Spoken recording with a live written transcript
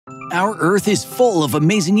Our Earth is full of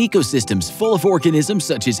amazing ecosystems full of organisms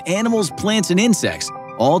such as animals, plants, and insects,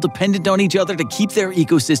 all dependent on each other to keep their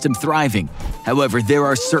ecosystem thriving. However, there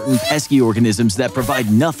are certain pesky organisms that provide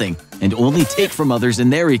nothing and only take from others in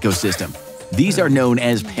their ecosystem. These are known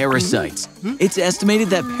as parasites. It's estimated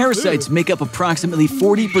that parasites make up approximately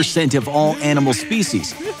 40% of all animal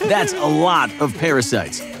species. That's a lot of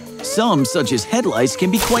parasites. Some, such as head lice,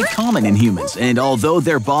 can be quite common in humans, and although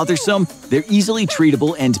they're bothersome, they're easily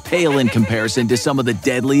treatable and pale in comparison to some of the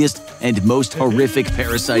deadliest and most horrific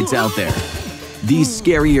parasites out there. These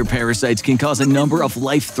scarier parasites can cause a number of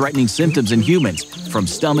life-threatening symptoms in humans, from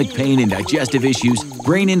stomach pain and digestive issues,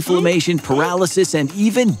 brain inflammation, paralysis, and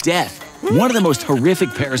even death. One of the most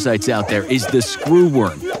horrific parasites out there is the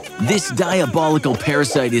screwworm. This diabolical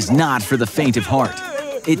parasite is not for the faint of heart.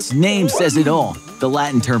 Its name says it all. The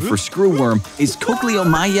Latin term for screwworm is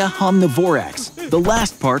Cochleomya homnivorax. The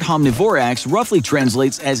last part, homnivorax, roughly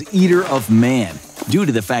translates as eater of man, due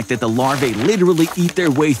to the fact that the larvae literally eat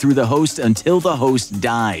their way through the host until the host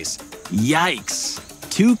dies. Yikes!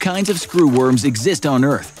 2 kinds of screwworms exist on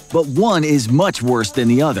Earth, but one is much worse than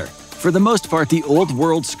the other. For the most part, the Old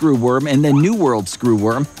World screwworm and the New World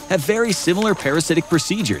screwworm have very similar parasitic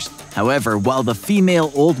procedures. However, while the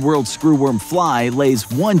female Old World screwworm fly lays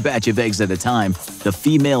 1 batch of eggs at a time, the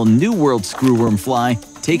female New World screwworm fly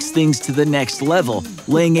takes things to the next level,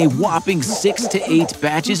 laying a whopping 6 to 8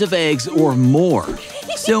 batches of eggs or more.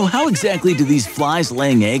 So how exactly do these flies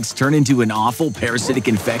laying eggs turn into an awful parasitic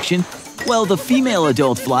infection? Well, the female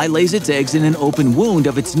adult fly lays its eggs in an open wound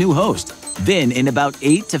of its new host. Then, in about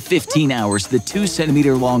 8 to 15 hours, the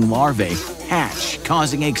 2-centimeter-long larvae hatch,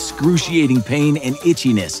 causing excruciating pain and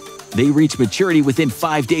itchiness. They reach maturity within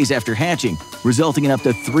 5 days after hatching, resulting in up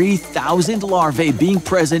to 3,000 larvae being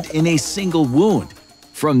present in a single wound.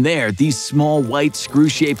 From there, these small white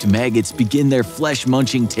screw-shaped maggots begin their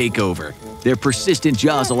flesh-munching takeover. Their persistent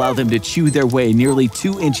jaws allow them to chew their way nearly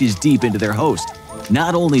 2 inches deep into their host.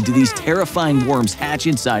 Not only do these terrifying worms hatch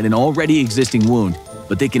inside an already existing wound,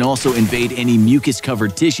 but they can also invade any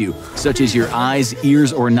mucus-covered tissue, such as your eyes,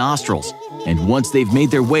 ears, or nostrils. And once they've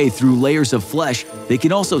made their way through layers of flesh, they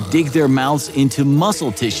can also dig their mouths into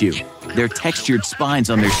muscle tissue. Their textured spines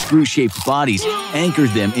on their screw-shaped bodies anchor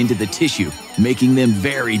them into the tissue, making them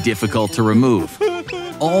very difficult to remove.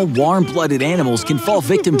 All warm-blooded animals can fall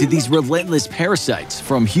victim to these relentless parasites,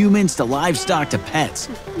 from humans to livestock to pets.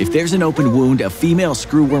 If there's an open wound, a female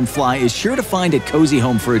screwworm fly is sure to find a cozy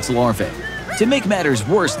home for its larvae. To make matters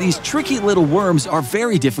worse, these tricky little worms are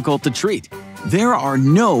very difficult to treat. There are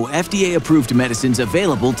no FDA-approved medicines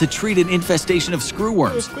available to treat an infestation of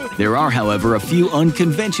screwworms. There are, however, a few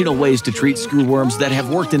unconventional ways to treat screwworms that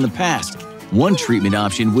have worked in the past. One treatment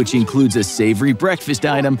option, which includes a savory breakfast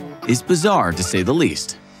item, is bizarre to say the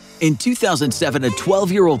least. In 2007, a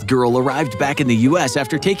 12-year-old girl arrived back in the US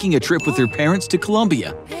after taking a trip with her parents to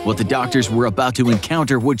Colombia. What the doctors were about to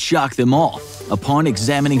encounter would shock them all. Upon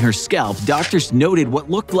examining her scalp, doctors noted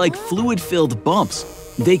what looked like fluid-filled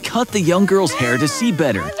bumps. They cut the young girl's hair to see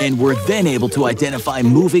better and were then able to identify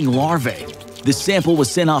moving larvae. The sample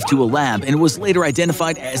was sent off to a lab and was later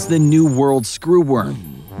identified as the New World screwworm.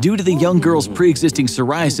 Due to the young girl's pre-existing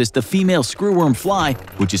psoriasis, the female screwworm fly,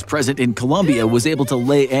 which is present in Colombia, was able to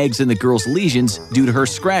lay eggs in the girl's lesions due to her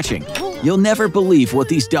scratching. You'll never believe what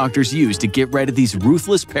these doctors use to get rid of these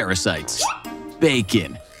ruthless parasites.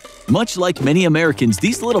 Bacon. Much like many Americans,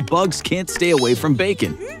 these little bugs can't stay away from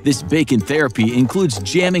bacon. This bacon therapy includes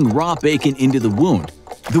jamming raw bacon into the wound.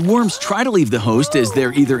 The worms try to leave the host as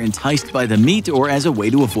they're either enticed by the meat or as a way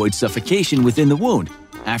to avoid suffocation within the wound.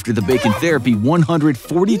 After the bacon therapy,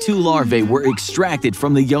 142 larvae were extracted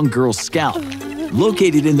from the young girl's scalp.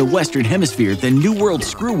 Located in the Western Hemisphere, the New World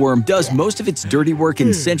screwworm does most of its dirty work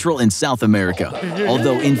in Central and South America,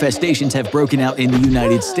 although infestations have broken out in the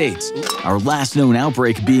United States, our last known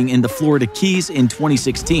outbreak being in the Florida Keys in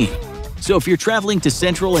 2016. So if you're traveling to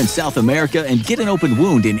Central and South America and get an open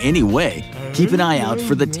wound in any way, keep an eye out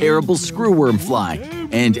for the terrible screwworm fly,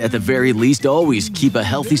 and at the very least always keep a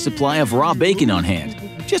healthy supply of raw bacon on hand,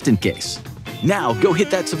 just in case. Now go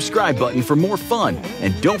hit that subscribe button for more fun,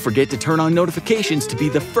 and don't forget to turn on notifications to be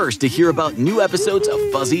the first to hear about new episodes of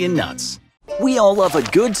Fuzzy and Nutz. We all love a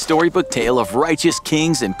good storybook tale of righteous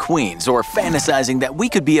kings and queens, or fantasizing that we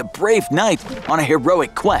could be a brave knight on a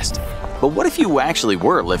heroic quest. But what if you actually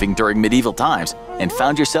were living during medieval times and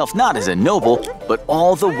found yourself not as a noble, but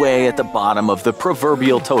all the way at the bottom of the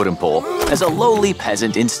proverbial totem pole as a lowly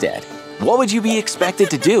peasant instead? What would you be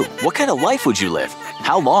expected to do? What kind of life would you live?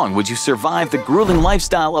 How long would you survive the grueling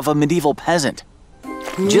lifestyle of a medieval peasant?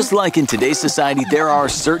 Just like in today's society, there are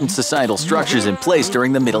certain societal structures in place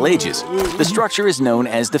during the Middle Ages. The structure is known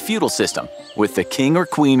as the feudal system, with the king or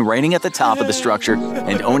queen reigning at the top of the structure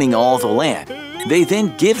and owning all the land. They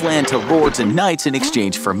then give land to lords and knights in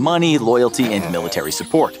exchange for money, loyalty, and military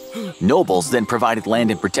support. Nobles then provided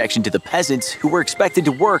land and protection to the peasants who were expected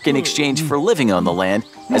to work in exchange for living on the land,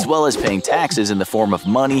 as well as paying taxes in the form of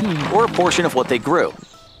money or a portion of what they grew.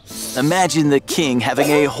 Imagine the king having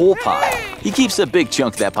a whole pie. He keeps a big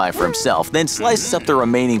chunk of that pie for himself, then slices up the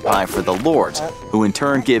remaining pie for the lords, who in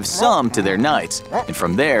turn give some to their knights. And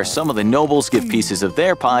from there, some of the nobles give pieces of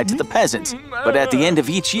their pie to the peasants. But at the end of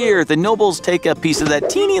each year, the nobles take a piece of that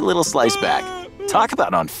teeny little slice back. Talk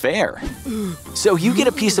about unfair. So you get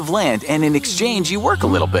a piece of land, and in exchange, you work a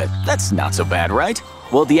little bit. That's not so bad, right?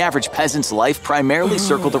 Well, the average peasant's life primarily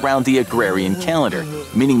circled around the agrarian calendar,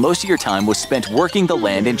 meaning most of your time was spent working the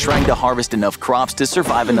land and trying to harvest enough crops to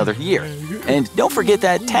survive another year. And don't forget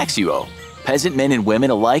that tax you owe. Peasant men and women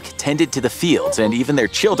alike tended to the fields, and even their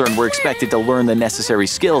children were expected to learn the necessary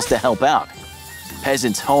skills to help out.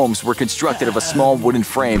 Peasants' homes were constructed of a small wooden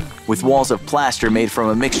frame with walls of plaster made from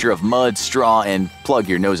a mixture of mud, straw, and, plug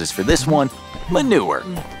your noses for this one, manure.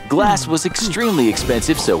 Glass was extremely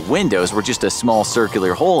expensive, so windows were just a small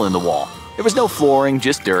circular hole in the wall. There was no flooring,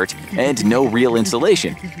 just dirt, and no real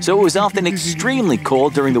insulation, so it was often extremely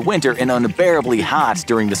cold during the winter and unbearably hot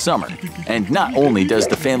during the summer. And not only does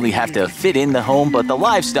the family have to fit in the home, but the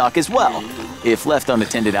livestock as well. If left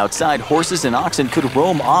unattended outside, horses and oxen could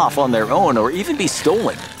roam off on their own or even be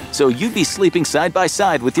stolen, so you'd be sleeping side by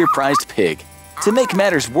side with your prized pig. To make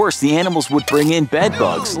matters worse, the animals would bring in bed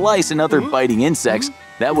bugs, lice, and other biting insects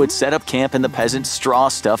that would set up camp in the peasants'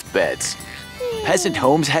 straw-stuffed beds. Peasant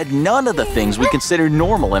homes had none of the things we consider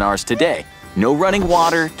normal in ours today. No running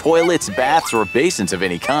water, toilets, baths, or basins of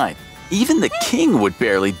any kind. Even the king would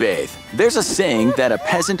barely bathe. There's a saying that a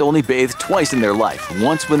peasant only bathes twice in their life,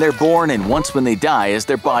 once when they're born and once when they die as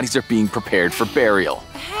their bodies are being prepared for burial.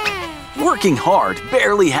 Working hard,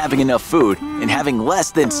 barely having enough food, and having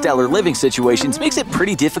less than stellar living situations makes it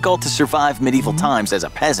pretty difficult to survive medieval times as a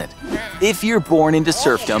peasant. If you're born into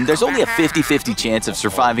serfdom, there's only a 50-50 chance of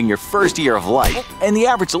surviving your first year of life, and the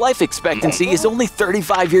average life expectancy is only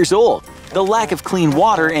 35 years old. The lack of clean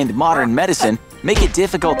water and modern medicine make it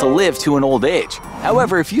difficult to live to an old age.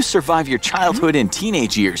 However, if you survive your childhood and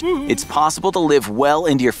teenage years, it's possible to live well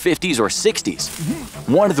into your 50s or 60s.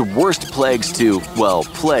 One of the worst plagues to, well,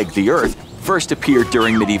 plague the earth, first appeared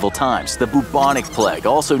during medieval times. The bubonic plague,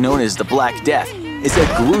 also known as the Black Death, is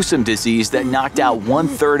a gruesome disease that knocked out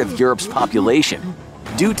 1/3 of Europe's population.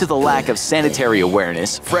 Due to the lack of sanitary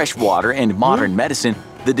awareness, fresh water, and modern medicine,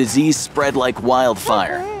 the disease spread like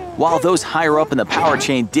wildfire. While those higher up in the power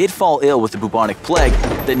chain did fall ill with the bubonic plague,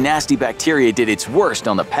 the nasty bacteria did its worst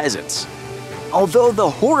on the peasants. Although the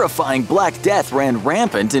horrifying Black Death ran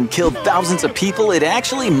rampant and killed thousands of people, it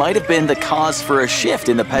actually might have been the cause for a shift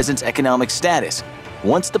in the peasants' economic status.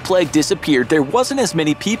 Once the plague disappeared, there wasn't as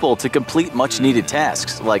many people to complete much-needed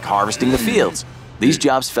tasks, like harvesting the fields. These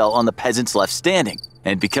jobs fell on the peasants left standing,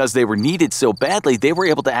 and because they were needed so badly, they were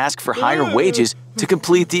able to ask for higher wages to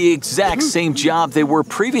complete the exact same job they were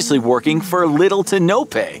previously working for little to no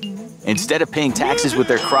pay. Instead of paying taxes with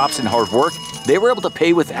their crops and hard work, they were able to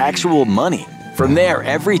pay with actual money. From there,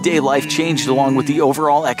 everyday life changed along with the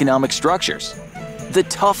overall economic structures. The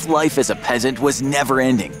tough life as a peasant was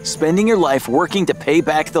never-ending, spending your life working to pay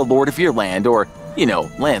back the lord of your land, or, you know,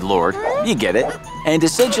 landlord, you get it, and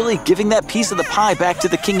essentially giving that piece of the pie back to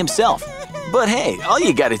the king himself. But hey, all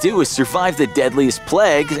you gotta do is survive the deadliest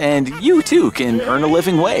plague, and you too can earn a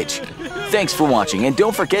living wage. Thanks for watching, and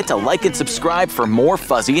don't forget to like and subscribe for more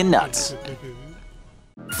Fuzzy and Nuts.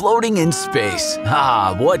 Floating in space.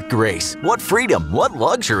 Ah, what grace, what freedom, what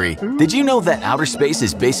luxury. Did you know that outer space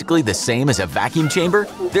is basically the same as a vacuum chamber?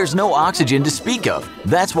 There's no oxygen to speak of.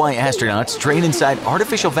 That's why astronauts train inside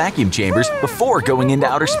artificial vacuum chambers before going into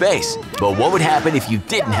outer space. But what would happen if you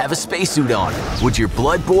didn't have a spacesuit on? Would your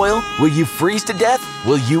blood boil? Will you freeze to death?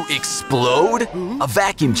 Will you explode? A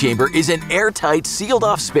vacuum chamber is an airtight,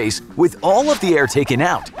 sealed-off space with all of the air taken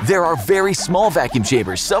out. There are very small vacuum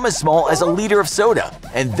chambers, some as small as a liter of soda.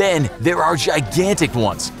 And then there are gigantic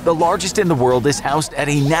ones. The largest in the world is housed at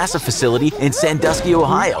a NASA facility in Sandusky,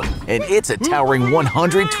 Ohio, and it's a towering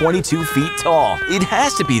 122 feet tall. It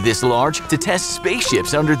has to be this large to test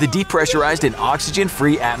spaceships under the depressurized and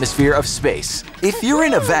oxygen-free atmosphere of space. If you're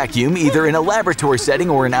in a vacuum, either in a laboratory setting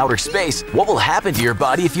or in outer space, what will happen to your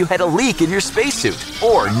body if you had a leak in your spacesuit?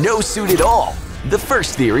 Or no suit at all? The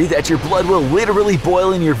first theory, that your blood will literally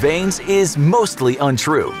boil in your veins, is mostly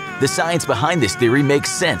untrue. The science behind this theory makes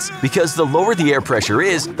sense because the lower the air pressure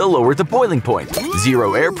is, the lower the boiling point.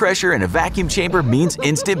 Zero air pressure in a vacuum chamber means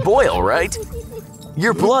instant boil, right?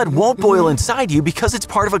 Your blood won't boil inside you because it's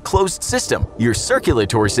part of a closed system, your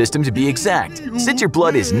circulatory system to be exact. Since your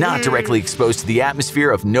blood is not directly exposed to the atmosphere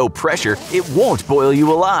of no pressure, it won't boil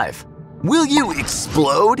you alive. Will you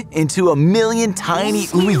explode into a million tiny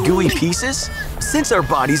ooey-gooey pieces? Since our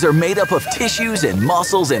bodies are made up of tissues and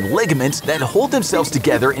muscles and ligaments that hold themselves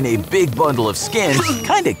together in a big bundle of skin,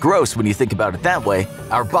 kinda gross when you think about it that way,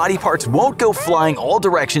 our body parts won't go flying all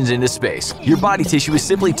directions into space. Your body tissue is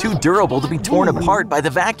simply too durable to be torn apart by the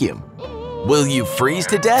vacuum. Will you freeze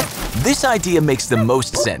to death? This idea makes the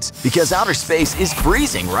most sense because outer space is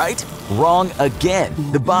freezing, right? Wrong again.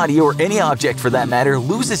 The body, or any object for that matter,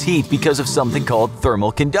 loses heat because of something called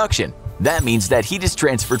thermal conduction. That means that heat is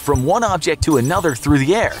transferred from one object to another through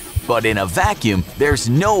the air. But in a vacuum, there's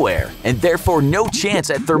no air, and therefore no chance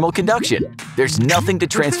at thermal conduction. There's nothing to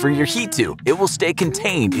transfer your heat to. It will stay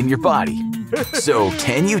contained in your body. So,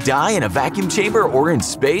 can you die in a vacuum chamber or in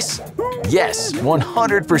space? Yes,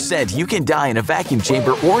 100% you can die in a vacuum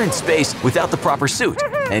chamber or in space without the proper suit.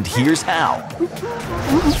 And here's how.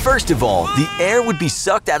 First of all, the air would be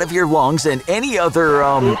sucked out of your lungs and any other,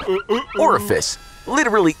 orifice.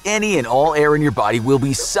 Literally any and all air in your body will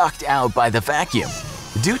be sucked out by the vacuum.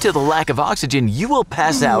 Due to the lack of oxygen, you will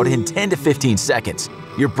pass out in 10 to 15 seconds.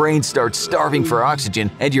 Your brain starts starving for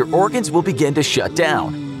oxygen and your organs will begin to shut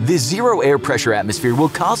down. The zero air pressure atmosphere will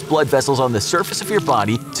cause blood vessels on the surface of your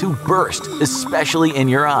body to burst, especially in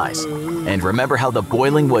your eyes. And remember how the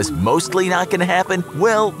boiling was mostly not going to happen?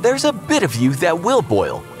 Well, there's a bit of you that will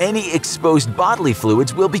boil. Any exposed bodily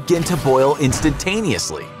fluids will begin to boil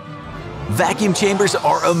instantaneously. Vacuum chambers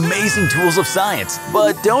are amazing tools of science,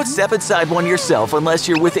 but don't step inside one yourself unless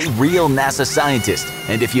you're with a real NASA scientist.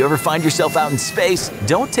 And if you ever find yourself out in space,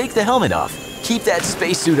 don't take the helmet off. Keep that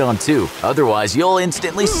spacesuit on too, otherwise you'll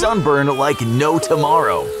instantly sunburn like no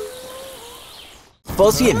tomorrow.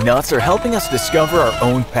 Fuzzy and Nutz are helping us discover our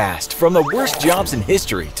own past, from the worst jobs in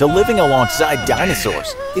history to living alongside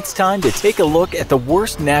dinosaurs. It's time to take a look at the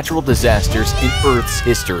worst natural disasters in Earth's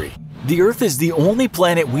history. The Earth is the only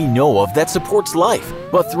planet we know of that supports life,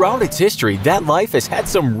 but throughout its history, that life has had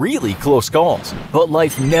some really close calls. But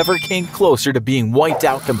life never came closer to being wiped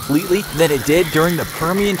out completely than it did during the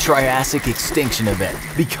Permian-Triassic extinction event.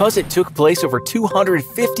 Because it took place over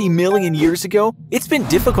 250 million years ago, it's been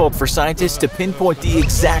difficult for scientists to pinpoint the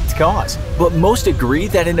exact cause. But most agree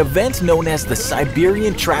that an event known as the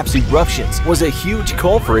Siberian Traps eruptions was a huge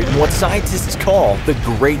culprit in what scientists call the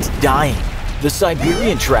Great Dying. The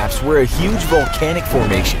Siberian Traps were a huge volcanic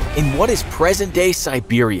formation in what is present-day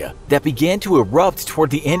Siberia that began to erupt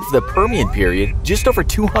toward the end of the Permian period just over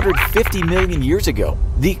 250 million years ago.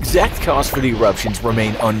 The exact cause for the eruptions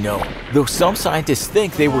remain unknown, though some scientists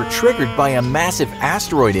think they were triggered by a massive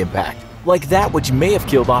asteroid impact, like that which may have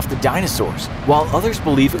killed off the dinosaurs, while others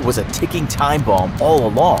believe it was a ticking time bomb all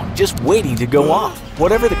along, just waiting to go off.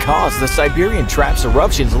 Whatever the cause, the Siberian Traps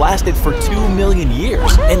eruptions lasted for 2 million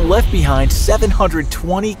years and left behind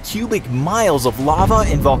 720 cubic miles of lava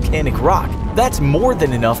and volcanic rock. That's more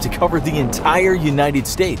than enough to cover the entire United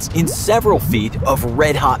States in several feet of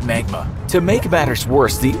red-hot magma. To make matters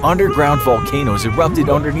worse, the underground volcanoes erupted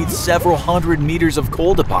underneath several hundred meters of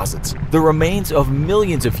coal deposits, the remains of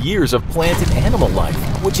millions of years of plant and animal life,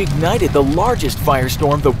 which ignited the largest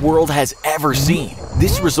firestorm the world has ever seen.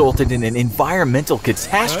 This resulted in an environmental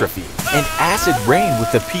catastrophe, an acid rain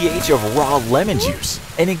with the pH of raw lemon juice.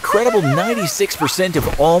 An incredible 96%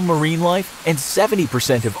 of all marine life and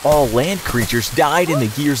 70% of all land creatures died in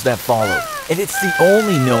the years that followed. And it's the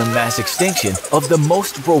only known mass extinction of the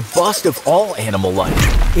most robust of all animal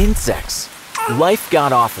life, insects. Life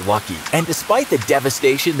got off lucky, and despite the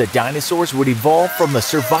devastation, the dinosaurs would evolve from the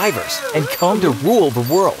survivors and come to rule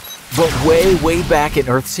the world. But way back in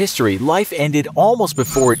Earth's history, life ended almost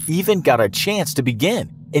before it even got a chance to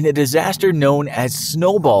begin. In a disaster known as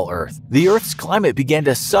Snowball Earth, the Earth's climate began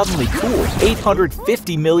to suddenly cool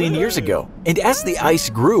 850 million years ago. And as the ice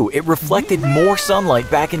grew, it reflected more sunlight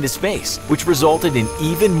back into space, which resulted in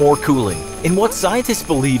even more cooling. In what scientists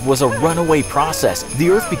believe was a runaway process, the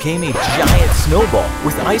Earth became a giant snowball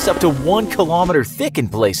with ice up to 1 kilometer thick in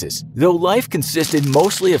places. Though life consisted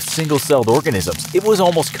mostly of single-celled organisms, it was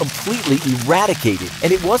almost completely eradicated.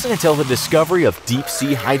 And it wasn't until the discovery of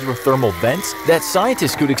deep-sea hydrothermal vents that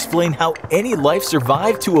scientists could explain how any life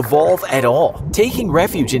survived to evolve at all. Taking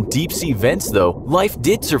refuge in deep-sea vents, though, life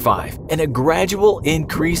did survive, and a gradual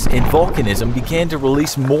increase in volcanism began to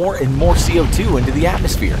release more and more CO2 into the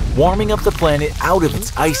atmosphere, warming up the planet out of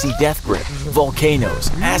its icy death grip.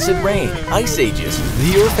 Volcanoes, acid rain, ice ages.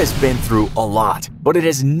 The Earth has been through a lot, but it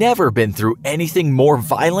has never been through anything more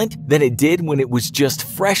violent than it did when it was just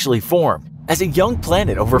freshly formed. As a young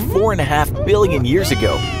planet over 4.5 billion years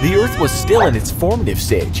ago, the Earth was still in its formative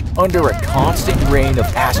stage, under a constant rain of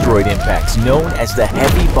asteroid impacts known as the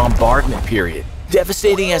Heavy Bombardment Period.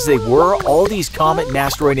 Devastating as they were, all these comet and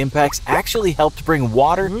asteroid impacts actually helped bring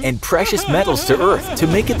water and precious metals to Earth to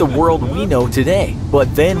make it the world we know today.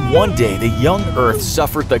 But then one day, the young Earth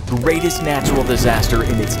suffered the greatest natural disaster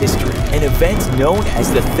in its history, an event known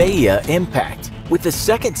as the Theia Impact. With the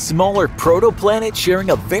second smaller protoplanet sharing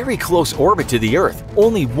a very close orbit to the Earth,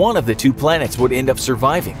 only one of the two planets would end up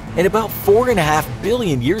surviving. And about 4.5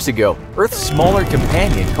 billion years ago, Earth's smaller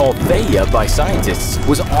companion, called Theia by scientists,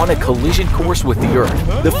 was on a collision course with the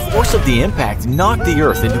Earth. The force of the impact knocked the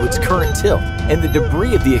Earth into its current tilt, and the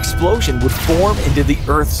debris of the explosion would form into the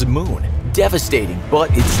Earth's moon. Devastating, but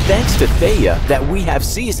it's thanks to Theia that we have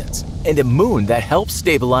seasons, and a moon that helps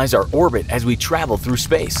stabilize our orbit as we travel through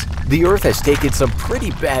space. The Earth has taken some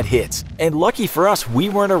pretty bad hits, and lucky for us, we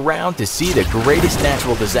weren't around to see the greatest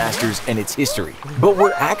natural disasters in its history. But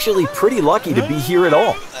we're actually pretty lucky to be here at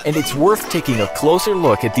all, and it's worth taking a closer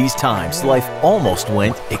look at these times life almost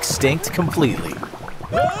went extinct completely.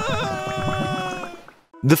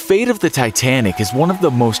 The fate of the Titanic is one of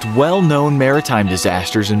the most well-known maritime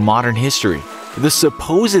disasters in modern history. The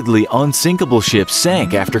supposedly unsinkable ship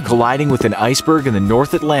sank after colliding with an iceberg in the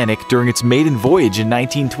North Atlantic during its maiden voyage in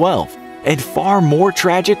 1912. And far more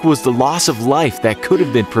tragic was the loss of life that could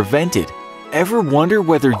have been prevented. Ever wonder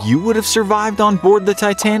whether you would have survived on board the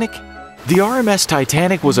Titanic? The RMS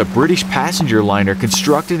Titanic was a British passenger liner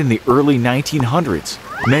constructed in the early 1900s,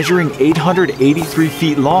 measuring 883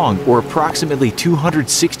 feet long or approximately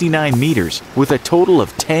 269 meters, with a total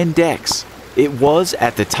of 10 decks. It was,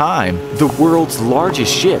 at the time, the world's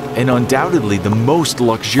largest ship and undoubtedly the most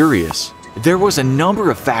luxurious. There was a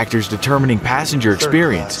number of factors determining passenger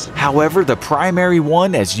experience. However, the primary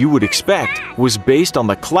one, as you would expect, was based on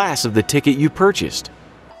the class of the ticket you purchased.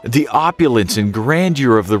 The opulence and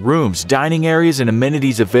grandeur of the rooms, dining areas, and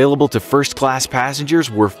amenities available to first-class passengers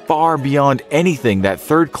were far beyond anything that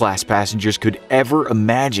third-class passengers could ever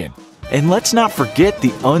imagine. And let's not forget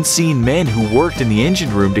the unseen men who worked in the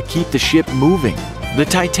engine room to keep the ship moving. The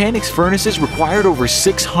Titanic's furnaces required over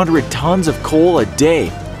 600 tons of coal a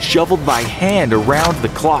day, shoveled by hand around the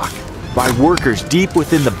clock, by workers deep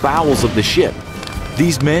within the bowels of the ship.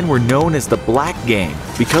 These men were known as the Black Gang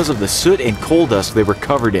because of the soot and coal dust they were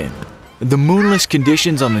covered in. The moonless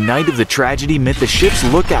conditions on the night of the tragedy meant the ship's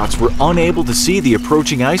lookouts were unable to see the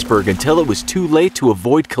approaching iceberg until it was too late to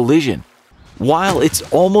avoid collision. While it's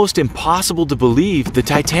almost impossible to believe, the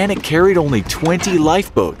Titanic carried only 20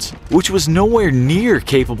 lifeboats, which was nowhere near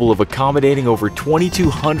capable of accommodating over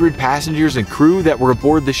 2,200 passengers and crew that were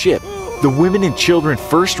aboard the ship. The women and children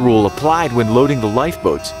first rule applied when loading the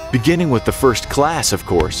lifeboats, beginning with the first class, of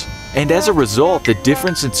course. And as a result, the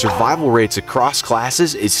difference in survival rates across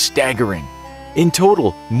classes is staggering. In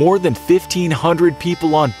total, more than 1,500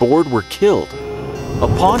 people on board were killed.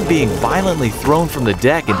 Upon being violently thrown from the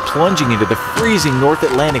deck and plunging into the freezing North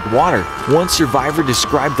Atlantic water, one survivor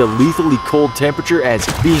described the lethally cold temperature as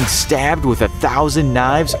being stabbed with 1,000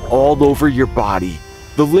 knives all over your body.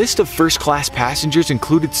 The list of first-class passengers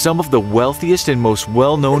included some of the wealthiest and most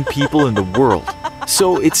well-known people in the world.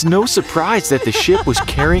 So it's no surprise that the ship was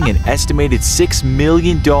carrying an estimated $6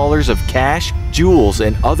 million of cash, jewels,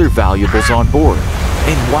 and other valuables on board.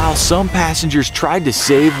 And while some passengers tried to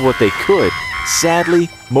save what they could, sadly,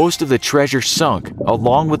 most of the treasure sunk,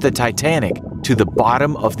 along with the Titanic, to the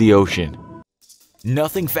bottom of the ocean.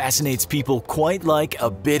 Nothing fascinates people quite like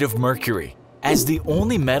a bit of mercury. As the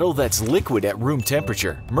only metal that's liquid at room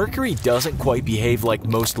temperature, mercury doesn't quite behave like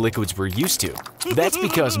most liquids we're used to. That's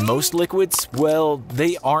because most liquids, well,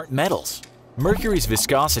 they aren't metals. Mercury's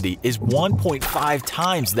viscosity is 1.5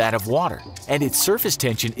 times that of water, and its surface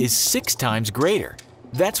tension is 6 times greater.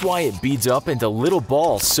 That's why it beads up into little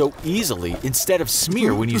balls so easily instead of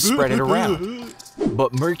smear when you spread it around.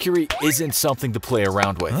 But mercury isn't something to play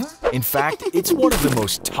around with. In fact, it's one of the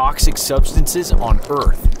most toxic substances on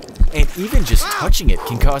Earth. And even just touching it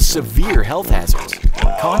can cause severe health hazards.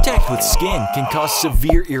 Contact with skin can cause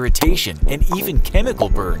severe irritation and even chemical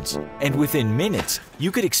burns. And within minutes,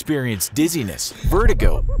 you could experience dizziness,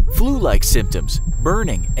 vertigo, flu-like symptoms,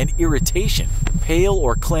 burning, and irritation, pale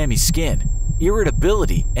or clammy skin.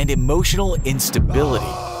 irritability, and emotional instability.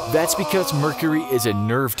 That's because mercury is a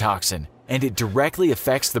nerve toxin, and it directly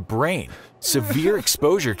affects the brain. Severe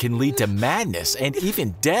exposure can lead to madness and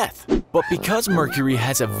even death. But because mercury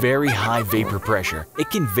has a very high vapor pressure, it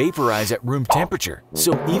can vaporize at room temperature.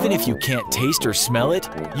 So even if you can't taste or smell it,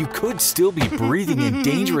 you could still be breathing in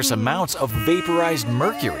dangerous amounts of vaporized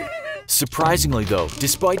mercury. Surprisingly though,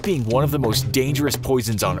 despite being one of the most dangerous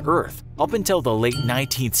poisons on Earth, up until the late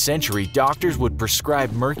 19th century, doctors would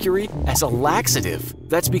prescribe mercury as a laxative.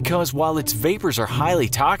 That's because while its vapors are highly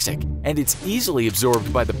toxic and it's easily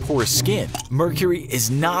absorbed by the porous skin, mercury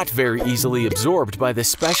is not very easily absorbed by the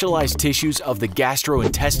specialized tissues of the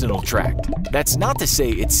gastrointestinal tract. That's not to say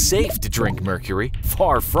it's safe to drink mercury,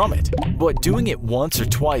 far from it. But doing it once or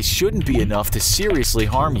twice shouldn't be enough to seriously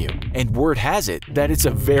harm you, and word has it that it's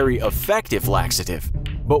a very effective laxative.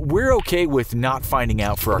 But we're okay with not finding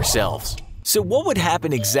out for ourselves. So what would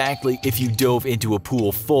happen exactly if you dove into a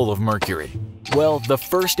pool full of mercury? Well, the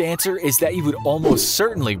first answer is that you would almost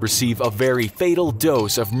certainly receive a very fatal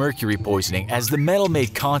dose of mercury poisoning as the metal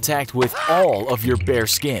made contact with all of your bare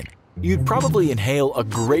skin. You'd probably inhale a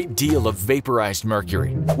great deal of vaporized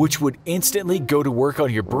mercury, which would instantly go to work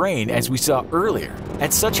on your brain as we saw earlier.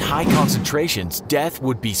 At such high concentrations, death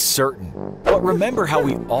would be certain. But remember how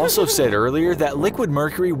we also said earlier that liquid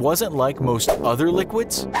mercury wasn't like most other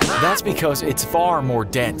liquids? That's because it's far more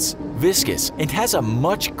dense, viscous, and has a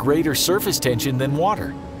much greater surface tension than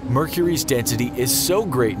water. Mercury's density is so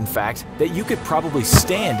great, in fact, that you could probably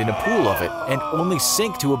stand in a pool of it and only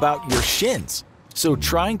sink to about your shins. So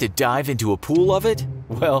trying to dive into a pool of it?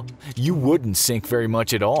 Well, you wouldn't sink very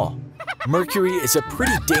much at all. Mercury is a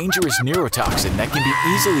pretty dangerous neurotoxin that can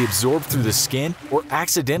be easily absorbed through the skin or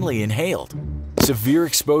accidentally inhaled. Severe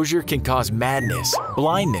exposure can cause madness,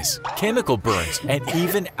 blindness, chemical burns, and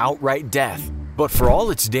even outright death. But for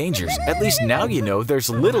all its dangers, at least now you know there's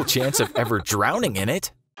little chance of ever drowning in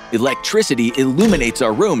it. Electricity illuminates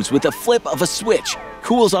our rooms with a flip of a switch,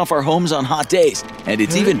 cools off our homes on hot days, and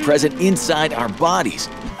it's even present inside our bodies.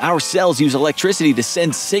 Our cells use electricity to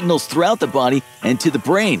send signals throughout the body and to the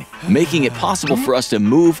brain, making it possible for us to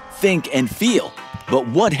move, think, and feel. But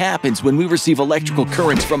what happens when we receive electrical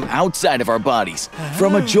currents from outside of our bodies?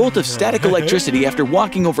 From a jolt of static electricity after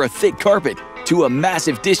walking over a thick carpet to a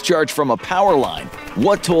massive discharge from a power line,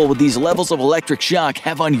 what toll would these levels of electric shock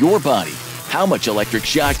have on your body? How much electric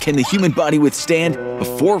shock can the human body withstand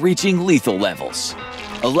before reaching lethal levels?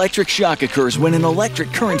 Electric shock occurs when an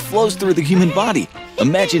electric current flows through the human body.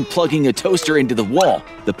 Imagine plugging a toaster into the wall.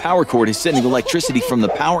 The power cord is sending electricity from the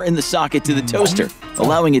power in the socket to the toaster,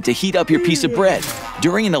 allowing it to heat up your piece of bread.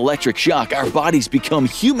 During an electric shock, our bodies become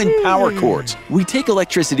human power cords. We take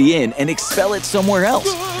electricity in and expel it somewhere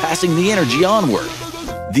else, passing the energy onward.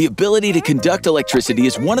 The ability to conduct electricity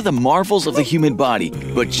is one of the marvels of the human body,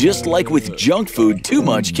 but just like with junk food, too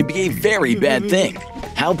much can be a very bad thing.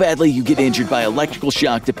 How badly you get injured by electrical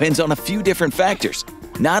shock depends on a few different factors.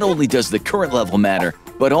 Not only does the current level matter,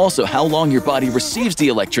 but also how long your body receives the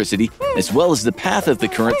electricity, as well as the path of the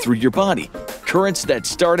current through your body. Currents that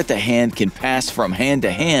start at the hand can pass from hand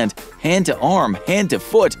to hand arm, hand to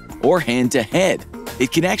foot, or hand to head.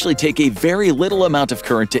 It can actually take a very little amount of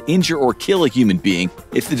current to injure or kill a human being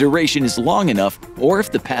if the duration is long enough or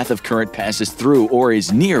if the path of current passes through or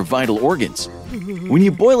is near vital organs. When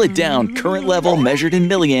you boil it down, current level measured in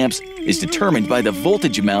milliamps is determined by the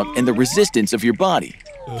voltage amount and the resistance of your body.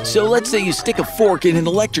 So let's say you stick a fork in an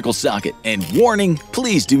electrical socket, and warning,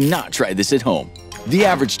 please do not try this at home. The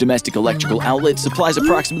average domestic electrical outlet supplies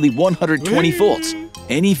approximately 120 volts.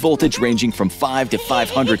 Any voltage ranging from 5 to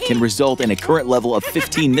 500 can result in a current level of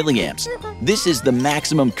 15 milliamps. This is the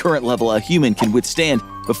maximum current level a human can withstand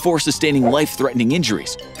before sustaining life-threatening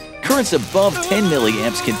injuries. Currents above 10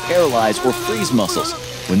 milliamps can paralyze or freeze muscles.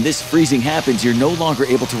 When this freezing happens, you're no longer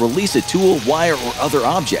able to release a tool, wire, or other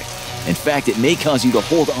object. In fact, it may cause you to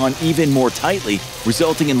hold on even more tightly,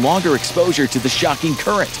 resulting in longer exposure to the shocking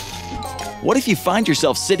current. What if you find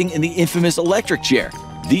yourself sitting in the infamous electric chair?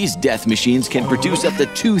 These death machines can produce up to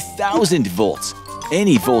 2,000 volts.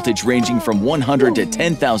 Any voltage ranging from 100 to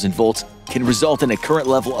 10,000 volts can result in a current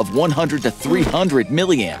level of 100 to 300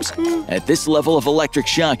 milliamps. At this level of electric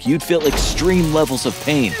shock, you'd feel extreme levels of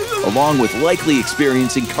pain, along with likely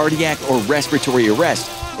experiencing cardiac or respiratory arrest,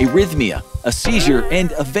 arrhythmia, a seizure,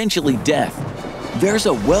 and eventually death. There's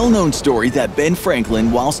a well-known story that Ben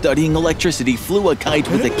Franklin, while studying electricity, flew a kite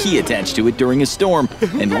with a key attached to it during a storm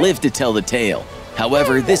and lived to tell the tale.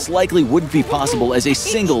 However, this likely wouldn't be possible as a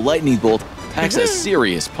single lightning bolt packs a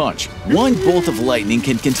serious punch. One bolt of lightning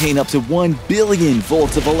can contain up to 1 billion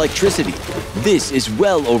volts of electricity. This is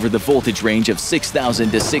well over the voltage range of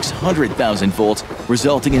 6,000 to 600,000 volts,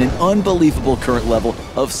 resulting in an unbelievable current level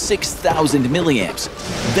of 6,000 milliamps.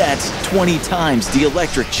 That's 20 times the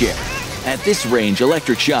electric chair. At this range,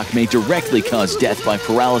 electric shock may directly cause death by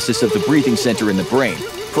paralysis of the breathing center in the brain,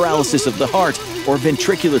 paralysis of the heart, or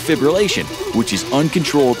ventricular fibrillation, which is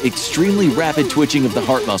uncontrolled, extremely rapid twitching of the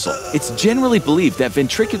heart muscle. It's generally believed that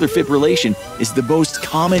ventricular fibrillation is the most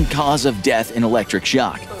common cause of death in electric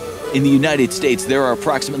shock. In the United States, there are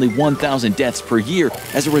approximately 1,000 deaths per year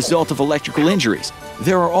as a result of electrical injuries.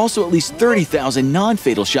 There are also at least 30,000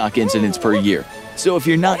 non-fatal shock incidents per year. So if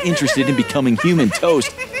you're not interested in becoming human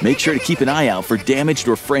toast, make sure to keep an eye out for damaged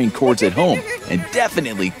or fraying cords at home, and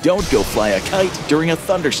definitely don't go fly a kite during a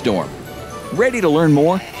thunderstorm. Ready to learn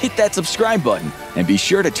more? Hit that subscribe button and be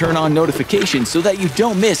sure to turn on notifications so that you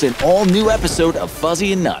don't miss an all-new episode of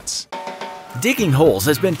Fuzzy and Nuts. Digging holes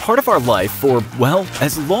has been part of our life for, well,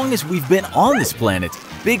 as long as we've been on this planet.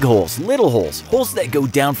 Big holes, little holes, holes that go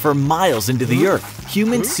down for miles into the earth.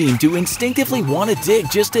 Humans seem to instinctively want to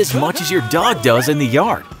dig just as much as your dog does in the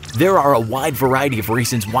yard. There are a wide variety of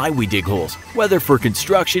reasons why we dig holes, whether for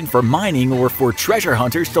construction, for mining, or for treasure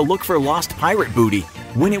hunters to look for lost pirate booty.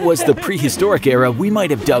 When it was the prehistoric era, we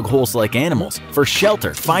might have dug holes like animals, for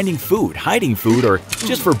shelter, finding food, hiding food, or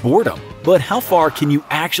just for boredom. But how far can you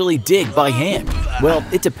actually dig by hand? Well,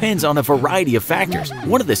 it depends on a variety of factors.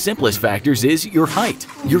 One of the simplest factors is your height.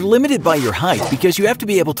 You're limited by your height because you have to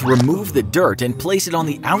be able to remove the dirt and place it on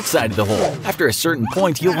the outside of the hole. After a certain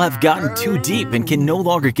point, you'll have gotten too deep and can no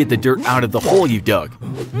longer get the dirt out of the hole you dug.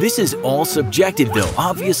 This is all subjective though.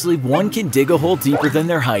 Obviously, one can dig a hole deeper than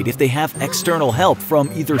their height if they have external help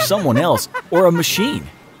from either someone else or a machine.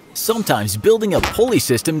 Sometimes building a pulley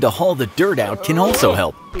system to haul the dirt out can also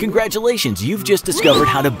help. Congratulations, you've just discovered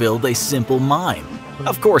how to build a simple mine.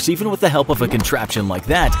 Of course, even with the help of a contraption like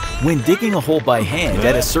that, when digging a hole by hand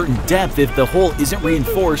at a certain depth, if the hole isn't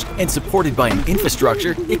reinforced and supported by an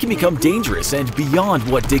infrastructure, it can become dangerous and beyond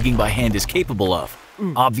what digging by hand is capable of.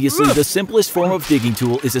 Obviously, the simplest form of digging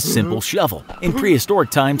tool is a simple shovel. In prehistoric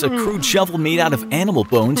times, a crude shovel made out of animal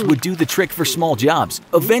bones would do the trick for small jobs.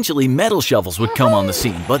 Eventually, metal shovels would come on the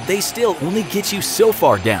scene, but they still only get you so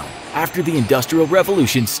far down. After the Industrial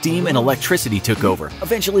Revolution, steam and electricity took over.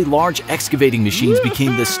 Eventually, large excavating machines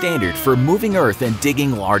became the standard for moving earth and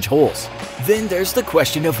digging large holes. Then there's the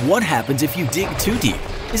question of what happens if you dig too deep.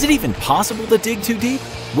 Is it even possible to dig too deep?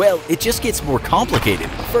 Well, it just gets more complicated.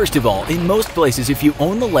 First of all, in most places, if you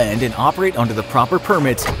own the land and operate under the proper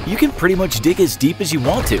permits, you can pretty much dig as deep as you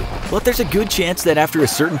want to. But there's a good chance that after a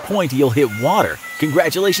certain point, you'll hit water.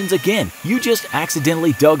 Congratulations again, you just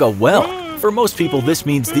accidentally dug a well. For most people, this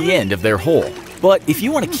means the end of their hole. But if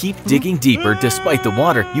you want to keep digging deeper despite the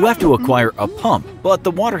water, you have to acquire a pump. But the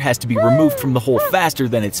water has to be removed from the hole faster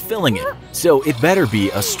than it's filling it. So it better be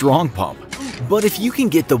a strong pump. But if you can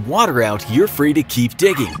get the water out, you're free to keep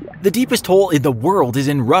digging. The deepest hole in the world is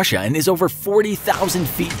in Russia and is over 40,000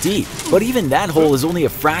 feet deep. But even that hole is only a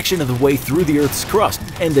fraction of the way through the Earth's crust,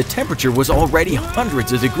 and the temperature was already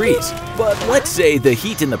hundreds of degrees. But let's say the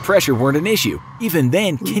heat and the pressure weren't an issue. Even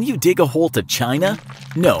then, can you dig a hole to China?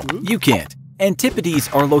 No, you can't. Antipodes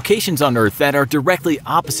are locations on Earth that are directly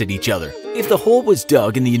opposite each other. If the hole was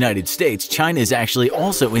dug in the United States, China is actually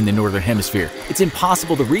also in the Northern Hemisphere. It's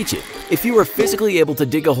impossible to reach it. If you were physically able to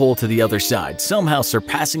dig a hole to the other side, somehow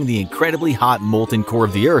surpassing the incredibly hot molten core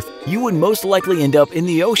of the Earth, you would most likely end up in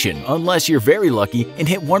the ocean, unless you're very lucky and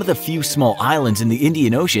hit one of the few small islands in the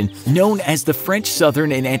Indian Ocean known as the French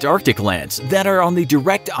Southern and Antarctic lands that are on the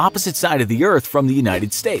direct opposite side of the Earth from the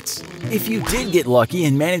United States. If you did get lucky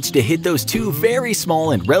and managed to hit those two very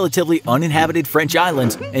small and relatively uninhabited French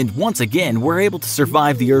islands, and once again were able to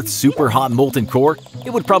survive the Earth's super hot molten core,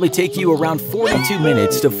 it would probably take you around 42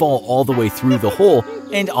 minutes to fall all the way through the hole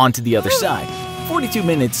and onto the other side. 42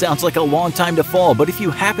 minutes sounds like a long time to fall, but if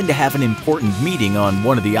you happen to have an important meeting on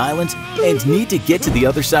one of the islands and need to get to the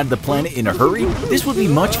other side of the planet in a hurry, this would be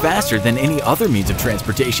much faster than any other means of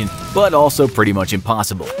transportation, but also pretty much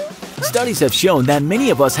impossible. Studies have shown that many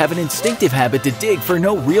of us have an instinctive habit to dig for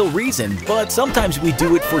no real reason, but sometimes we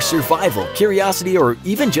do it for survival, curiosity, or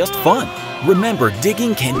even just fun. Remember,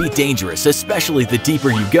 digging can be dangerous, especially the deeper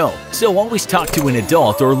you go, so always talk to an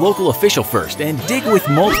adult or local official first and dig with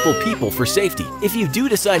multiple people for safety. If you do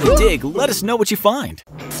decide to dig, let us know what you find.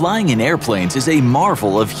 Flying in airplanes is a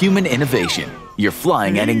marvel of human innovation. You're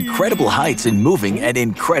flying at incredible heights and moving at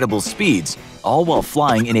incredible speeds, all while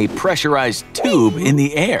flying in a pressurized tube in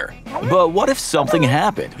the air. But what if something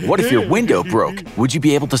happened? What if your window broke? Would you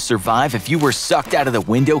be able to survive if you were sucked out of the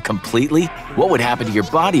window completely? What would happen to your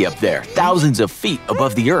body up there, thousands of feet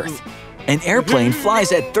above the earth? An airplane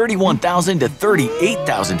flies at 31,000 to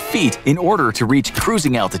 38,000 feet in order to reach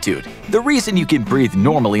cruising altitude. The reason you can breathe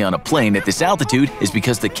normally on a plane at this altitude is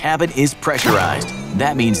because the cabin is pressurized.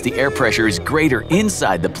 That means the air pressure is greater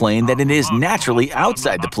inside the plane than it is naturally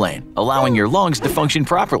outside the plane, allowing your lungs to function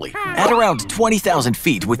properly. At around 20,000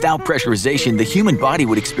 feet without pressurization, the human body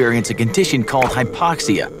would experience a condition called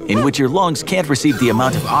hypoxia, in which your lungs can't receive the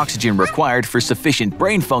amount of oxygen required for sufficient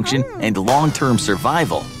brain function and long-term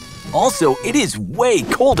survival. Also, it is way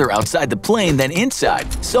colder outside the plane than inside,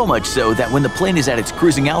 so much so that when the plane is at its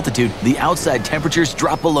cruising altitude, the outside temperatures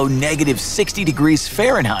drop below -60 degrees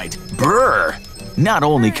Fahrenheit. Brrr! Not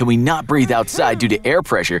only can we not breathe outside due to air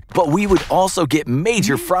pressure, but we would also get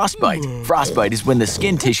major frostbite. Frostbite is when the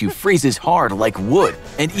skin tissue freezes hard like wood,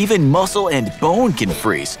 and even muscle and bone can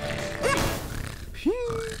freeze.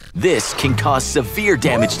 This can cause severe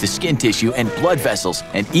damage to skin tissue and blood vessels,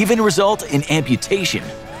 and even result in amputation.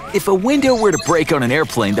 If a window were to break on an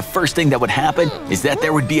airplane, the first thing that would happen is that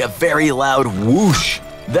there would be a very loud whoosh.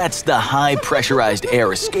 That's the high pressurized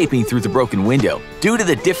air escaping through the broken window. Due to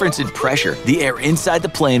the difference in pressure, the air inside the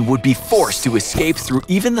plane would be forced to escape through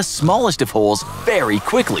even the smallest of holes very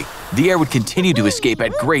quickly. The air would continue to escape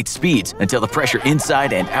at great speeds until the pressure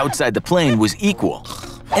inside and outside the plane was equal.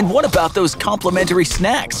 And what about those complimentary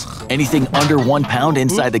snacks? Anything under 1 pound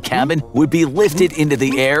inside the cabin would be lifted into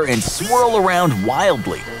the air and swirl around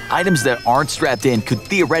wildly. Items that aren't strapped in could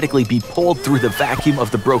theoretically be pulled through the vacuum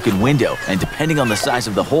of the broken window, and depending on the size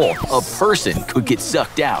of the hole, a person could get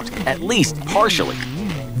sucked out, at least partially.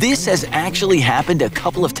 This has actually happened a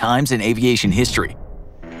couple of times in aviation history.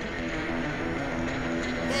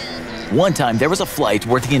 One time, there was a flight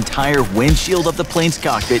where the entire windshield of the plane's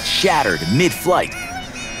cockpit shattered mid-flight.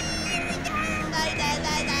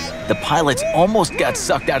 The pilots almost got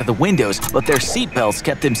sucked out of the windows, but their seatbelts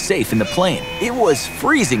kept them safe in the plane. It was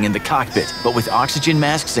freezing in the cockpit, but with oxygen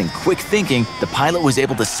masks and quick thinking, the pilot was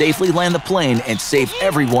able to safely land the plane and save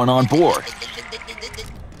everyone on board.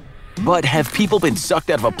 But have people been sucked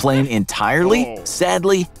out of a plane entirely?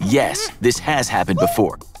 Sadly, yes, this has happened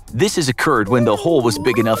before. This has occurred when the hole was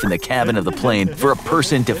big enough in the cabin of the plane for a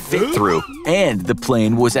person to fit through, and the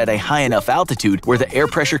plane was at a high enough altitude where the air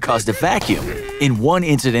pressure caused a vacuum. In one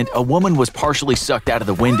incident, a woman was partially sucked out of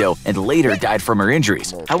the window and later died from her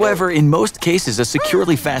injuries. However, in most cases, a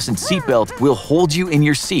securely fastened seatbelt will hold you in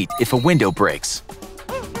your seat if a window breaks.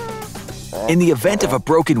 In the event of a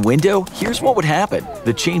broken window, here's what would happen.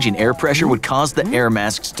 The change in air pressure would cause the air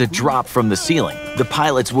masks to drop from the ceiling. The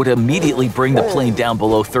pilots would immediately bring the plane down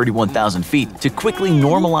below 31,000 feet to quickly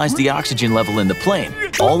normalize the oxygen level in the plane.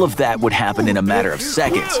 All of that would happen in a matter of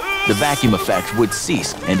seconds. The vacuum effect would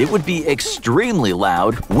cease, and it would be extremely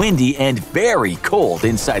loud, windy, and very cold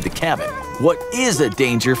inside the cabin. What is a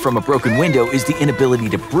danger from a broken window is the inability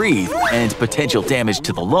to breathe and potential damage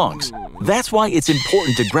to the lungs. That's why it's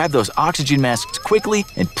important to grab those oxygen masks quickly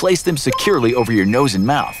and place them securely over your nose and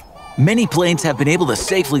mouth. Many planes have been able to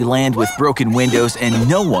safely land with broken windows and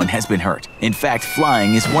no one has been hurt. In fact,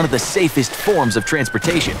 flying is one of the safest forms of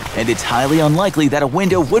transportation, and it's highly unlikely that a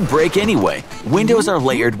window would break anyway. Windows are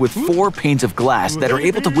layered with 4 panes of glass that are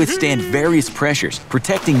able to withstand various pressures,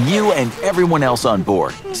 protecting you and everyone else on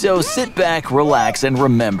board. So sit back, relax, and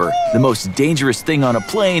remember, the most dangerous thing on a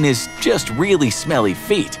plane is just really smelly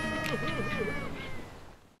feet.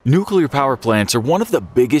 Nuclear power plants are one of the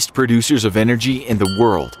biggest producers of energy in the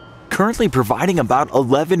world, currently providing about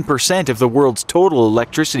 11% of the world's total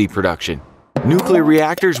electricity production. Nuclear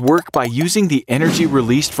reactors work by using the energy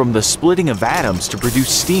released from the splitting of atoms to produce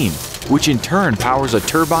steam, which in turn powers a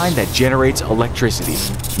turbine that generates electricity.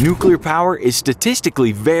 Nuclear power is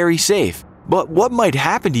statistically very safe, but what might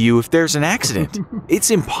happen to you if there's an accident? It's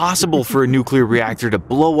impossible for a nuclear reactor to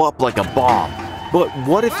blow up like a bomb. But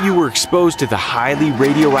what if you were exposed to the highly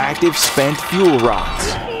radioactive spent fuel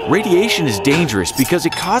rods? Radiation is dangerous because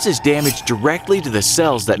it causes damage directly to the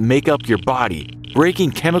cells that make up your body,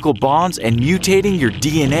 breaking chemical bonds and mutating your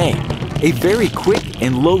DNA. A very quick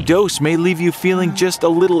and low dose may leave you feeling just a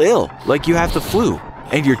little ill, like you have the flu,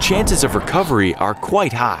 and your chances of recovery are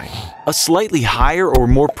quite high. A slightly higher or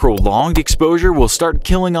more prolonged exposure will start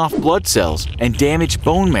killing off blood cells and damage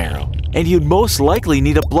bone marrow, and you'd most likely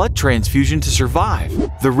need a blood transfusion to survive.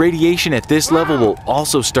 The radiation at this level will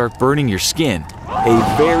also start burning your skin,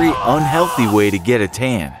 a very unhealthy way to get a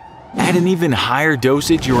tan. At an even higher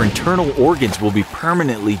dosage, your internal organs will be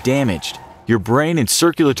permanently damaged. your brain and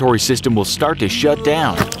circulatory system will start to shut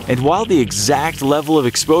down. And while the exact level of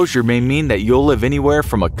exposure may mean that you'll live anywhere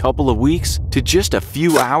from a couple of weeks to just a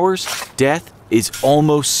few hours, death is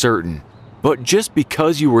almost certain. But just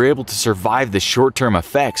because you were able to survive the short-term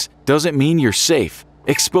effects doesn't mean you're safe.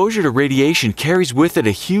 Exposure to radiation carries with it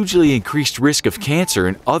a hugely increased risk of cancer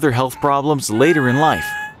and other health problems later in life.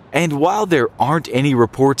 And while there aren't any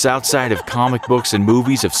reports outside of comic books and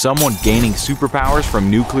movies of someone gaining superpowers from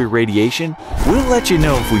nuclear radiation, we'll let you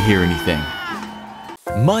know if we hear anything.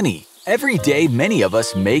 Money. Every day, many of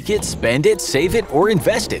us make it, spend it, save it, or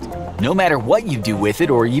invest it. No matter what you do with it,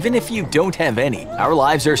 or even if you don't have any, our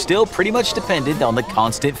lives are still pretty much dependent on the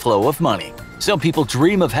constant flow of money. Some people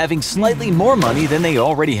dream of having slightly more money than they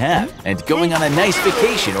already have, and going on a nice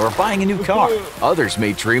vacation or buying a new car. Others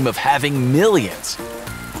may dream of having millions.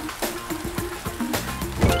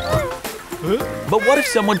 But what if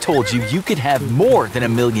someone told you you could have more than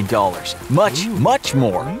 $1 million? Much, much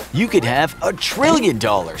more. You could have $1 trillion.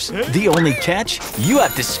 The only catch? You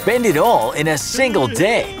have to spend it all in a single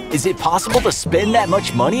day. Is it possible to spend that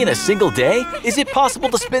much money in a single day? Is it possible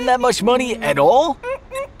to spend that much money at all?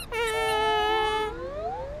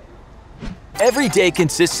 Every day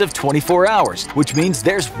consists of 24 hours, which means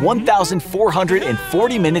there's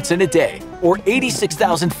 1,440 minutes in a day, or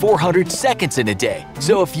 86,400 seconds in a day.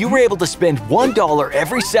 So if you were able to spend $1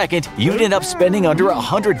 every second, you'd end up spending under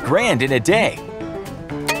 100 grand in a day.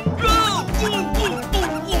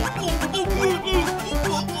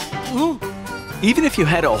 Even if you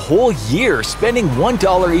had a whole year, spending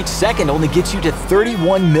 $1 each second only gets you to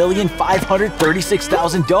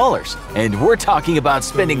 $31,536,000. And we're talking about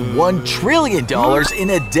spending $1 trillion in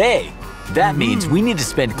a day. That means we need to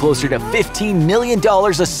spend closer to $15 million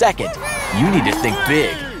a second. You need to think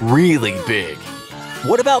big, really big.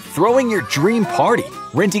 What about throwing your dream party?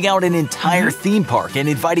 Renting out an entire theme park and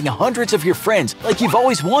inviting hundreds of your friends like you've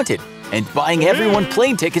always wanted? And buying everyone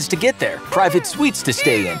plane tickets to get there, private suites to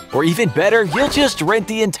stay in, or even better, you'll just rent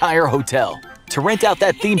the entire hotel. To rent out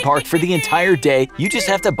that theme park for the entire day, you just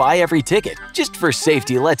have to buy every ticket. Just for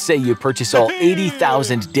safety, let's say you purchase all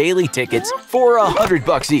 80,000 daily tickets for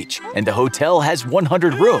 $100 each, and the hotel has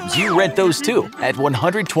 100 rooms. You rent those too, at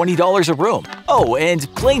 $120 a room. Oh,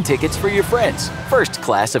 and plane tickets for your friends. First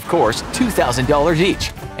class, of course, $2,000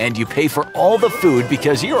 each. And you pay for all the food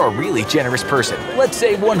because you're a really generous person. Let's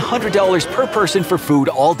say $100 per person for food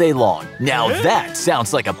all day long. Now that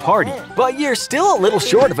sounds like a party, but you're still a little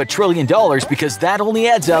short of $1 trillion because that only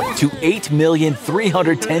adds up to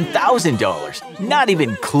 $8,310,000. Not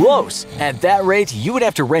even close. At that rate, you would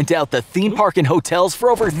have to rent out the theme park and hotels for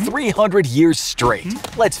over 300 years straight.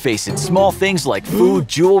 Let's face it, small things like food,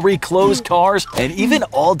 jewelry, clothes, cars, and even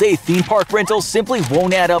all-day theme park rentals simply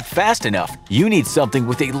won't add up fast enough. You need something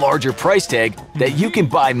with a larger price tag that you can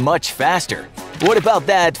buy much faster. What about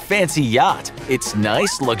that fancy yacht? It's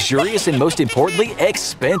nice, luxurious, and most importantly,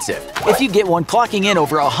 expensive. If you get one clocking in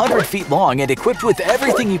over 100 feet long and equipped with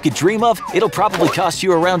everything you could dream of, it'll probably cost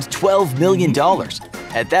you around $12 million.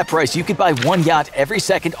 At that price, you could buy one yacht every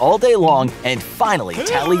second all day long and finally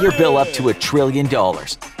tally your bill up to $1 trillion.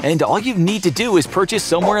 And all you need to do is purchase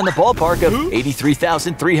somewhere in the ballpark of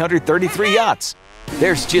 83,333 yachts.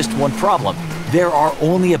 There's just one problem. There are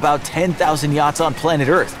only about 10,000 yachts on planet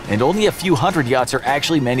Earth, and only a few hundred yachts are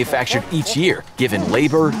actually manufactured each year, given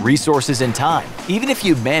labor, resources, and time. Even if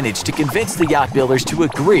you manage to convince the yacht builders to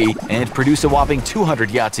agree and produce a whopping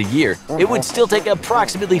 200 yachts a year, it would still take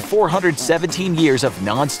approximately 417 years of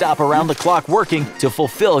non-stop around-the-clock working to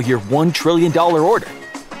fulfill your $1 trillion order.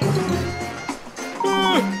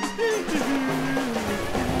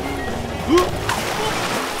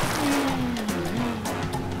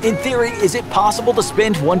 In theory, is it possible to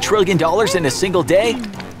spend $1 trillion in a single day?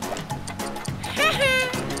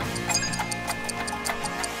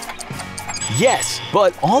 Yes,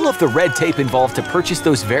 but all of the red tape involved to purchase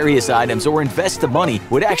those various items or invest the money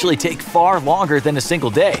would actually take far longer than a single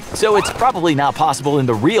day, so it's probably not possible in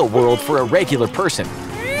the real world for a regular person.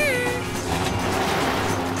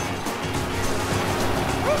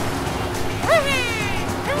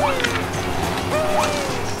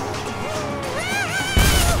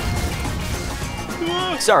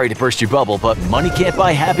 Sorry to burst your bubble, but money can't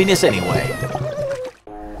buy happiness anyway.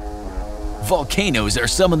 Volcanoes are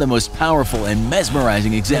some of the most powerful and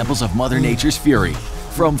mesmerizing examples of Mother Nature's fury.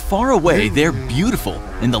 From far away, they're beautiful,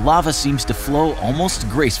 and the lava seems to flow almost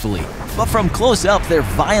gracefully. But from close up, they're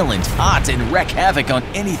violent, hot, and wreak havoc on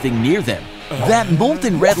anything near them. That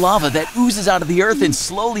molten red lava that oozes out of the earth and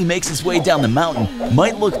slowly makes its way down the mountain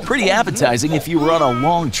might look pretty appetizing if you were on a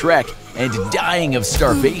long trek and dying of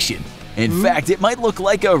starvation. In fact, it might look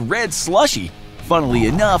like a red slushie. Funnily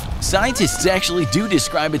enough, scientists actually do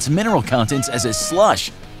describe its mineral contents as a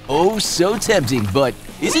slush. Oh, so tempting, but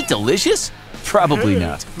is it delicious? Probably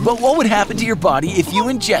not. But what would happen to your body if you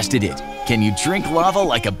ingested it? Can you drink lava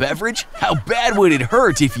like a beverage? How bad would it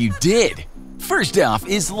hurt if you did? First off,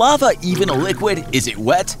 is lava even a liquid? Is it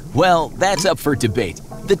wet? Well, that's up for debate.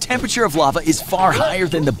 The temperature of lava is far higher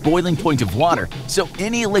than the boiling point of water, so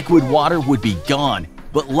any liquid water would be gone.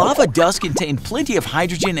 But lava does contain plenty of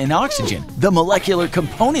hydrogen and oxygen, the molecular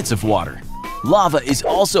components of water. Lava is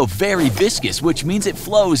also very viscous, which means it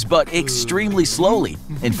flows but extremely slowly.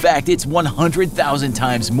 In fact, it's 100,000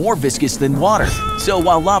 times more viscous than water. So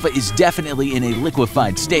while lava is definitely in a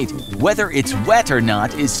liquefied state, whether it's wet or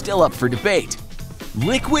not is still up for debate.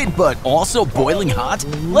 Liquid but also boiling hot?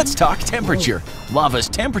 Let's talk temperature. Lava's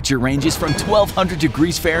temperature ranges from 1200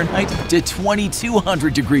 degrees Fahrenheit to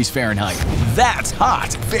 2200 degrees Fahrenheit. That's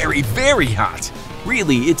hot, very, very hot.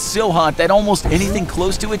 Really, it's so hot that almost anything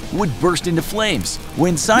close to it would burst into flames.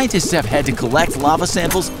 When scientists have had to collect lava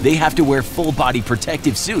samples, they have to wear full-body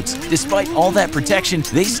protective suits. Despite all that protection,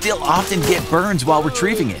 they still often get burns while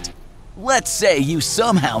retrieving it. Let's say you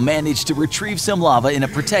somehow manage to retrieve some lava in a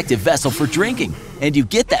protective vessel for drinking, and you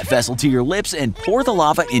get that vessel to your lips and pour the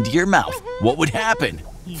lava into your mouth. What would happen?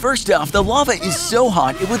 First off, the lava is so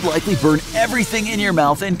hot it would likely burn everything in your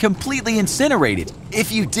mouth and completely incinerate it.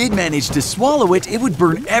 If you did manage to swallow it, it would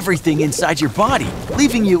burn everything inside your body,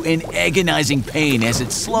 leaving you in agonizing pain as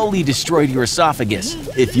it slowly destroyed your esophagus.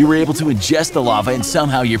 If you were able to ingest the lava and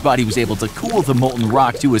somehow your body was able to cool the molten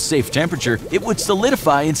rock to a safe temperature, it would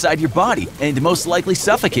solidify inside your body and most likely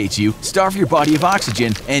suffocate you, starve your body of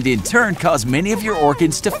oxygen, and in turn cause many of your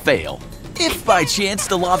organs to fail. If by chance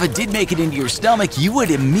the lava did make it into your stomach, you would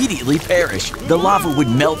immediately perish. The lava would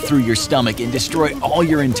melt through your stomach and destroy all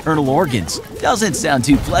your internal organs. Doesn't sound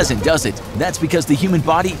too pleasant, does it? That's because the human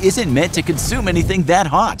body isn't meant to consume anything that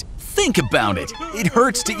hot. Think about it. It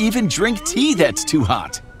hurts to even drink tea that's too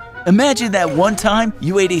hot. Imagine that one time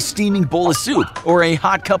you ate a steaming bowl of soup or a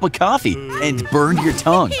hot cup of coffee and burned your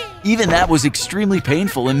tongue. Even that was extremely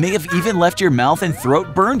painful and may have even left your mouth and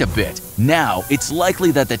throat burned a bit. Now, it's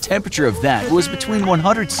likely that the temperature of that was between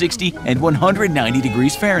 160 and 190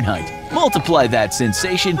 degrees Fahrenheit. Multiply that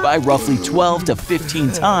sensation by roughly 12 to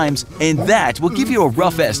 15 times, and that will give you a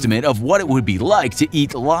rough estimate of what it would be like to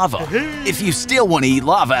eat lava. If you still want to eat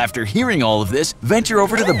lava after hearing all of this, venture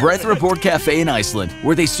over to the Breathraboard Cafe in Iceland,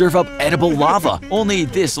 where they serve up edible lava. Only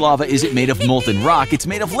this lava isn't made of molten rock, it's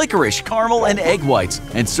made of licorice, caramel, and egg whites,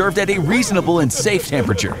 and served at a reasonable and safe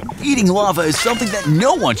temperature. Eating lava is something that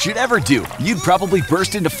no one should ever do. You'd probably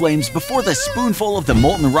burst into flames before the spoonful of the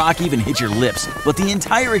molten rock even hit your lips, but the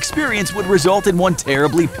entire experience would result in one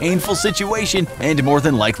terribly painful situation and more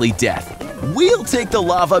than likely death. We'll take the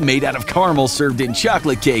lava made out of caramel served in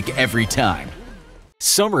chocolate cake every time.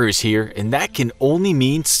 Summer is here, and that can only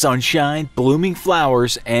mean sunshine, blooming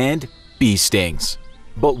flowers, and bee stings.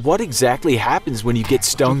 But what exactly happens when you get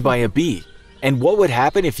stung by a bee? And what would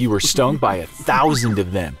happen if you were stung by 1,000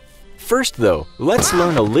 of them? First though, let's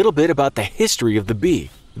learn a little bit about the history of the bee.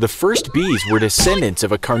 The first bees were descendants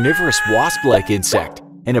of a carnivorous wasp-like insect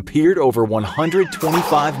and appeared over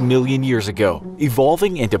 125 million years ago,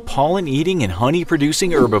 evolving into pollen-eating and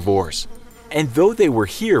honey-producing herbivores. And though they were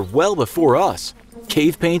here well before us,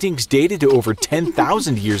 cave paintings dated to over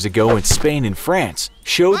 10,000 years ago in Spain and France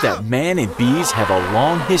showed that man and bees have a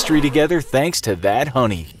long history together thanks to that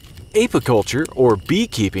honey. Apiculture, or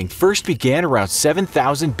beekeeping, first began around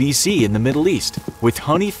 7000 BC in the Middle East, with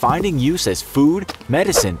honey finding use as food,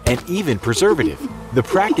 medicine, and even preservative. The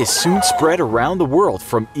practice soon spread around the world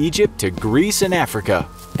from Egypt to Greece and Africa.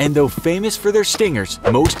 And though famous for their stingers,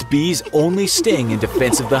 most bees only sting in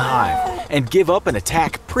defense of the hive and give up an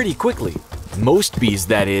attack pretty quickly. Most bees,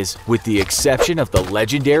 that is, with the exception of the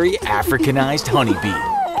legendary Africanized honeybee.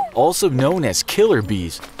 Also known as killer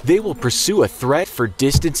bees, they will pursue a threat for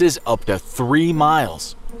distances up to 3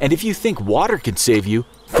 miles. And if you think water can save you,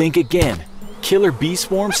 think again. Killer bee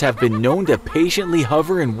swarms have been known to patiently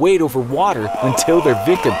hover and wait over water until their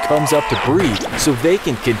victim comes up to breathe so they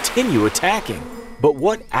can continue attacking. But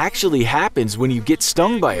what actually happens when you get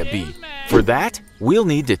stung by a bee? For that, we'll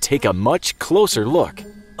need to take a much closer look.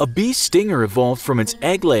 A bee's stinger evolved from its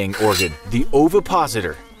egg-laying organ, the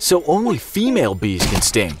ovipositor, so only female bees can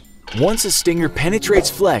sting. Once a stinger penetrates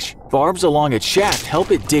flesh, barbs along its shaft help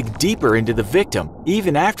it dig deeper into the victim,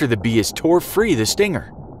 even after the bee has tore free the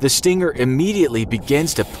stinger. The stinger immediately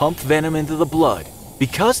begins to pump venom into the blood.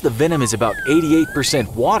 Because the venom is about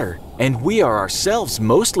 88% water, and we are ourselves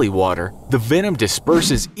mostly water, the venom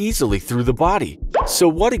disperses easily through the body. So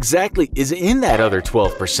what exactly is in that other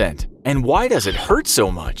 12%? And why does it hurt so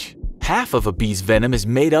much? Half of a bee's venom is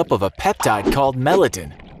made up of a peptide called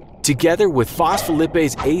melittin. Together with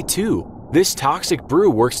phospholipase A2, this toxic brew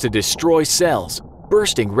works to destroy cells,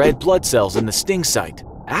 bursting red blood cells in the sting site.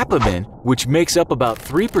 Apamin, which makes up about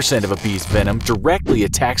 3% of a bee's venom, directly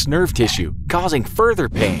attacks nerve tissue, causing further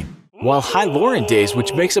pain, while hyaluronidase,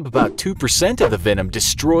 which makes up about 2% of the venom,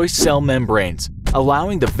 destroys cell membranes,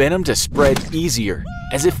 allowing the venom to spread easier.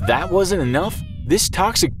 As if that wasn't enough, this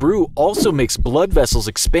toxic brew also makes blood vessels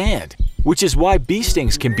expand, which is why bee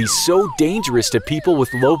stings can be so dangerous to people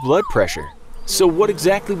with low blood pressure. So what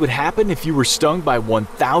exactly would happen if you were stung by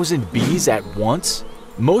 1,000 bees at once?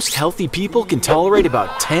 Most healthy people can tolerate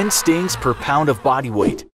about 10 stings per pound of body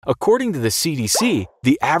weight. According to the CDC,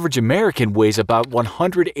 the average American weighs about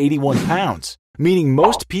 181 pounds, meaning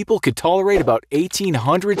most people could tolerate about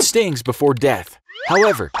 1,800 stings before death.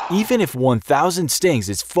 However, even if 1,000 stings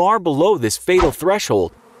is far below this fatal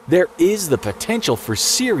threshold, there is the potential for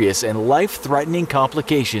serious and life-threatening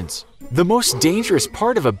complications. The most dangerous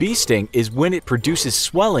part of a bee sting is when it produces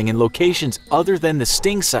swelling in locations other than the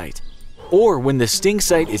sting site, or when the sting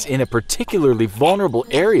site is in a particularly vulnerable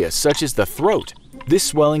area such as the throat. This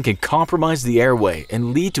swelling can compromise the airway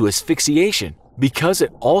and lead to asphyxiation. Because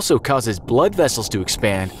it also causes blood vessels to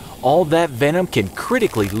expand, all that venom can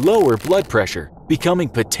critically lower blood pressure, becoming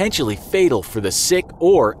potentially fatal for the sick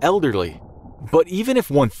or elderly. But even if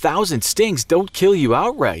 1,000 stings don't kill you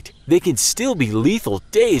outright, they can still be lethal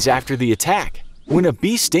days after the attack. When a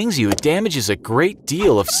bee stings you, it damages a great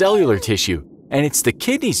deal of cellular tissue, and it's the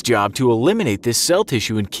kidney's job to eliminate this cell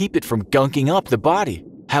tissue and keep it from gunking up the body.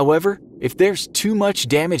 However, if there's too much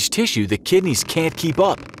damaged tissue, the kidneys can't keep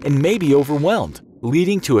up and may be overwhelmed,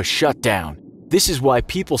 leading to a shutdown. This is why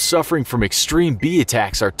people suffering from extreme bee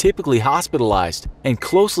attacks are typically hospitalized and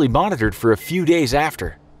closely monitored for a few days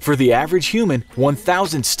after. For the average human,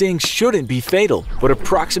 1,000 stings shouldn't be fatal, but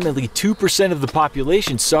approximately 2% of the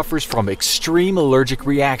population suffers from extreme allergic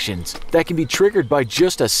reactions that can be triggered by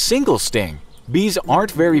just a single sting. Bees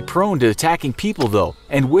aren't very prone to attacking people though,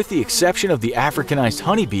 and with the exception of the Africanized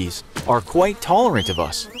honeybees, are quite tolerant of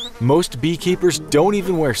us. Most beekeepers don't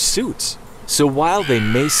even wear suits. So while they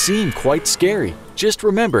may seem quite scary, just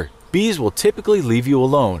remember, bees will typically leave you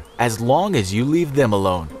alone as long as you leave them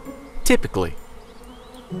alone. Typically.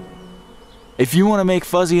 If you want to make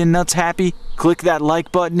Fuzzy and Nutz happy, click that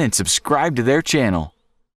like button and subscribe to their channel.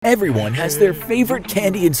 Everyone has their favorite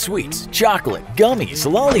candy and sweets, chocolate,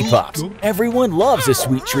 gummies, lollipops. Everyone loves a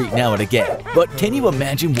sweet treat now and again. But can you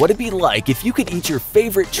imagine what it'd be like if you could eat your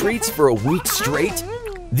favorite treats for a week straight?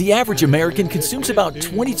 The average American consumes about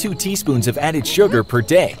 22 teaspoons of added sugar per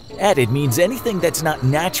day. Added means anything that's not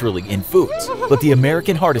naturally in foods. But the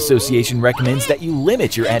American Heart Association recommends that you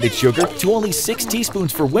limit your added sugar to only 6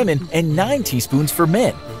 teaspoons for women and 9 teaspoons for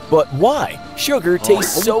men. But why? Sugar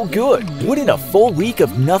tastes so good. Wouldn't a full week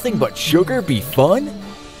of nothing but sugar be fun?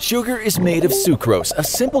 Sugar is made of sucrose, a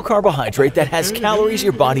simple carbohydrate that has calories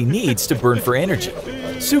your body needs to burn for energy.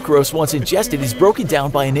 Sucrose, once ingested, is broken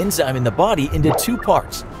down by an enzyme in the body into 2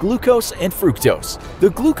 parts, glucose and fructose. The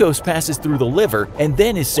glucose passes through the liver and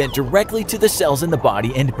then is sent directly to the cells in the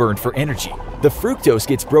body and burned for energy. The fructose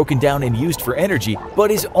gets broken down and used for energy,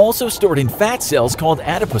 but is also stored in fat cells called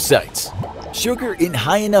adipocytes. Sugar in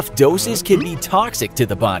high enough doses can be toxic to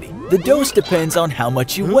the body. The dose depends on how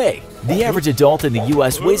much you weigh. The average adult in the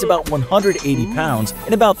US weighs about 180 pounds,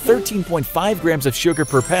 and about 13.5 grams of sugar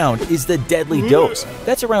per pound is the deadly dose.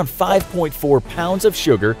 That's around 5.4 pounds of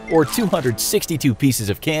sugar or 262 pieces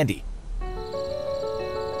of candy.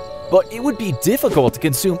 But it would be difficult to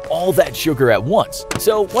consume all that sugar at once,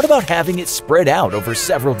 so what about having it spread out over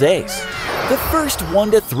several days? The first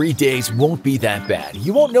 1 to 3 days won't be that bad.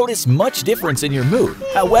 You won't notice much difference in your mood.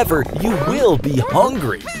 However, you will be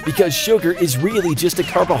hungry because sugar is really just a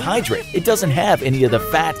carbohydrate. It doesn't have any of the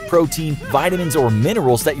fat, protein, vitamins, or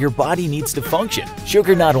minerals that your body needs to function.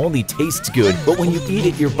 Sugar not only tastes good, but when you eat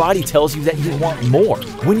it, your body tells you that you want more.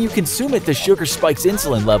 When you consume it, the sugar spikes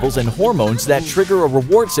insulin levels and hormones that trigger a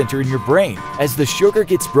reward center in your brain. As the sugar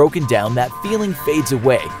gets broken down, that feeling fades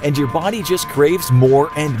away, and your body just craves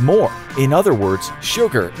more and more. In other words,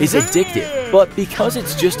 sugar is addictive, but because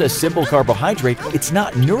it's just a simple carbohydrate, it's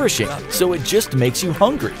not nourishing, so it just makes you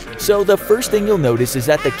hungry. So the first thing you'll notice is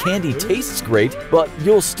that the candy tastes great, but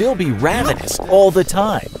you'll still be ravenous all the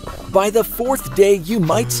time. By the 4th day, you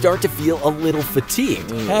might start to feel a little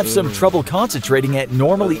fatigued, have some trouble concentrating at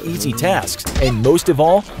normally easy tasks, and most of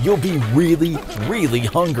all, you'll be really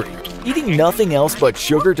hungry. Eating nothing else but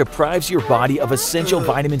sugar deprives your body of essential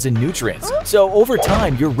vitamins and nutrients. So over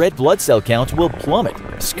time, your red blood cell count will plummet.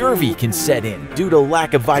 Scurvy can set in due to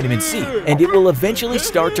lack of vitamin C, and it will eventually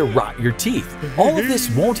start to rot your teeth. All of this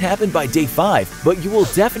won't happen by day 5, but you will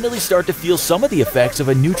definitely start to feel some of the effects of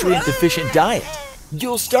a nutrient-deficient diet.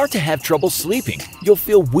 You'll start to have trouble sleeping, you'll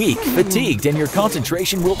feel weak, fatigued, and your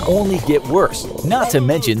concentration will only get worse. Not to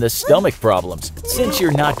mention the stomach problems. Since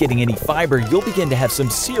you're not getting any fiber, you'll begin to have some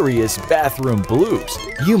serious bathroom blues.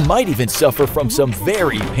 You might even suffer from some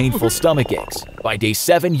very painful stomach aches. By day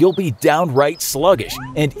 7, you'll be downright sluggish,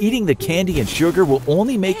 and eating the candy and sugar will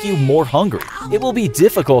only make you more hungry. It will be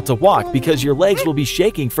difficult to walk because your legs will be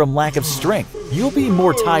shaking from lack of strength. You'll be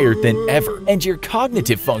more tired than ever, and your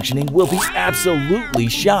cognitive functioning will be absolutely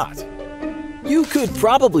shot. You could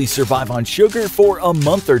probably survive on sugar for a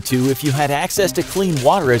month or 2 if you had access to clean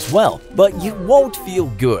water as well, but you won't feel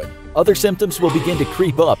good. Other symptoms will begin to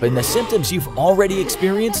creep up, and the symptoms you've already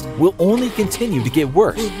experienced will only continue to get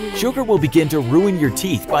worse. Sugar will begin to ruin your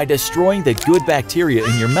teeth by destroying the good bacteria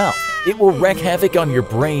in your mouth. It will wreak havoc on your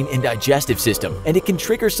brain and digestive system, and it can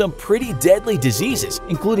trigger some pretty deadly diseases,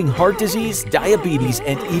 including heart disease, diabetes,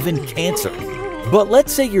 and even cancer. But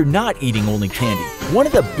let's say you're not eating only candy. One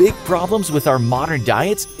of the big problems with our modern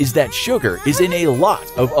diets is that sugar is in a lot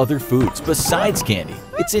of other foods besides candy.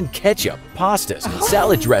 It's in ketchup, pastas,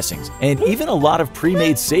 salad dressings, and even a lot of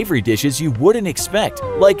pre-made savory dishes you wouldn't expect,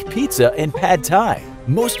 like pizza and pad thai.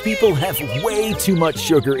 Most people have way too much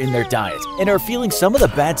sugar in their diet and are feeling some of the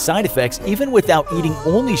bad side effects even without eating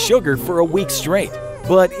only sugar for a week straight.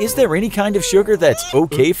 But is there any kind of sugar that's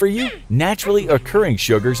okay for you? Naturally occurring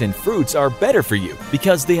sugars and fruits are better for you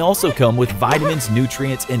because they also come with vitamins,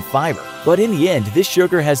 nutrients, and fiber. But in the end, this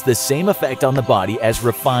sugar has the same effect on the body as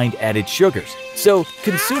refined added sugars. So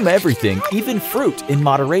consume everything, even fruit, in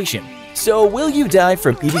moderation. So will you die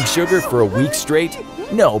from eating sugar for a week straight?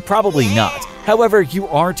 No, probably not. However, you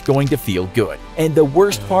aren't going to feel good. And the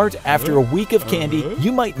worst part, after a week of candy,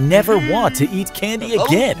 you might never want to eat candy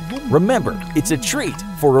again. Remember, it's a treat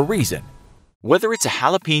for a reason. Whether it's a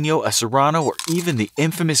jalapeno, a serrano, or even the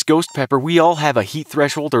infamous ghost pepper, we all have a heat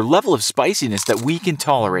threshold or level of spiciness that we can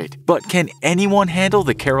tolerate. But can anyone handle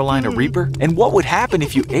the Carolina Reaper? And what would happen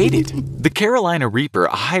if you ate it? The Carolina Reaper,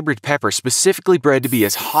 a hybrid pepper specifically bred to be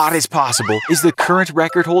as hot as possible, is the current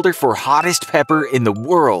record holder for hottest pepper in the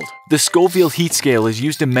world. The Scoville heat scale is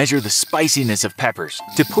used to measure the spiciness of peppers.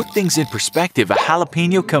 To put things in perspective, a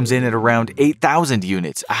jalapeno comes in at around 8,000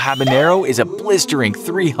 units. A habanero is a blistering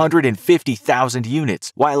 350,000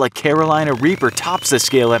 units, while a Carolina Reaper tops the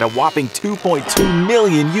scale at a whopping 2.2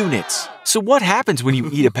 million units. So what happens when you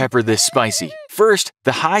eat a pepper this spicy? First,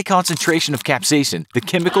 the high concentration of capsaicin, the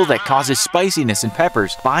chemical that causes spiciness in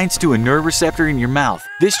peppers, binds to a nerve receptor in your mouth.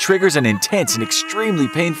 This triggers an intense and extremely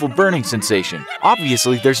painful burning sensation.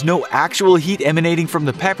 Obviously, there's no actual heat emanating from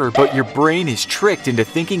the pepper, but your brain is tricked into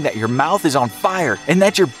thinking that your mouth is on fire and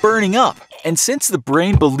that you're burning up. And since the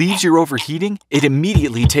brain believes you're overheating, it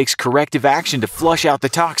immediately takes corrective action to flush out the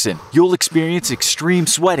toxin. You'll experience extreme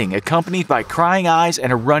sweating accompanied by crying eyes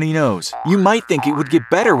and a runny nose. You might think it would get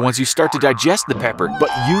better once you start to digest the pepper, but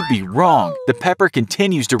you'd be wrong. The pepper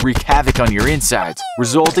continues to wreak havoc on your insides,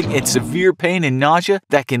 resulting in severe pain and nausea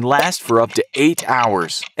that can last for up to 8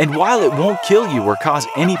 hours. And while it won't kill you or cause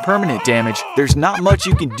any permanent damage, there's not much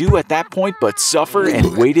you can do at that point but suffer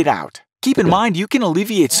and wait it out. Keep in mind, you can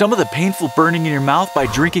alleviate some of the painful burning in your mouth by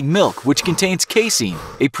drinking milk, which contains casein,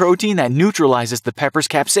 a protein that neutralizes the pepper's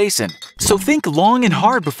capsaicin. So think long and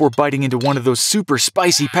hard before biting into one of those super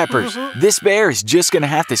spicy peppers. This bear is just gonna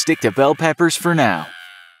have to stick to bell peppers for now.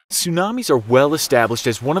 Tsunamis are well established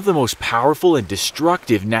as one of the most powerful and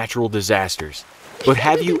destructive natural disasters. But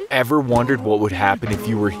have you ever wondered what would happen if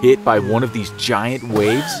you were hit by one of these giant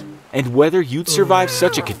waves? And whether you'd survive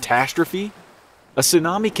such a catastrophe? A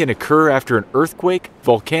tsunami can occur after an earthquake,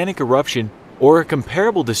 volcanic eruption, or a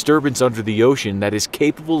comparable disturbance under the ocean that is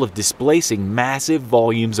capable of displacing massive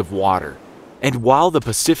volumes of water. And while the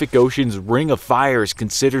Pacific Ocean's Ring of Fire is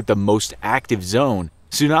considered the most active zone,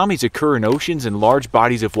 tsunamis occur in oceans and large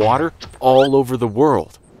bodies of water all over the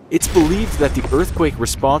world. It's believed that the earthquake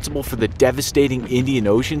responsible for the devastating Indian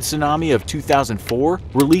Ocean tsunami of 2004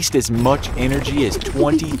 released as much energy as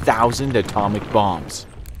 20,000 atomic bombs.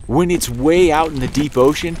 When it's way out in the deep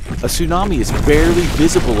ocean, a tsunami is barely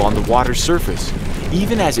visible on the water's surface,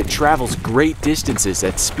 even as it travels great distances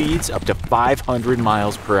at speeds up to 500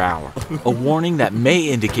 miles per hour. A warning that may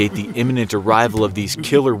indicate the imminent arrival of these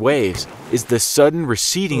killer waves is the sudden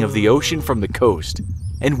receding of the ocean from the coast.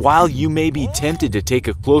 And while you may be tempted to take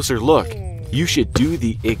a closer look, you should do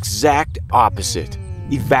the exact opposite.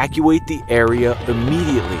 Evacuate the area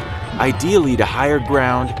immediately. ideally to higher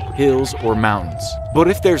ground, hills, or mountains. But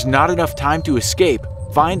if there's not enough time to escape,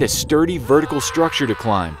 find a sturdy vertical structure to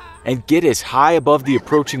climb and get as high above the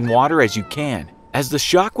approaching water as you can. As the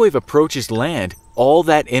shockwave approaches land, all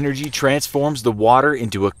that energy transforms the water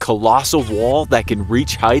into a colossal wall that can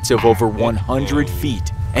reach heights of over 100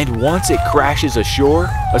 feet. And once it crashes ashore,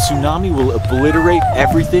 a tsunami will obliterate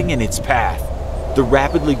everything in its path. The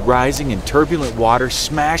rapidly rising and turbulent water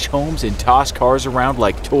smash homes and toss cars around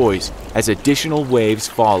like toys as additional waves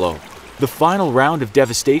follow. The final round of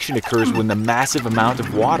devastation occurs when the massive amount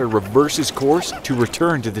of water reverses course to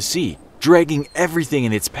return to the sea, dragging everything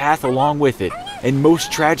in its path along with it, and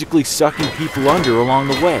most tragically sucking people under along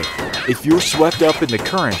the way. If you're swept up in the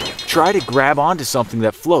current, try to grab onto something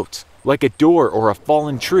that floats, like a door or a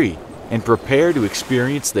fallen tree, and prepare to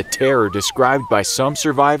experience the terror described by some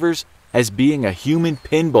survivors as being a human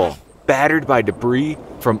pinball, battered by debris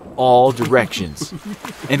from all directions.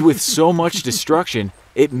 And with so much destruction,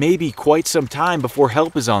 it may be quite some time before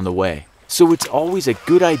help is on the way. So it's always a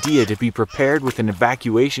good idea to be prepared with an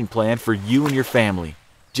evacuation plan for you and your family.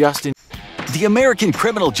 Justin. The American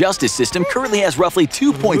criminal justice system currently has roughly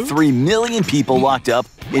 2.3 million people locked up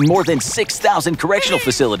in more than 6,000 correctional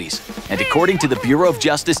facilities. And according to the Bureau of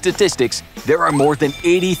Justice Statistics, there are more than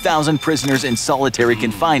 80,000 prisoners in solitary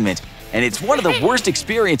confinement, and it's one of the worst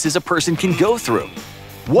experiences a person can go through.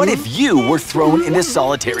 What if you were thrown into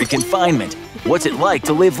solitary confinement? What's it like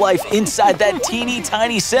to live life inside that teeny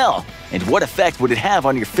tiny cell? And what effect would it have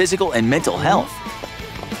on your physical and mental health?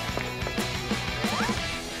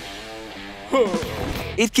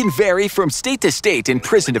 It can vary from state to state and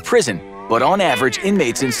prison to prison, but on average,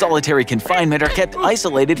 inmates in solitary confinement are kept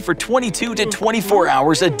isolated for 22 to 24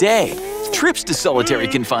 hours a day. Trips to solitary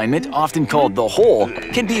confinement, often called the hole,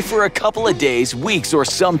 can be for a couple of days, weeks, or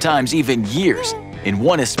sometimes even years. In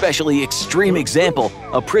one especially extreme example,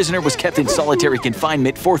 a prisoner was kept in solitary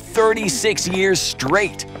confinement for 36 years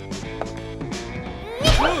straight.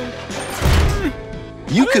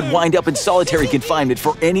 You could wind up in solitary confinement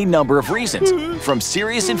for any number of reasons, from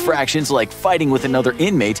serious infractions like fighting with another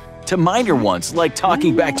inmate to minor ones like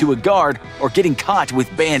talking back to a guard or getting caught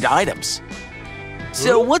with banned items.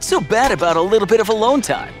 So what's so bad about a little bit of alone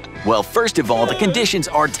time? Well, first of all, the conditions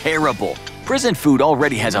are terrible. Prison food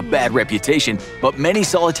already has a bad reputation, but many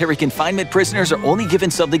solitary confinement prisoners are only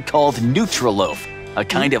given something called Nutriloaf, a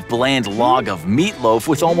kind of bland log of meatloaf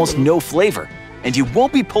with almost no flavor. And you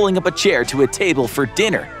won't be pulling up a chair to a table for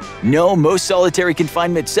dinner. No, most solitary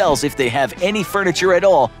confinement cells, if they have any furniture at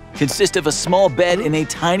all, consist of a small bed and a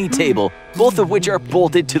tiny table, both of which are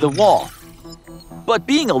bolted to the wall. But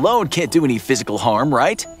being alone can't do any physical harm,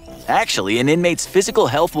 right? Actually, an inmate's physical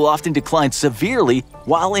health will often decline severely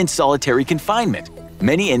while in solitary confinement.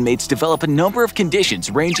 Many inmates develop a number of conditions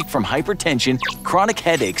ranging from hypertension, chronic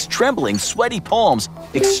headaches, trembling, sweaty palms,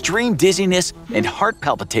 extreme dizziness, and heart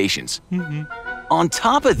palpitations. On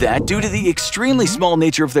top of that, due to the extremely small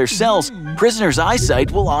nature of their cells, prisoners'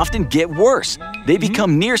 eyesight will often get worse. They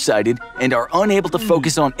become nearsighted and are unable to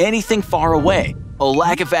focus on anything far away. A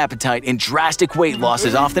lack of appetite and drastic weight loss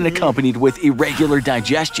is often accompanied with irregular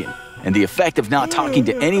digestion. And the effect of not talking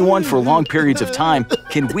to anyone for long periods of time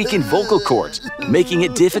can weaken vocal cords, making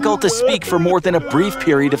it difficult to speak for more than a brief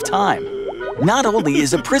period of time. Not only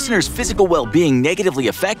is a prisoner's physical well-being negatively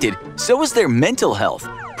affected, so is their mental health.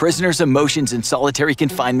 Prisoners' emotions in solitary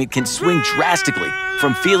confinement can swing drastically,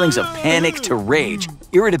 from feelings of panic to rage,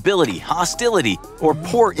 irritability, hostility, or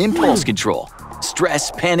poor impulse control. Stress,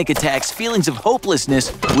 panic attacks, feelings of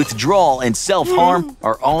hopelessness, withdrawal, and self-harm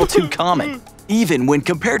are all too common. Even when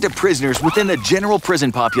compared to prisoners within the general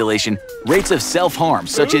prison population, rates of self-harm,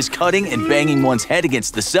 such as cutting and banging one's head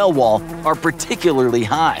against the cell wall, are particularly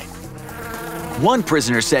high. One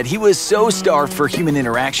prisoner said he was so starved for human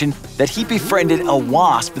interaction that he befriended a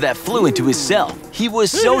wasp that flew into his cell. He was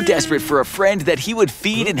so desperate for a friend that he would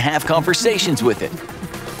feed and have conversations with it.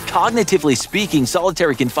 Cognitively speaking,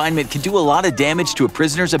 solitary confinement can do a lot of damage to a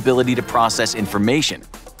prisoner's ability to process information.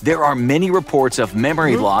 There are many reports of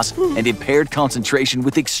memory loss and impaired concentration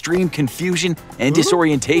with extreme confusion and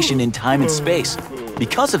disorientation in time and space.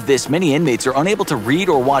 Because of this, many inmates are unable to read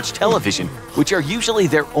or watch television, which are usually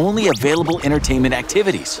their only available entertainment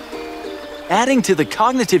activities. Adding to the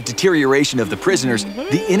cognitive deterioration of the prisoners,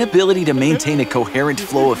 the inability to maintain a coherent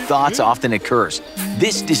flow of thoughts often occurs.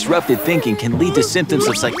 This disrupted thinking can lead to symptoms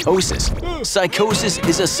of psychosis. Psychosis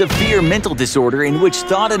is a severe mental disorder in which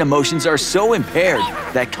thought and emotions are so impaired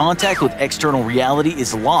that contact with external reality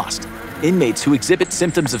is lost. Inmates who exhibit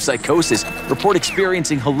symptoms of psychosis report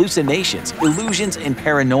experiencing hallucinations, illusions, and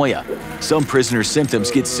paranoia. Some prisoners'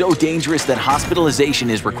 symptoms get so dangerous that hospitalization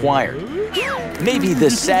is required. Maybe the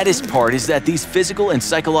saddest part is that these physical and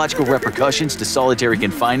psychological repercussions to solitary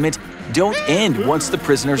confinement don't end once the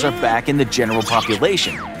prisoners are back in the general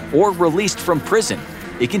population or released from prison.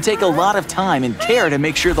 It can take a lot of time and care to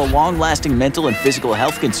make sure the long-lasting mental and physical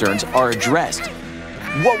health concerns are addressed.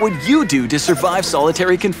 What would you do to survive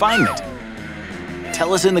solitary confinement?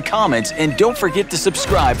 Tell us in the comments, and don't forget to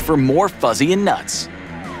subscribe for more Fuzzy and Nutz.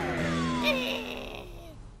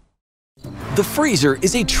 The freezer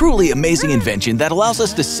is a truly amazing invention that allows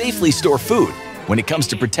us to safely store food. When it comes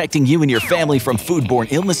to protecting you and your family from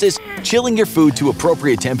foodborne illnesses, chilling your food to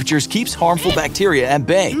appropriate temperatures keeps harmful bacteria at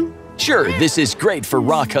bay. Sure, this is great for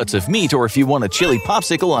raw cuts of meat or if you want a chili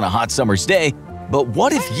popsicle on a hot summer's day, but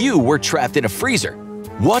what if you were trapped in a freezer?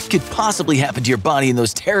 What could possibly happen to your body in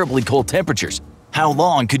those terribly cold temperatures? How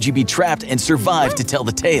long could you be trapped and survive to tell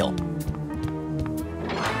the tale?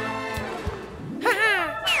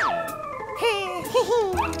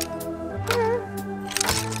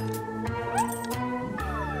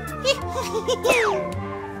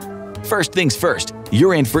 First things first,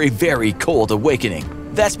 you're in for a very cold awakening.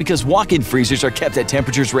 That's because walk-in freezers are kept at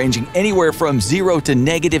temperatures ranging anywhere from 0 to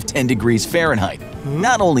 -10 degrees Fahrenheit.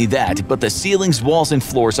 Not only that, but the ceilings, walls, and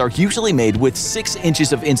floors are usually made with 6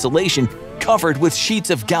 inches of insulation covered with sheets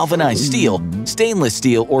of galvanized steel, stainless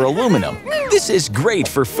steel, or aluminum. This is great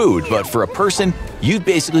for food, but for a person, you'd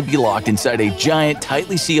basically be locked inside a giant,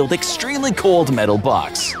 tightly sealed, extremely cold metal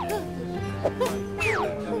box.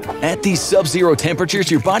 At these sub-zero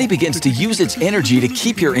temperatures, your body begins to use its energy to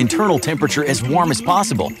keep your internal temperature as warm as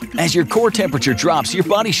possible. As your core temperature drops, your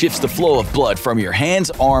body shifts the flow of blood from your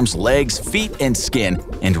hands, arms, legs, feet, and skin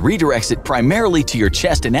and redirects it primarily to your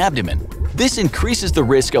chest and abdomen. This increases the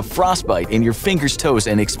risk of frostbite in your fingers, toes,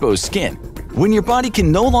 and exposed skin. When your body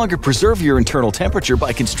can no longer preserve your internal temperature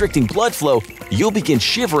by constricting blood flow, you'll begin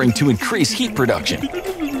shivering to increase heat production.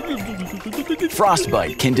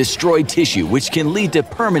 Frostbite can destroy tissue, which can lead to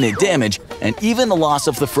permanent damage and even the loss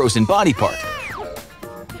of the frozen body part.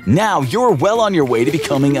 Now you're well on your way to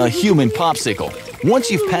becoming a human popsicle. Once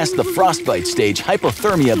you've passed the frostbite stage,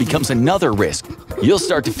 hypothermia becomes another risk. You'll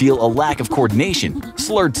start to feel a lack of coordination,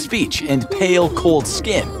 slurred speech, and pale, cold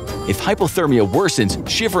skin. If hypothermia worsens,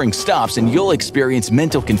 shivering stops and you'll experience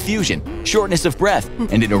mental confusion, shortness of breath,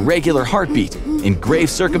 and an irregular heartbeat. In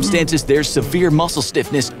grave circumstances, there's severe muscle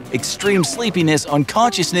stiffness, extreme sleepiness,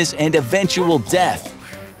 unconsciousness, and eventual death.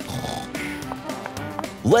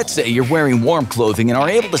 Let's say you're wearing warm clothing and are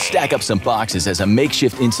able to stack up some boxes as a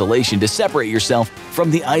makeshift insulation to separate yourself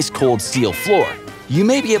from the ice-cold steel floor. You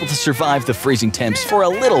may be able to survive the freezing temps for a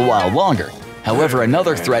little while longer. However,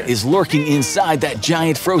 another threat is lurking inside that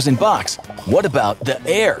giant frozen box. What about the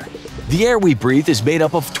air? The air we breathe is made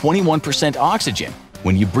up of 21% oxygen.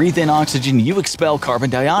 When you breathe in oxygen, you expel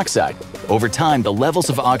carbon dioxide. Over time, the levels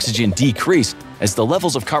of oxygen decrease as the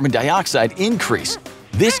levels of carbon dioxide increase.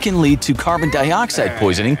 This can lead to carbon dioxide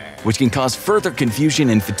poisoning, which can cause further confusion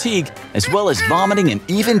and fatigue, as well as vomiting and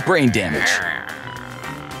even brain damage.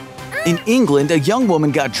 In England, a young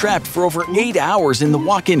woman got trapped for over 8 hours in the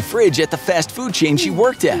walk-in fridge at the fast food chain she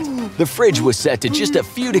worked at. The fridge was set to just a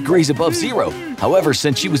few degrees above zero. However,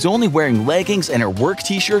 since she was only wearing leggings and her work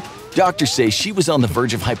t-shirt, doctors say she was on the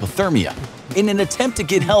verge of hypothermia. In an attempt to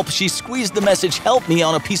get help, she squeezed the message "Help me"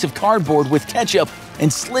 on a piece of cardboard with ketchup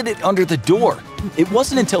and slid it under the door. It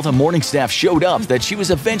wasn't until the morning staff showed up that she was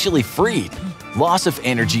eventually freed. Loss of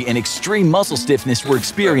energy and extreme muscle stiffness were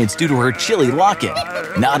experienced due to her chilly lock-in.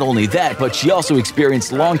 Not only that, but she also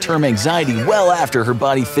experienced long-term anxiety well after her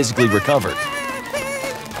body physically recovered.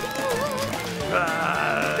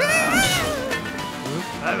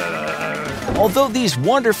 Although these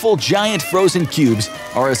wonderful giant frozen cubes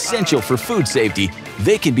are essential for food safety,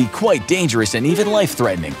 they can be quite dangerous and even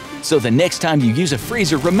life-threatening. So the next time you use a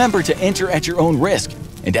freezer, remember to enter at your own risk.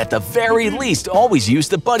 And at the very least, always use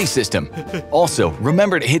the buddy system. Also,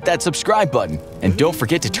 remember to hit that subscribe button. And don't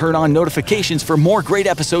forget to turn on notifications for more great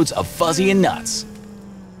episodes of Fuzzy and Nutz.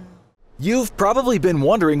 You've probably been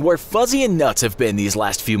wondering where Fuzzy and Nutz have been these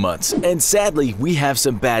last few months. And sadly, we have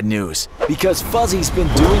some bad news. Because Fuzzy's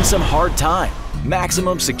been doing some hard time.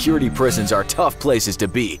 Maximum security prisons are tough places to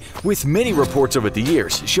be, with many reports over the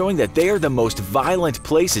years showing that they are the most violent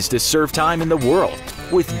places to serve time in the world.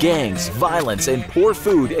 With gangs, violence, and poor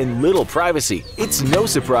food and little privacy, it's no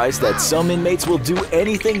surprise that some inmates will do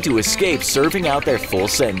anything to escape serving out their full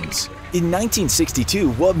sentence. In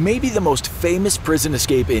 1962, what may be the most famous prison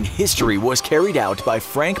escape in history was carried out by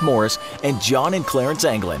Frank Morris and John and Clarence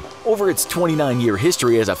Anglin. Over its 29-year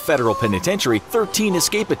history as a federal penitentiary, 13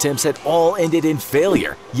 escape attempts had all ended in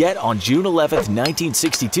failure. Yet on June 11,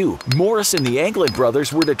 1962, Morris and the Anglin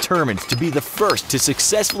brothers were determined to be the first to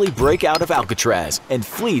successfully break out of Alcatraz and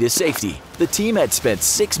flee to safety. The team had spent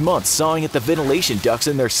 6 months sawing at the ventilation ducts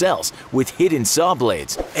in their cells with hidden saw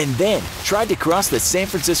blades, and then tried to cross the San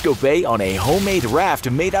Francisco Bay on a homemade raft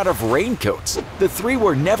made out of raincoats. The three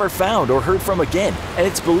were never found or heard from again, and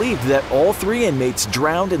it's believed that all 3 inmates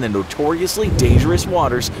drowned in the notoriously dangerous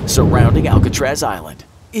waters surrounding Alcatraz Island.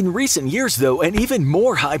 In recent years, though, an even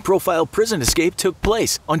more high-profile prison escape took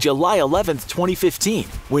place on July 11, 2015,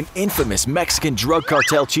 when infamous Mexican drug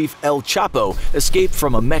cartel chief El Chapo escaped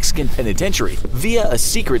from a Mexican penitentiary via a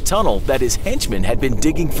secret tunnel that his henchmen had been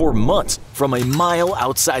digging for months from a mile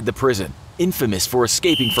outside the prison. Infamous for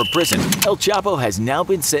escaping from prison, El Chapo has now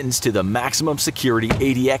been sentenced to the maximum security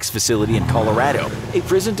ADX facility in Colorado, a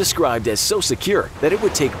prison described as so secure that it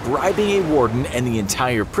would take bribing a warden and the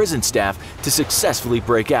entire prison staff to successfully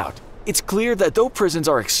break out. It's clear that though prisons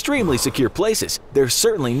are extremely secure places, they're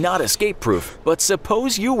certainly not escape-proof. But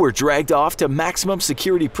suppose you were dragged off to maximum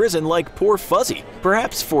security prison like poor Fuzzy,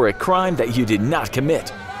 perhaps for a crime that you did not commit.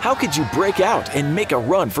 How could you break out and make a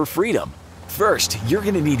run for freedom? First, you're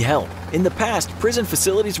going to need help. In the past, prison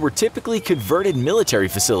facilities were typically converted military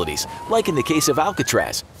facilities, like in the case of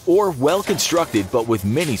Alcatraz, or well-constructed but with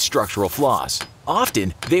many structural flaws.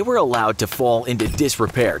 Often, they were allowed to fall into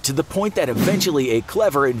disrepair to the point that eventually a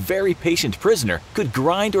clever and very patient prisoner could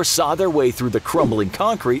grind or saw their way through the crumbling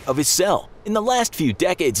concrete of his cell. In the last few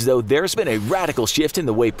decades, though, there's been a radical shift in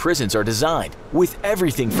the way prisons are designed, with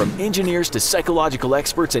everything from engineers to psychological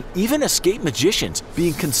experts and even escape magicians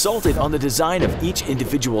being consulted on the design of each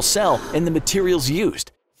individual cell and the materials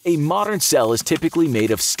used. A modern cell is typically made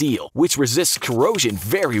of steel, which resists corrosion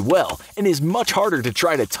very well and is much harder to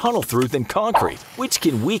try to tunnel through than concrete, which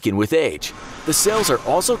can weaken with age. The cells are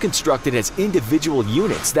also constructed as individual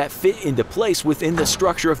units that fit into place within the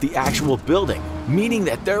structure of the actual building, meaning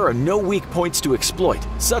that there are no weak points to exploit,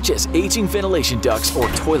 such as aging ventilation ducts or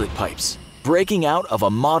toilet pipes. Breaking out of a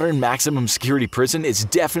modern maximum security prison is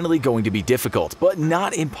definitely going to be difficult, but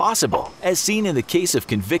not impossible, as seen in the case of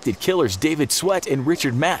convicted killers David Sweat and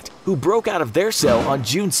Richard Matt, who broke out of their cell on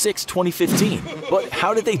June 6, 2015. But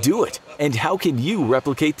how did they do it? And how can you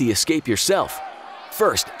replicate the escape yourself?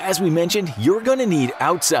 First, as we mentioned, you're going to need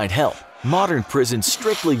outside help. Modern prisons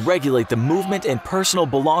strictly regulate the movement and personal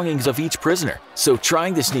belongings of each prisoner, so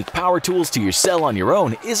trying to sneak power tools to your cell on your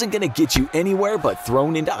own isn't going to get you anywhere but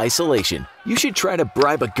thrown into isolation. You should try to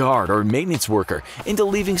bribe a guard or maintenance worker into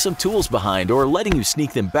leaving some tools behind or letting you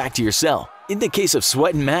sneak them back to your cell. In the case of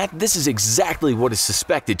Sweat and Matt, this is exactly what is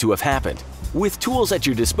suspected to have happened. With tools at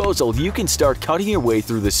your disposal, you can start cutting your way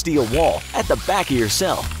through the steel wall at the back of your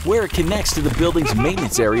cell, where it connects to the building's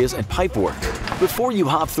maintenance areas and pipework. Before you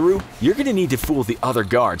hop through, you're going to need to fool the other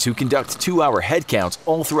guards who conduct 2-hour head counts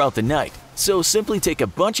all throughout the night. So simply take a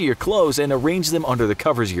bunch of your clothes and arrange them under the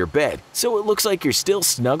covers of your bed, so it looks like you're still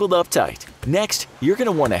snuggled up tight. Next, you're going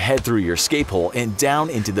to want to head through your escape hole and down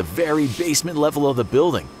into the very basement level of the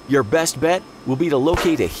building. Your best bet will be to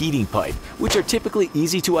locate a heating pipe, which are typically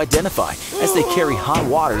easy to identify as they carry hot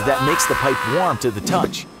water that makes the pipe warm to the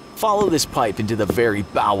touch. Follow this pipe into the very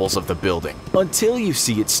bowels of the building until you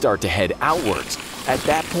see it start to head outwards. At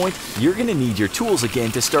that point, you're going to need your tools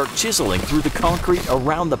again to start chiseling through the concrete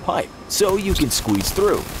around the pipe so you can squeeze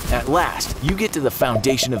through. At last, you get to the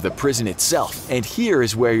foundation of the prison itself, and here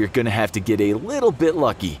is where you're going to have to get a little bit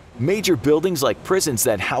lucky. Major buildings like prisons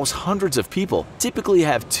that house hundreds of people typically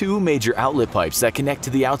have 2 major outlet pipes that connect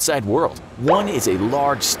to the outside world. One is a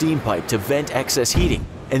large steam pipe to vent excess heating,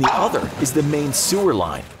 and the other is the main sewer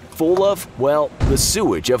line, full of, well, the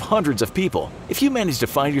sewage of hundreds of people. If you manage to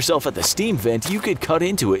find yourself at the steam vent, you could cut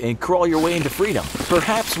into it and crawl your way into freedom,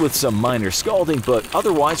 perhaps with some minor scalding, but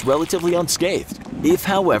otherwise relatively unscathed. If,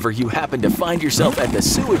 however, you happen to find yourself at the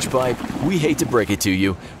sewage pipe, we hate to break it to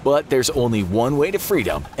you, but there's only one way to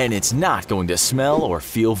freedom, and it's not going to smell or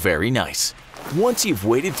feel very nice. Once you've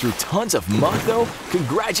waded through tons of muck, though,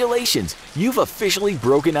 congratulations! You've officially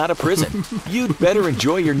broken out of prison. You'd better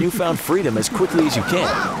enjoy your newfound freedom as quickly as you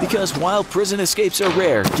can, because while prison escapes are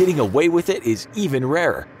rare, getting away with it is even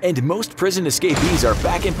rarer, and most prison escapees are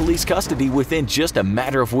back in police custody within just a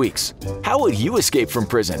matter of weeks. How would you escape from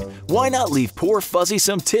prison? Why not leave poor Fuzzy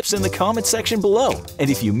some tips in the comment section below? And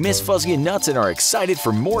if you miss Fuzzy and Nutz and are excited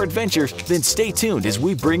for more adventures, then stay tuned as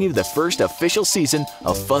we bring you the first official season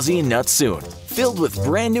of Fuzzy and Nutz soon, filled with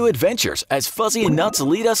brand new adventures as Fuzzy and Nutz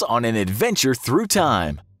lead us on an adventure through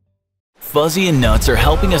time. Fuzzy and Nutz are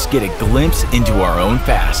helping us get a glimpse into our own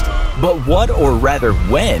past. But what, or rather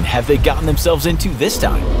when, have they gotten themselves into this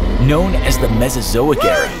time? Known as the Mesozoic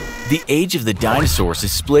era, the age of the dinosaurs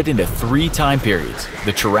is split into 3 time periods: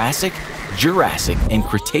 the Triassic, Jurassic, and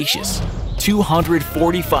Cretaceous.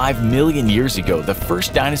 245 million years ago, the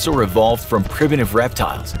first dinosaur evolved from primitive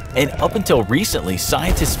reptiles, and up until recently,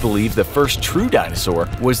 scientists believe the first true dinosaur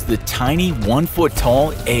was the tiny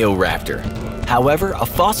 1-foot-tall Eoraptor. However, a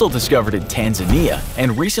fossil discovered in Tanzania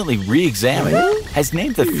and recently re-examined has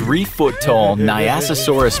named the 3-foot-tall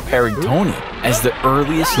Nyasasaurus parringtoni as the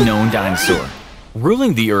earliest known dinosaur.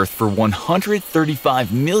 Ruling the Earth for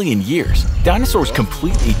 135 million years, dinosaurs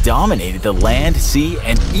completely dominated the land, sea,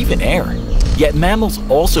 and even air. Yet mammals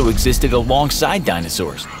also existed alongside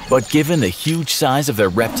dinosaurs, but given the huge size of their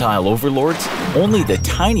reptile overlords, only the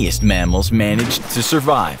tiniest mammals managed to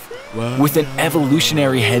survive. With an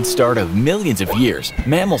evolutionary head start of millions of years,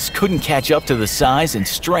 mammals couldn't catch up to the size and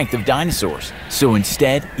strength of dinosaurs, so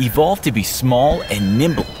instead evolved to be small and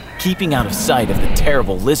nimble, keeping out of sight of the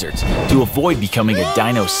terrible lizards to avoid becoming a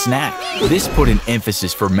dino snack. This put an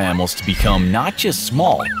emphasis for mammals to become not just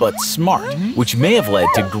small, but smart, which may have led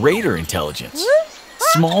to greater intelligence.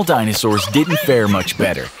 Small dinosaurs didn't fare much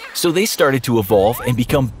better, so they started to evolve and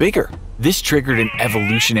become bigger. This triggered an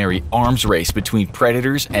evolutionary arms race between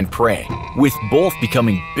predators and prey, with both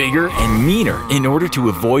becoming bigger and meaner in order to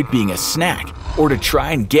avoid being a snack or to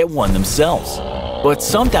try and get one themselves. But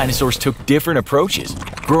some dinosaurs took different approaches,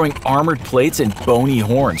 growing armored plates and bony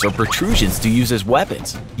horns or protrusions to use as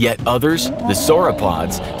weapons. Yet others, the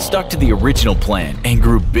sauropods, stuck to the original plan and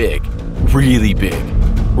grew big. Really big.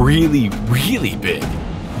 Really, really big.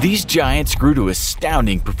 These giants grew to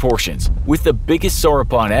astounding proportions, with the biggest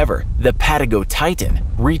sauropod ever, the Patagotitan,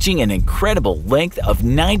 reaching an incredible length of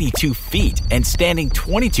 92 feet and standing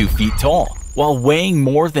 22 feet tall, while weighing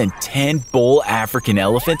more than 10 bull African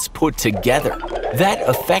elephants put together. That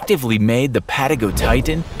effectively made the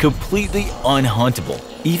Patagotitan completely unhuntable,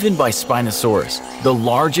 even by Spinosaurus, the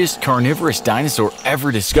largest carnivorous dinosaur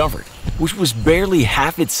ever discovered, which was barely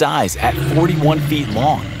half its size at 41 feet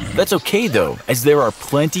long. That's okay though, as there are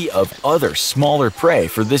plenty of other smaller prey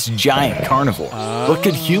for this giant carnivore. But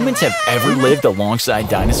could humans have ever lived alongside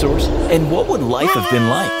dinosaurs? And what would life have been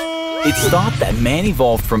like? It's thought that man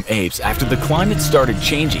evolved from apes after the climate started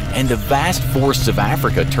changing and the vast forests of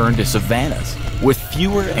Africa turned to savannas. With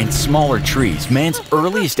fewer and smaller trees, man's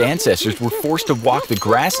earliest ancestors were forced to walk the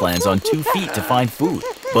grasslands on 2 feet to find food.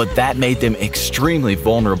 But that made them extremely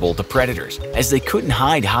vulnerable to predators, as they couldn't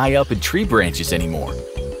hide high up in tree branches anymore.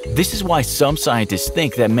 This is why some scientists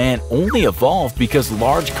think that man only evolved because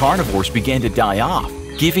large carnivores began to die off,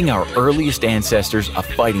 giving our earliest ancestors a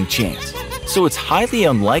fighting chance. So it's highly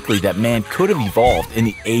unlikely that man could have evolved in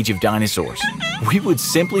the age of dinosaurs. We would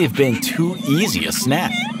simply have been too easy a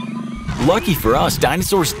snack. Lucky for us,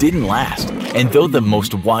 dinosaurs didn't last, and though the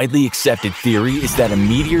most widely accepted theory is that a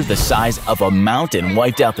meteor the size of a mountain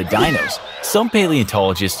wiped out the dinos, some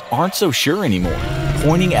paleontologists aren't so sure anymore,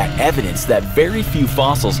 pointing at evidence that very few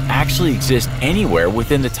fossils actually exist anywhere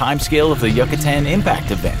within the timescale of the Yucatan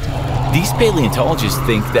impact event. These paleontologists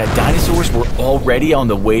think that dinosaurs were already on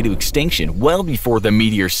the way to extinction well before the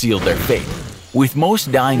meteor sealed their fate, with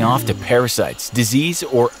most dying off to parasites, disease,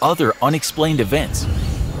 or other unexplained events.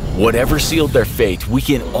 Whatever sealed their fate, we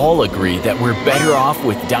can all agree that we're better off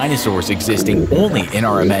with dinosaurs existing only in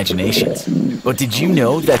our imaginations. But did you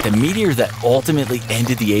know that the meteor that ultimately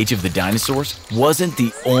ended the age of the dinosaurs wasn't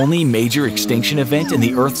the only major extinction event in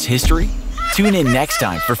the Earth's history? Tune in next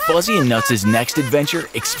time for Fuzzy and Nutz' next adventure,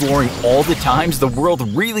 exploring all the times the world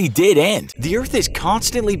really did end. The Earth is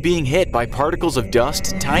constantly being hit by particles of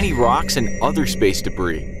dust, tiny rocks, and other space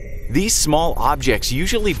debris. These small objects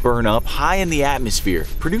usually burn up high in the atmosphere,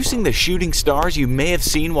 producing the shooting stars you may have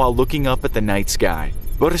seen while looking up at the night sky.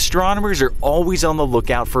 But astronomers are always on the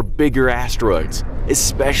lookout for bigger asteroids,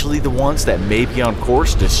 especially the ones that may be on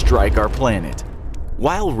course to strike our planet.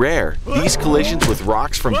 While rare, these collisions with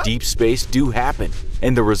rocks from deep space do happen,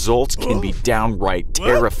 and the results can be downright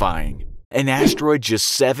terrifying. An asteroid just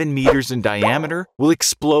 7 meters in diameter will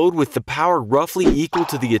explode with the power roughly equal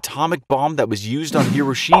to the atomic bomb that was used on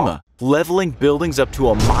Hiroshima, leveling buildings up to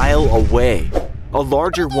a mile away. A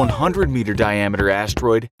larger 100-meter diameter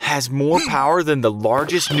asteroid has more power than the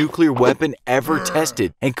largest nuclear weapon ever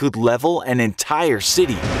tested and could level an entire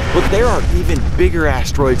city. But there are even bigger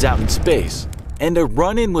asteroids out in space, and a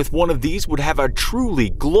run-in with one of these would have a truly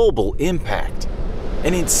global impact.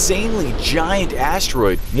 An insanely giant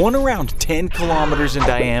asteroid, one around 10 kilometers in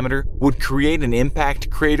diameter, would create an impact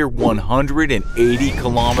crater 180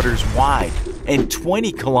 kilometers wide and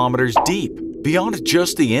 20 kilometers deep. Beyond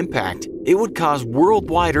just the impact, it would cause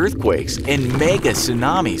worldwide earthquakes and mega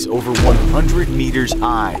tsunamis over 100 meters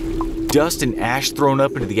high. Dust and ash thrown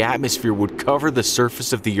up into the atmosphere would cover the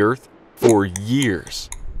surface of the Earth for years.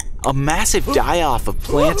 A massive die-off of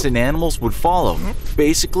plants and animals would follow,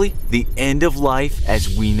 basically the end of life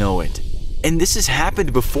as we know it. And this has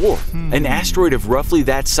happened before. An asteroid of roughly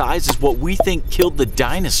that size is what we think killed the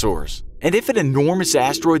dinosaurs. And if an enormous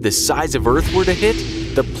asteroid the size of Earth were to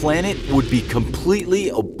hit, the planet would be completely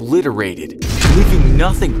obliterated, leaving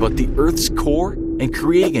nothing but the Earth's core and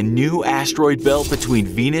creating a new asteroid belt between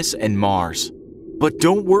Venus and Mars. But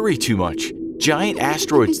don't worry too much. Giant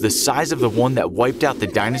asteroids the size of the one that wiped out the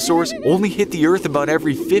dinosaurs only hit the Earth about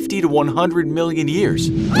every 50 to 100 million years.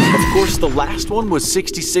 Of course, the last one was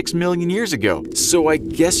 66 million years ago, so I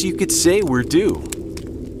guess you could say we're due.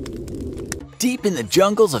 Deep in the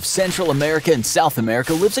jungles of Central America and South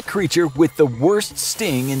America lives a creature with the worst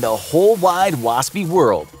sting in the whole wide waspy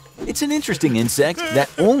world. It's an interesting insect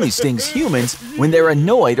that only stings humans when they're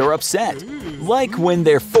annoyed or upset, like when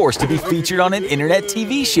they're forced to be featured on an internet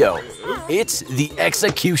TV show. It's the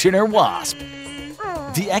executioner wasp.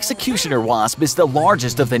 The executioner wasp is the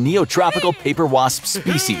largest of the neotropical paper wasp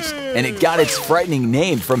species, and it got its frightening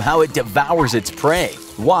name from how it devours its prey.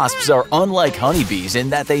 Wasps are unlike honeybees in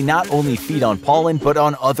that they not only feed on pollen but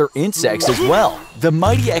on other insects as well. The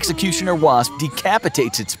mighty executioner wasp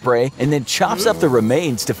decapitates its prey and then chops up the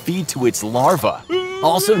remains to feed to its larva.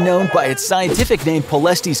 Also known by its scientific name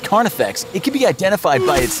Polestes carnifex, it can be identified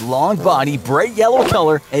by its long body, bright yellow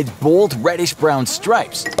color, and bold reddish-brown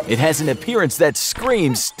stripes. It has an appearance that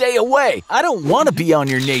screams, "Stay away! I don't want to be on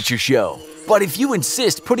your nature show!" But if you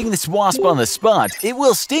insist putting this wasp on the spot, it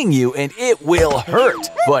will sting you and it will hurt.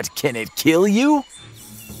 But can it kill you?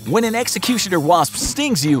 When an executioner wasp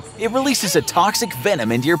stings you, it releases a toxic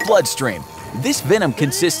venom into your bloodstream. This venom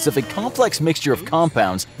consists of a complex mixture of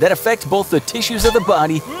compounds that affect both the tissues of the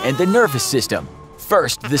body and the nervous system.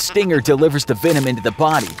 First, the stinger delivers the venom into the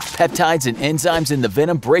body. Peptides and enzymes in the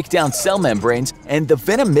venom break down cell membranes, and the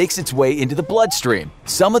venom makes its way into the bloodstream.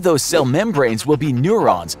 Some of those cell membranes will be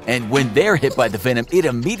neurons, and when they're hit by the venom, it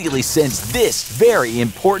immediately sends this very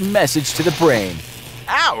important message to the brain.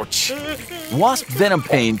 Ouch! Wasp venom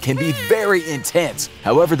pain can be very intense.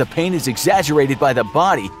 However, the pain is exaggerated by the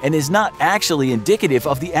body and is not actually indicative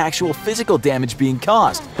of the actual physical damage being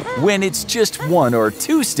caused, when it's just one or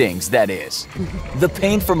two stings, that is. The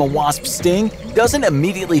pain from a wasp sting doesn't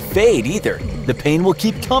immediately fade either. The pain will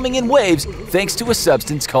keep coming in waves thanks to a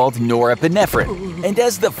substance called norepinephrine. And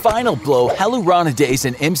as the final blow, hyaluronidase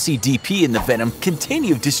and MCDP in the venom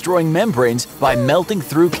continue destroying membranes by melting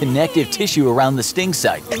through connective tissue around the sting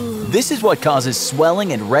site. This is what causes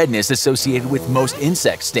swelling and redness associated with most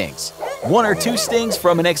insect stings. One or two stings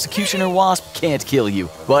from an executioner wasp can't kill you,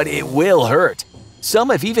 but it will hurt.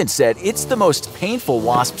 Some have even said it's the most painful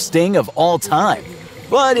wasp sting of all time.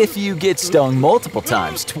 But if you get stung multiple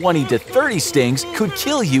times, 20 to 30 stings could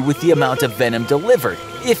kill you with the amount of venom delivered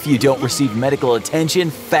if you don't receive medical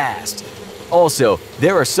attention fast. Also,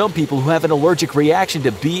 there are some people who have an allergic reaction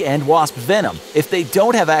to bee and wasp venom. If they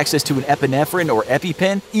don't have access to an epinephrine or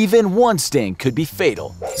EpiPen, even one sting could be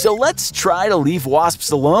fatal. So let's try to leave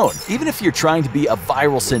wasps alone. Even if you're trying to be a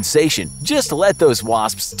viral sensation, just let those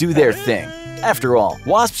wasps do their thing. After all,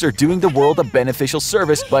 wasps are doing the world a beneficial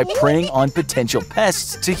service by preying on potential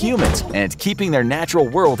pests to humans and keeping their natural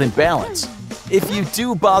world in balance. If you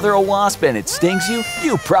do bother a wasp and it stings you,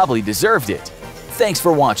 you probably deserved it. Thanks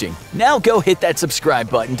for watching. Now go hit that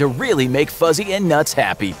subscribe button to really make Fuzzy and Nutz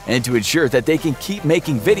happy and to ensure that they can keep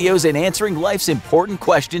making videos and answering life's important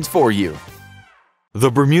questions for you.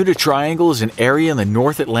 The Bermuda Triangle is an area in the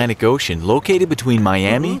North Atlantic Ocean located between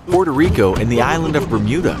Miami, Puerto Rico, and the island of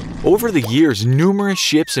Bermuda. Over the years, numerous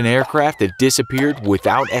ships and aircraft have disappeared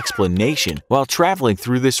without explanation while traveling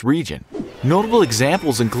through this region. Notable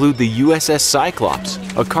examples include the USS Cyclops,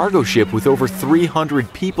 a cargo ship with over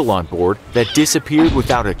 300 people on board that disappeared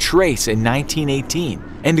without a trace in 1918,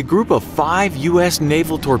 and a group of 5 U.S.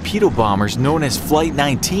 naval torpedo bombers known as Flight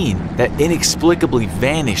 19 that inexplicably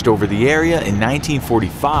vanished over the area in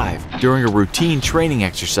 1945 during a routine training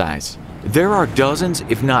exercise. There are dozens,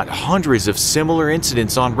 if not hundreds, of similar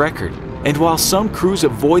incidents on record, and while some crews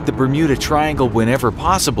avoid the Bermuda Triangle whenever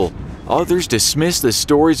possible, others dismiss the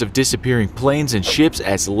stories of disappearing planes and ships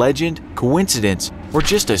as legend, coincidence, or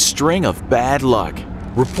just a string of bad luck.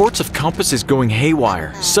 Reports of compasses going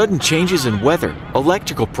haywire, sudden changes in weather,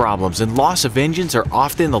 electrical problems, and loss of engines are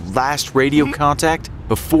often the last radio contact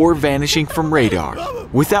before vanishing from radar.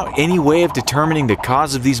 Without any way of determining the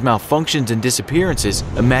cause of these malfunctions and disappearances,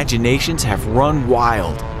 imaginations have run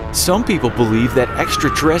wild. Some people believe that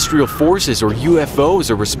extraterrestrial forces or UFOs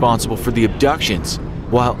are responsible for the abductions,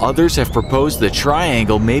 while others have proposed the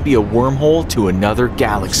triangle may be a wormhole to another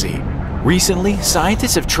galaxy. Recently,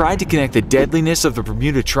 scientists have tried to connect the deadliness of the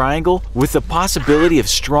Bermuda Triangle with the possibility of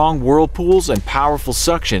strong whirlpools and powerful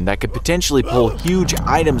suction that could potentially pull huge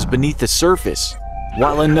items beneath the surface.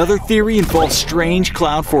 While another theory involves strange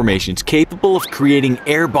cloud formations capable of creating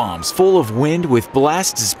air bombs full of wind with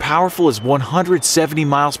blasts as powerful as 170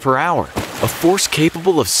 miles per hour, a force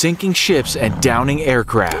capable of sinking ships and downing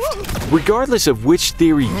aircraft. Regardless of which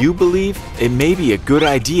theory you believe, it may be a good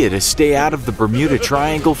idea to stay out of the Bermuda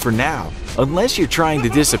Triangle for now, unless you're trying to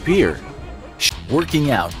disappear.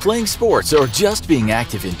 Working out, playing sports, or just being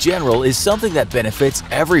active in general is something that benefits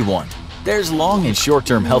everyone. There's long and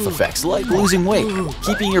short-term health effects like losing weight,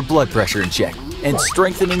 keeping your blood pressure in check, and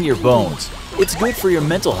strengthening your bones. It's good for your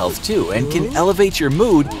mental health too and can elevate your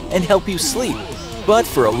mood and help you sleep. But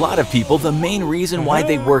for a lot of people, the main reason why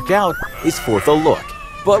they work out is for the look.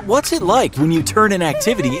 But what's it like when you turn an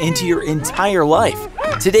activity into your entire life?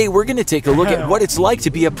 Today we're going to take a look at what it's like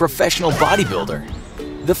to be a professional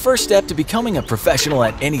bodybuilder. The first step to becoming a professional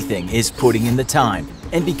at anything is putting in the time.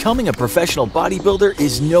 And becoming a professional bodybuilder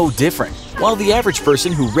is no different. While the average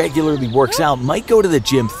person who regularly works out might go to the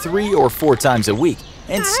gym 3 or 4 times a week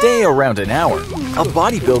and stay around an hour, a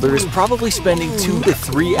bodybuilder is probably spending 2 to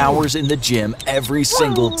 3 hours in the gym every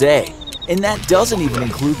single day. And that doesn't even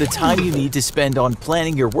include the time you need to spend on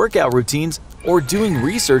planning your workout routines or doing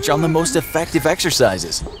research on the most effective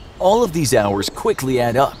exercises. All of these hours quickly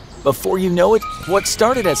add up. Before you know it, what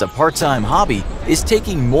started as a part-time hobby is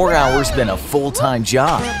taking more hours than a full-time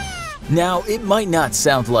job. Now, it might not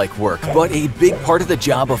sound like work, but a big part of the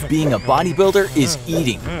job of being a bodybuilder is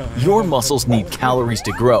eating. Your muscles need calories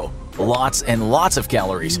to grow. Lots and lots of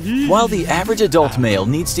calories. While the average adult male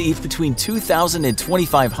needs to eat between 2,000 and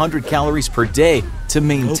 2,500 calories per day to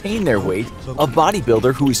maintain their weight, a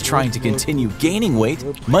bodybuilder who is trying to continue gaining weight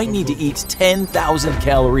might need to eat 10,000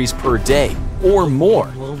 calories per day or more.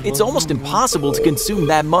 It's almost impossible to consume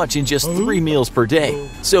that much in just 3 meals per day.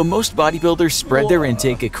 So most bodybuilders spread their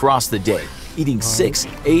intake across the day, eating 6,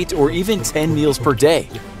 8, or even 10 meals per day.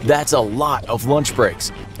 That's a lot of lunch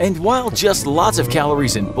breaks. And while just lots of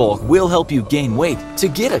calories in bulk will help you gain weight, to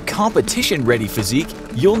get a competition-ready physique,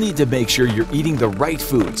 you'll need to make sure you're eating the right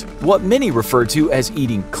foods, what many refer to as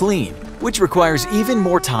eating clean, which requires even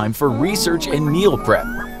more time for research and meal prep.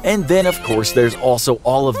 And then, of course, there's also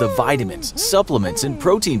all of the vitamins, supplements, and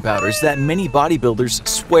protein powders that many bodybuilders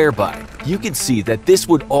swear by. You can see that this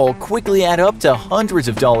would all quickly add up to hundreds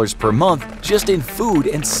of dollars per month just in food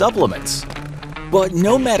and supplements. But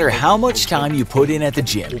no matter how much time you put in at the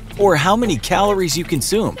gym or how many calories you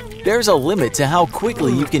consume, there's a limit to how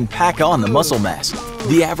quickly you can pack on the muscle mass.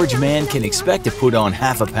 The average man can expect to put on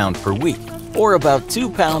half a pound per week, or about 2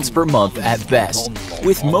 pounds per month at best.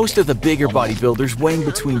 With most of the bigger bodybuilders weighing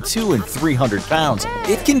between 200 and 300 pounds,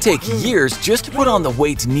 it can take years just to put on the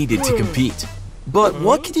weight needed to compete. But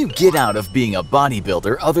what can you get out of being a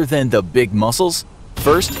bodybuilder other than the big muscles?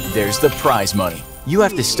 First, there's the prize money. You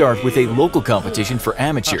have to start with a local competition for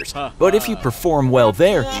amateurs, but if you perform well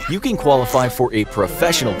there, you can qualify for a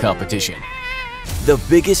professional competition. The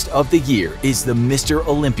biggest of the year is the Mr.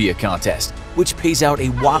 Olympia contest, which pays out a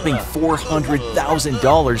whopping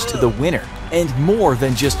 $400,000 to the winner. And more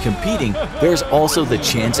than just competing, there's also the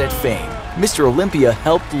chance at fame. Mr. Olympia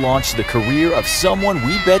helped launch the career of someone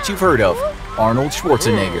we bet you've heard of, Arnold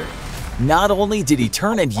Schwarzenegger. Not only did he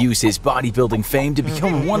turn and use his bodybuilding fame to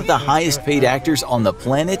become one of the highest paid actors on the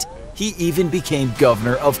planet, he even became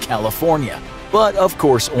governor of California. But of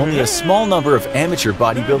course, only a small number of amateur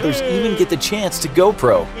bodybuilders even get the chance to go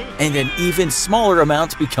pro, and an even smaller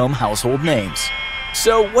amount become household names.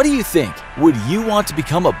 So what do you think? Would you want to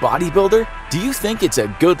become a bodybuilder? Do you think it's a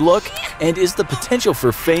good look? And is the potential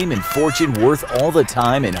for fame and fortune worth all the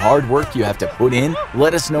time and hard work you have to put in?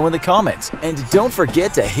 Let us know in the comments. And don't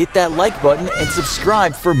forget to hit that like button and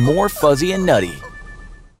subscribe for more Fuzzy and Nutty.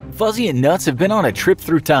 Fuzzy and Nutz have been on a trip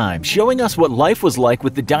through time, showing us what life was like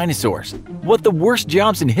with the dinosaurs, what the worst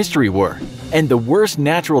jobs in history were, and the worst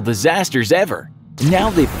natural disasters ever.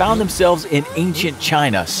 Now they've found themselves in ancient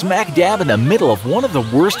China, smack dab in the middle of one of the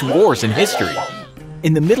worst wars in history.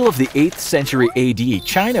 In the middle of the 8th century AD,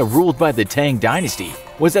 China, ruled by the Tang dynasty,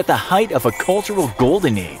 was at the height of a cultural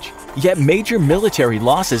golden age. Yet major military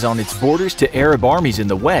losses on its borders to Arab armies in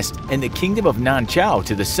the west and the kingdom of Nanchao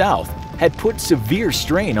to the south had put severe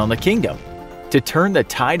strain on the kingdom. To turn the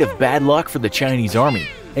tide of bad luck for the Chinese army,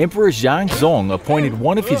 Emperor Zhang Zong appointed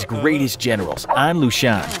one of his greatest generals, An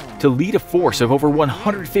Lushan, to lead a force of over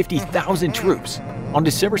 150,000 troops. On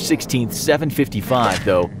December 16, 755,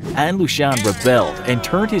 though, An Lushan rebelled and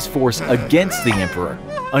turned his force against the emperor,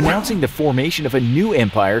 announcing the formation of a new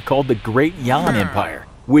empire called the Great Yan Empire,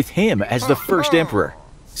 with him as the first emperor.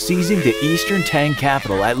 Seizing the eastern Tang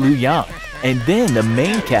capital at Luoyang and then the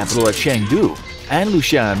main capital at Chengdu, An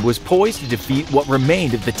Lushan was poised to defeat what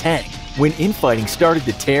remained of the Tang when infighting started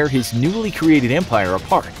to tear his newly created empire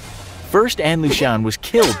apart. First, An Lushan was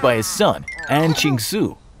killed by his son, An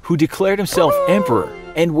Qingsu, who declared himself emperor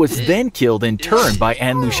and was then killed in turn by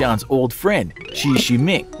An Lushan's old friend, Shi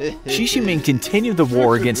Shiming. Shi Shiming continued the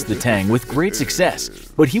war against the Tang with great success,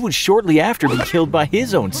 but he would shortly after be killed by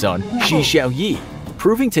his own son, Shi Xiaoyi.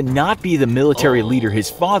 Proving to not be the military leader his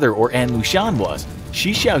father or An Lushan was,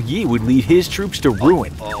 Shi Xiaoyi would lead his troops to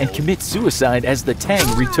ruin and commit suicide as the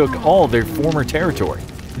Tang retook all their former territory.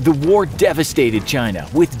 The war devastated China,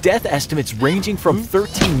 with death estimates ranging from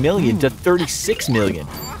 13 million to 36 million,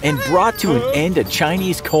 and brought to an end a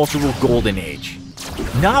Chinese cultural golden age.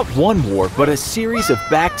 Not one war, but a series of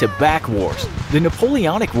back-to-back wars. The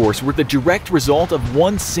Napoleonic Wars were the direct result of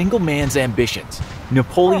one single man's ambitions,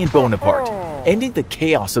 Napoleon Bonaparte. Ending the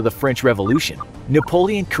chaos of the French Revolution,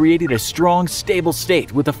 Napoleon created a strong, stable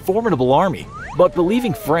state with a formidable army, but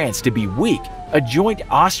believing France to be weak, a joint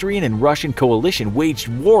Austrian and Russian coalition waged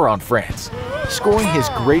war on France. Scoring his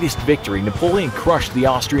greatest victory, Napoleon crushed the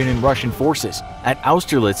Austrian and Russian forces at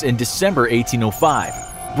Austerlitz in December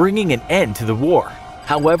 1805, bringing an end to the war.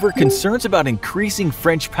 However, concerns about increasing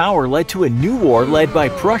French power led to a new war led by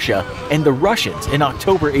Prussia and the Russians in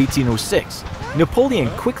October 1806. Napoleon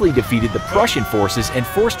quickly defeated the Prussian forces and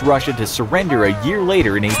forced Russia to surrender a year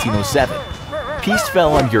later in 1807. Peace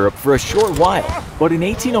fell on Europe for a short while, but in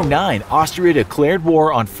 1809, Austria declared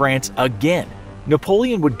war on France again.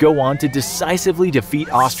 Napoleon would go on to decisively defeat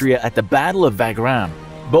Austria at the Battle of Wagram,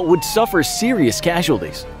 but would suffer serious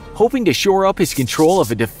casualties. Hoping to shore up his control of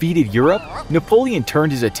a defeated Europe, Napoleon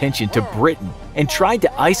turned his attention to Britain and tried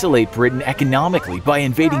to isolate Britain economically by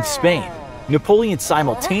invading Spain. Napoleon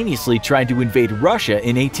simultaneously tried to invade Russia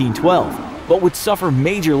in 1812, but would suffer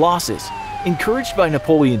major losses. Encouraged by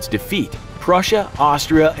Napoleon's defeat, Prussia,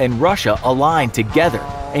 Austria, and Russia aligned together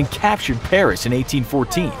and captured Paris in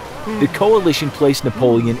 1814. The coalition placed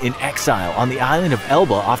Napoleon in exile on the island of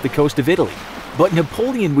Elba off the coast of Italy. But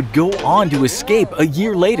Napoleon would go on to escape a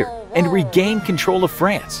year later and regain control of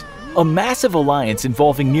France. A massive alliance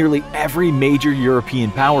involving nearly every major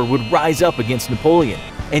European power would rise up against Napoleon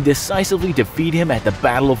and decisively defeat him at the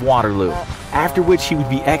Battle of Waterloo, after which he would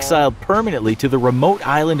be exiled permanently to the remote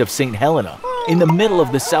island of St. Helena in the middle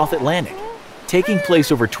of the South Atlantic. Taking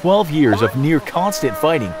place over 12 years of near-constant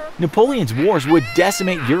fighting, Napoleon's wars would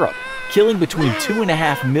decimate Europe, killing between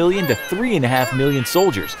 2.5 million to 3.5 million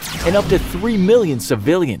soldiers and up to 3 million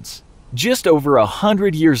civilians. Just over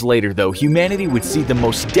 100 years later, though, humanity would see the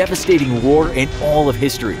most devastating war in all of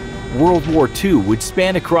history. World War II would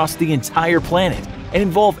span across the entire planet and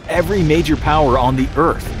involve every major power on the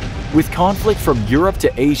Earth. With conflict from Europe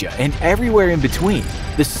to Asia and everywhere in between,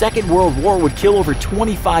 the Second World War would kill over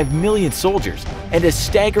 25 million soldiers and a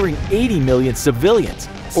staggering 80 million civilians,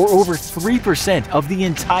 or over 3% of the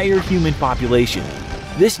entire human population.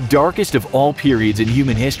 This darkest of all periods in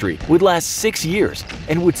human history would last 6 years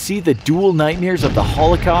and would see the dual nightmares of the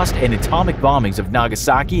Holocaust and atomic bombings of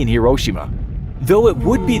Nagasaki and Hiroshima. Though it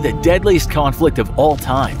would be the deadliest conflict of all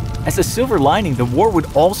time, as a silver lining, the war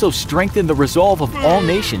would also strengthen the resolve of all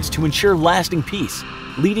nations to ensure lasting peace,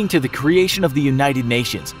 leading to the creation of the United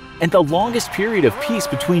Nations and the longest period of peace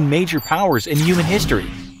between major powers in human history.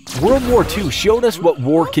 World War II showed us what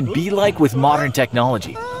war can be like with modern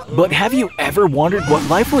technology. But have you ever wondered what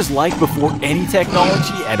life was like before any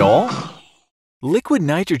technology at all? Liquid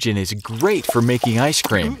nitrogen is great for making ice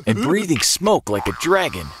cream and breathing smoke like a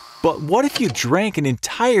dragon. But what if you drank an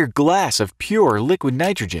entire glass of pure liquid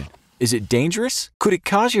nitrogen? Is it dangerous? Could it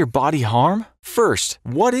cause your body harm? First,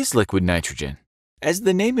 what is liquid nitrogen? As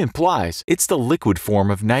the name implies, it's the liquid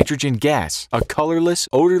form of nitrogen gas, a colorless,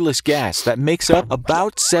 odorless gas that makes up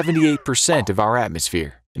about 78% of our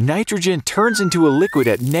atmosphere. Nitrogen turns into a liquid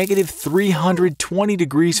at negative 320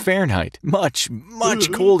 degrees Fahrenheit, much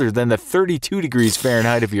colder than the 32 degrees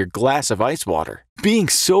Fahrenheit of your glass of ice water. Being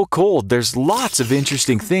so cold, there's lots of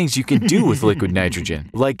interesting things you can do with liquid nitrogen,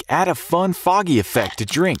 like add a fun foggy effect to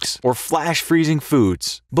drinks or flash freezing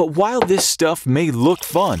foods. But while this stuff may look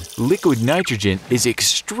fun, liquid nitrogen is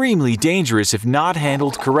extremely dangerous if not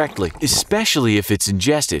handled correctly, especially if it's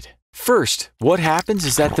ingested. First, what happens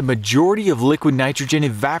is that the majority of liquid nitrogen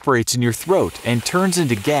evaporates in your throat and turns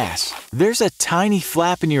into gas. There's a tiny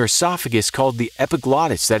flap in your esophagus called the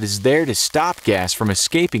epiglottis that is there to stop gas from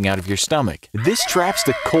escaping out of your stomach. This traps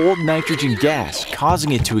the cold nitrogen gas,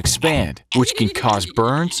 causing it to expand, which can cause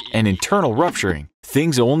burns and internal rupturing.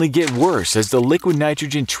 Things only get worse as the liquid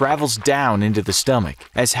nitrogen travels down into the stomach,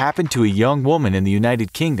 as happened to a young woman in the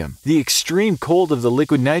United Kingdom. The extreme cold of the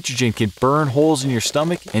liquid nitrogen can burn holes in your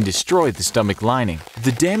stomach and destroy the stomach lining.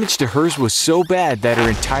 The damage to hers was so bad that her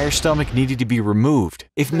entire stomach needed to be removed.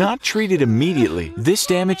 If not treated immediately, this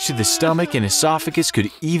damage to the stomach and esophagus could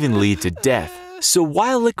even lead to death. So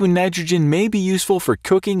while liquid nitrogen may be useful for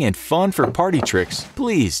cooking and fun for party tricks,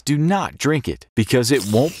 please do not drink it, because it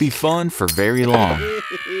won't be fun for very long.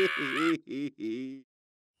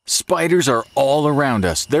 Spiders are all around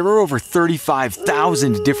us. There are over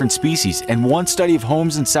 35,000 different species, and one study of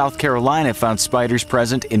homes in South Carolina found spiders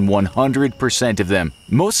present in 100% of them.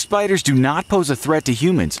 Most spiders do not pose a threat to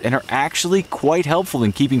humans and are actually quite helpful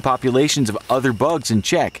in keeping populations of other bugs in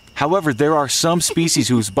check. However, there are some species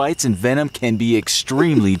whose bites and venom can be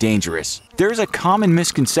extremely dangerous. There is a common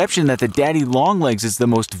misconception that the daddy longlegs is the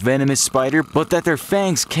most venomous spider, but that their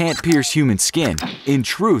fangs can't pierce human skin. In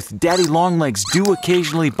truth, daddy longlegs do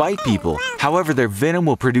occasionally bite people. However, their venom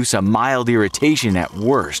will produce a mild irritation at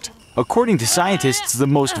worst. According to scientists, the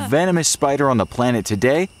most venomous spider on the planet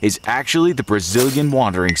today is actually the Brazilian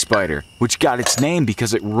wandering spider, which got its name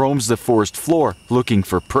because it roams the forest floor looking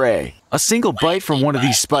for prey. A single bite from one of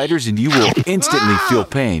these spiders and you will instantly feel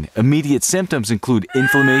pain. Immediate symptoms include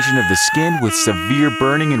inflammation of the skin with severe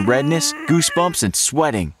burning and redness, goosebumps, and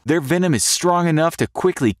sweating. Their venom is strong enough to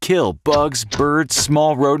quickly kill bugs, birds,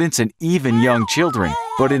 small rodents, and even young children.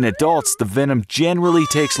 But in adults, the venom generally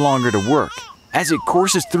takes longer to work. As it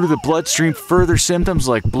courses through the bloodstream, further symptoms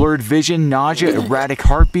like blurred vision, nausea, erratic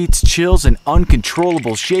heartbeats, chills, and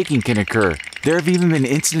uncontrollable shaking can occur. There have even been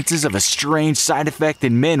instances of a strange side effect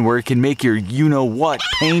in men where it can make your you-know-what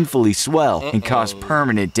painfully swell and cause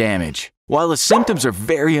permanent damage. While the symptoms are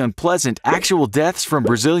very unpleasant, actual deaths from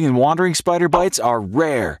Brazilian wandering spider bites are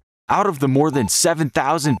rare. Out of the more than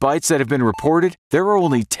 7,000 bites that have been reported, there are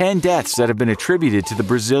only 10 deaths that have been attributed to the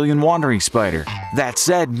Brazilian wandering spider. That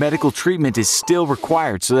said, medical treatment is still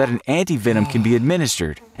required so that an antivenom can be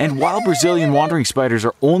administered. And while Brazilian wandering spiders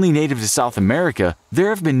are only native to South America, there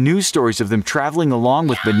have been news stories of them traveling along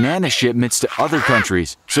with banana shipments to other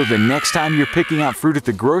countries. So the next time you're picking out fruit at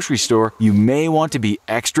the grocery store, you may want to be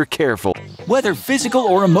extra careful. Whether physical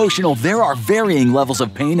or emotional, there are varying levels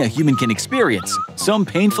of pain a human can experience. Some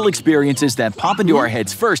painful experiences that pop into our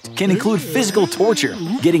heads first can include physical torture,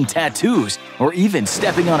 getting tattoos, or even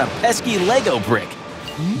stepping on a pesky Lego brick.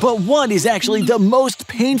 But what is actually the most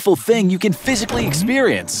painful thing you can physically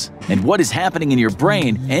experience? And what is happening in your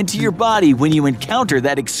brain and to your body when you encounter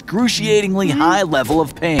that excruciatingly high level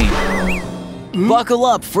of pain? Buckle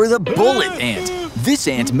up for the bullet ant. This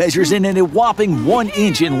ant measures in a whopping 1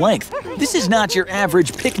 inch in length. This is not your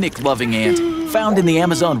average picnic-loving ant. Found in the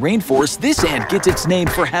Amazon rainforest, this ant gets its name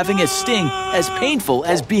for having a sting as painful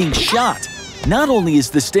as being shot. Not only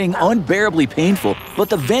is the sting unbearably painful,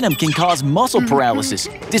 but the venom can cause muscle paralysis,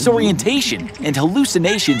 disorientation, and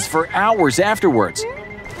hallucinations for hours afterwards.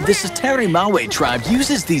 The Satarimawe tribe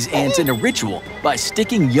uses these ants in a ritual by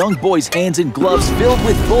sticking young boys' hands in gloves filled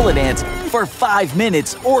with bullet ants for 5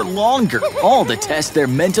 minutes or longer, all to test their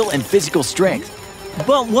mental and physical strength.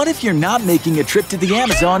 But what if you're not making a trip to the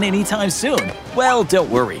Amazon anytime soon? Well,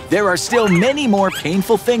 don't worry, there are still many more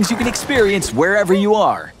painful things you can experience wherever you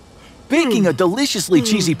are. Baking a deliciously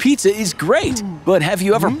cheesy pizza is great, but have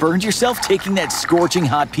you ever burned yourself taking that scorching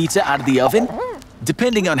hot pizza out of the oven?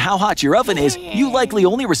 Depending on how hot your oven is, you likely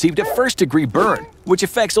only received a first-degree burn, which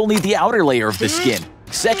affects only the outer layer of the skin.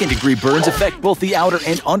 Second-degree burns affect both the outer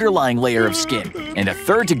and underlying layer of skin, and a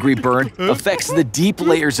third-degree burn affects the deep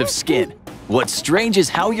layers of skin. What's strange is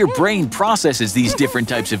how your brain processes these different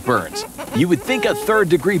types of burns. You would think a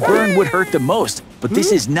third-degree burn would hurt the most, but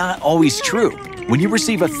this is not always true. When you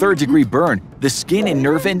receive a third-degree burn, the skin and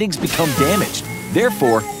nerve endings become damaged.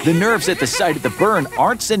 Therefore, the nerves at the site of the burn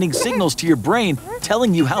aren't sending signals to your brain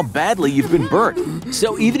telling you how badly you've been burnt.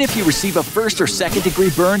 So even if you receive a first or second-degree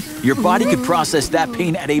burn, your body could process that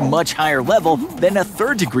pain at a much higher level than a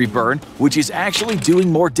third-degree burn, which is actually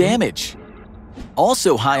doing more damage.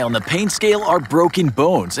 Also high on the pain scale are broken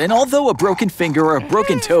bones, and although a broken finger or a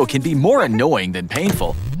broken toe can be more annoying than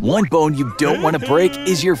painful, one bone you don't want to break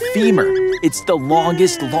is your femur. It's the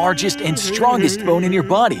longest, largest, and strongest bone in your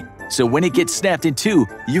body. So when it gets snapped in two,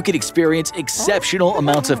 you can experience exceptional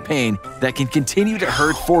amounts of pain that can continue to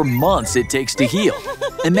hurt for months it takes to heal.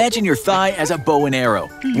 Imagine your thigh as a bow and arrow.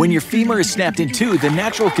 When your femur is snapped in two, the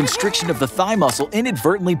natural constriction of the thigh muscle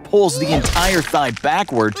inadvertently pulls the entire thigh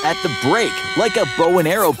backward at the break, like a bow and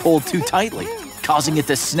arrow pulled too tightly, causing it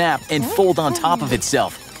to snap and fold on top of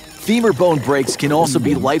itself. Femur bone breaks can also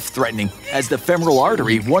be life-threatening, as the femoral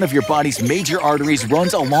artery, one of your body's major arteries,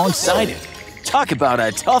 runs alongside it. Talk about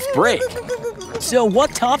a tough break! So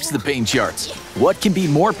what tops the pain charts? What can be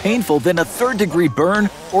more painful than a third-degree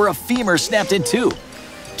burn or a femur snapped in two?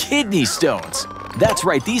 Kidney stones! That's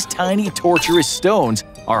right, these tiny, torturous stones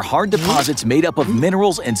are hard deposits made up of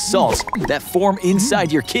minerals and salts that form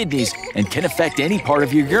inside your kidneys and can affect any part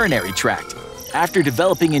of your urinary tract. After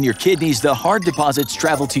developing in your kidneys, the hard deposits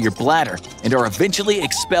travel to your bladder and are eventually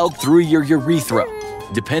expelled through your urethra.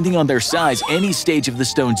 Depending on their size, any stage of the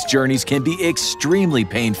stone's journeys can be extremely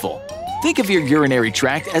painful. Think of your urinary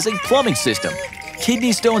tract as a plumbing system.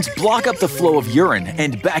 Kidney stones block up the flow of urine,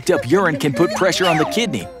 and backed up urine can put pressure on the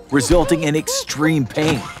kidney, resulting in extreme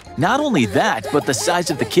pain. Not only that, but the size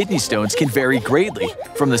of the kidney stones can vary greatly,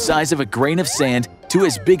 from the size of a grain of sand to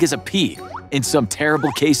as big as a pea. In some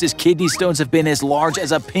terrible cases, kidney stones have been as large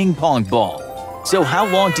as a ping pong ball. So how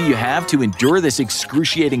long do you have to endure this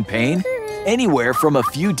excruciating pain? Anywhere from a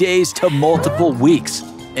few days to multiple weeks.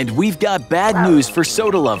 And we've got bad news for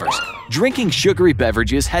soda lovers. Drinking sugary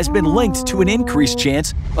beverages has been linked to an increased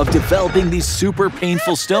chance of developing these super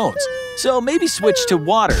painful stones. So maybe switch to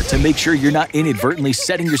water to make sure you're not inadvertently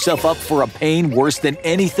setting yourself up for a pain worse than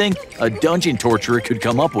anything a dungeon torturer could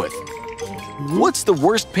come up with. What's the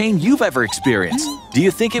worst pain you've ever experienced? Do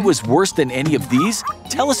you think it was worse than any of these?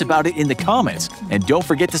 Tell us about it in the comments, and don't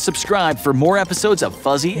forget to subscribe for more episodes of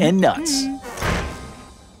Fuzzy and Nutz.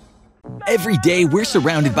 Every day, we're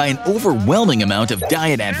surrounded by an overwhelming amount of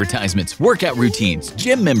diet advertisements, workout routines,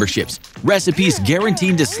 gym memberships, recipes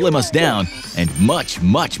guaranteed to slim us down, and much,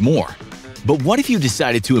 much more. But what if you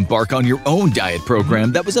decided to embark on your own diet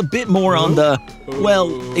program that was a bit more on the,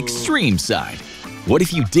 well, extreme side? What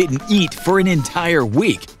if you didn't eat for an entire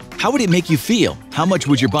week? How would it make you feel? How much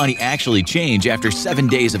would your body actually change after 7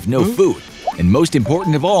 days of no food? And most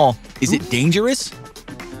important of all, is it dangerous?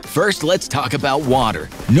 First, let's talk about water.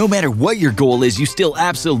 No matter what your goal is, you still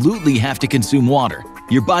absolutely have to consume water.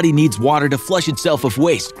 Your body needs water to flush itself of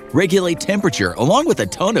waste, regulate temperature, along with a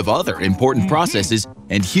ton of other important processes,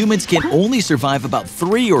 and humans can only survive about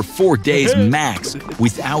 3 or 4 days max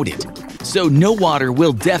without it. So no water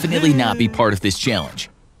will definitely not be part of this challenge.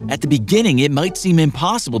 At the beginning, it might seem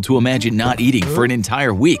impossible to imagine not eating for an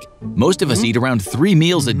entire week. Most of us eat around 3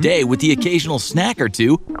 meals a day with the occasional snack or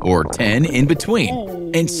 2, or 10 in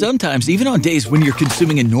between. And sometimes, even on days when you're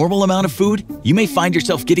consuming a normal amount of food, you may find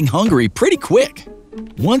yourself getting hungry pretty quick.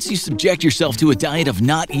 Once you subject yourself to a diet of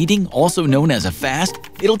not eating, also known as a fast,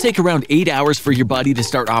 it'll take around 8 hours for your body to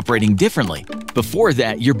start operating differently. Before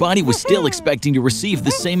that, your body was still expecting to receive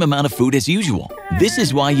the same amount of food as usual. This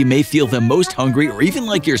is why you may feel the most hungry or even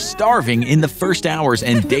like you're starving in the first hours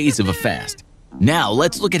and days of a fast. Now,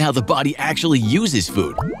 let's look at how the body actually uses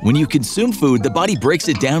food. When you consume food, the body breaks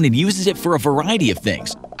it down and uses it for a variety of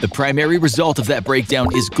things. The primary result of that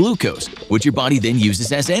breakdown is glucose, which your body then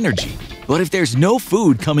uses as energy. But if there's no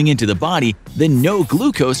food coming into the body, then no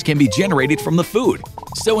glucose can be generated from the food.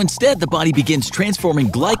 So instead, the body begins transforming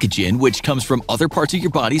glycogen, which comes from other parts of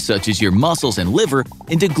your body such as your muscles and liver,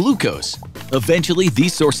 into glucose. Eventually,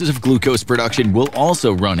 these sources of glucose production will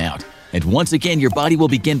also run out. And once again, your body will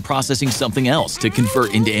begin processing something else to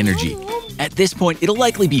convert into energy. At this point, it'll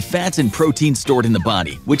likely be fats and proteins stored in the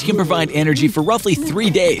body, which can provide energy for roughly 3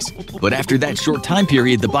 days. But after that short time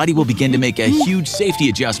period, the body will begin to make a huge safety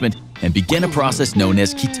adjustment and begin a process known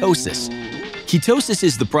as ketosis. Ketosis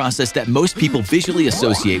is the process that most people visually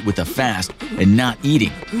associate with a fast and not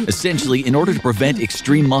eating. Essentially, in order to prevent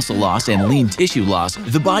extreme muscle loss and lean tissue loss,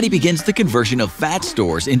 the body begins the conversion of fat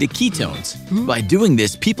stores into ketones. By doing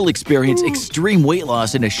this, people experience extreme weight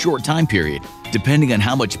loss in a short time period. Depending on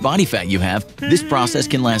how much body fat you have, this process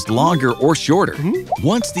can last longer or shorter.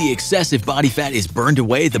 Once the excessive body fat is burned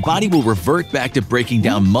away, the body will revert back to breaking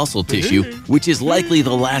down muscle tissue, which is likely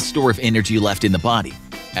the last store of energy left in the body.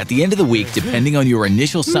 At the end of the week, depending on your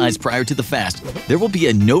initial size prior to the fast, there will be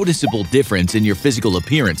a noticeable difference in your physical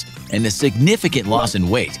appearance and a significant loss in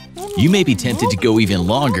weight. You may be tempted to go even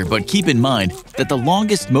longer, but keep in mind that the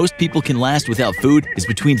longest most people can last without food is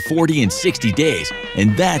between 40 and 60 days,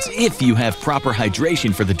 and that's if you have proper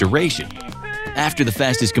hydration for the duration. After the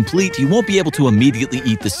fast is complete, you won't be able to immediately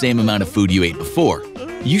eat the same amount of food you ate before.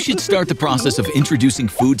 You should start the process of introducing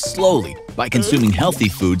food slowly by consuming healthy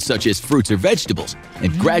foods such as fruits or vegetables,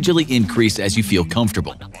 and gradually increase as you feel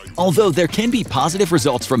comfortable. Although there can be positive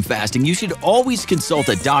results from fasting, you should always consult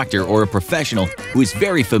a doctor or a professional who is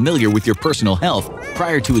very familiar with your personal health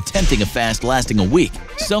prior to attempting a fast lasting a week.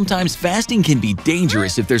 Sometimes fasting can be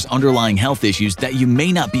dangerous if there's underlying health issues that you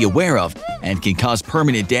may not be aware of and can cause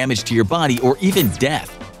permanent damage to your body or even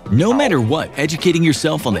death. No matter what, educating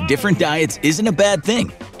yourself on the different diets isn't a bad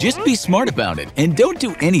thing. Just be smart about it and don't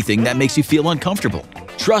do anything that makes you feel uncomfortable.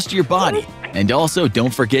 Trust your body, and also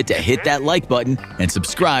don't forget to hit that like button and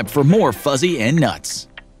subscribe for more Fuzzy and Nutz.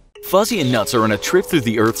 Fuzzy and Nutz are on a trip through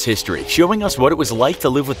the Earth's history, showing us what it was like to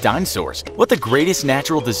live with dinosaurs, what the greatest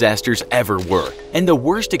natural disasters ever were, and the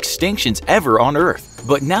worst extinctions ever on Earth.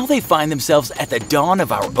 But now they find themselves at the dawn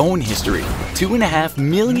of our own history, 2.5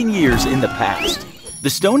 million years in the past. The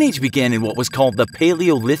Stone Age began in what was called the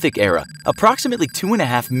Paleolithic era, approximately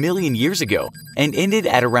 2.5 million years ago, and ended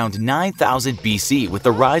at around 9000 BC with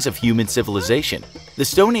the rise of human civilization. The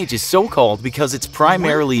Stone Age is so called because it's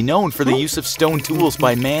primarily known for the use of stone tools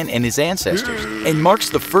by man and his ancestors, and marks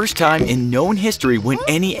the first time in known history when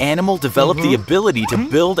any animal developed the ability to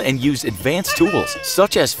build and use advanced tools,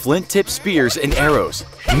 such as flint-tipped spears and arrows.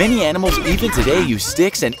 Many animals even today use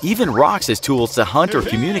sticks and even rocks as tools to hunt or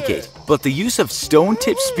communicate, but the use of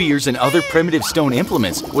stone-tipped spears and other primitive stone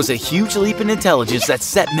implements was a huge leap in intelligence that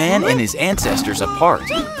set man and his ancestors apart.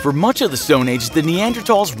 For much of the Stone Age, the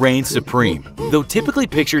Neanderthals reigned supreme. Though typically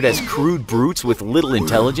pictured as crude brutes with little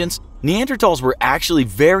intelligence, Neanderthals were actually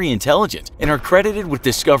very intelligent and are credited with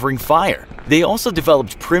discovering fire. They also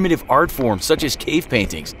developed primitive art forms such as cave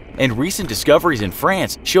paintings, and recent discoveries in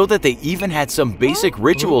France show that they even had some basic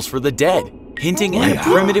rituals for the dead, hinting at a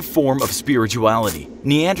primitive form of spirituality.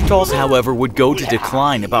 Neanderthals, however, would go to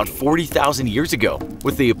decline about 40,000 years ago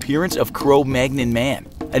with the appearance of Cro-Magnon man,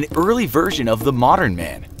 an early version of the modern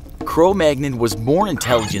man. Cro-Magnon was more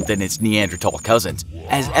intelligent than its Neanderthal cousins,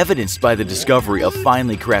 as evidenced by the discovery of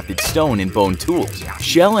finely crafted stone and bone tools,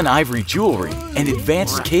 shell and ivory jewelry, and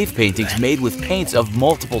advanced cave paintings made with paints of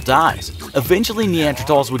multiple dyes. Eventually,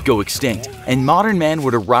 Neanderthals would go extinct, and modern man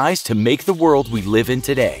would arise to make the world we live in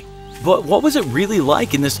today. But what was it really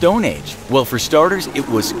like in the Stone Age? Well, for starters, it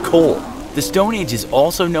was cold. The Stone Age is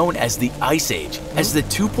also known as the Ice Age, as the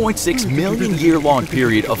 2.6 million year-long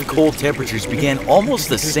period of cold temperatures began almost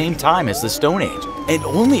the same time as the Stone Age, and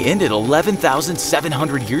only ended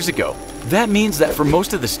 11,700 years ago. That means that for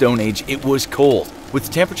most of the Stone Age, it was cold, with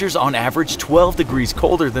temperatures on average 12 degrees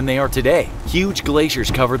colder than they are today. Huge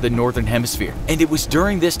glaciers covered the northern hemisphere, and it was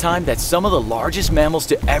during this time that some of the largest mammals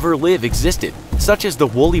to ever live existed, such as the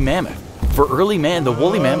woolly mammoth. For early man, the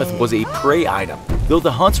woolly mammoth was a prey item, though the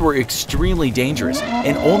hunts were extremely dangerous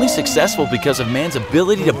and only successful because of man's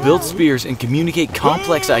ability to build spears and communicate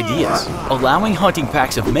complex ideas, allowing hunting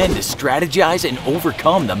packs of men to strategize and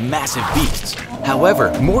overcome the massive beasts.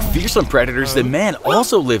 However, more fearsome predators than man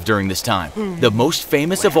also lived during this time, the most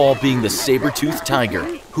famous of all being the saber-toothed tiger,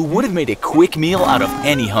 who would have made a quick meal out of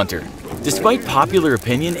any hunter. Despite popular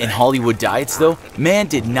opinion in Hollywood diets though, man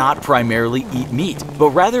did not primarily eat meat, but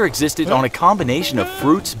rather existed on a combination of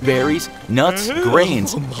fruits, berries, nuts,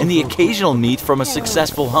 grains, and the occasional meat from a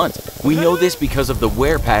successful hunt. We know this because of the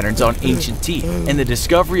wear patterns on ancient teeth and the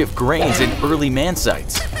discovery of grains in early man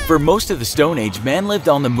sites. For most of the Stone Age, man lived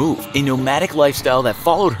on the move, a nomadic lifestyle that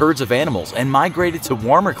followed herds of animals and migrated to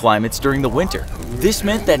warmer climates during the winter. This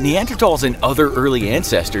meant that Neanderthals and other early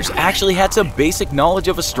ancestors actually had some basic knowledge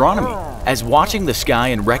of astronomy, as watching the sky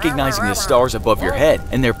and recognizing the stars above your head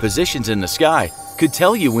and their positions in the sky could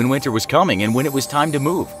tell you when winter was coming and when it was time to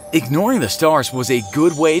move. Ignoring the stars was a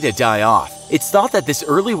good way to die off. It's thought that this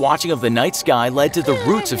early watching of the night sky led to the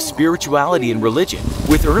roots of spirituality and religion,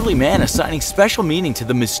 with early man assigning special meaning to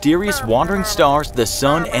the mysterious wandering stars, the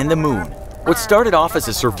sun, and the moon. What started off as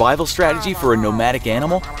a survival strategy for a nomadic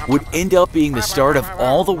animal would end up being the start of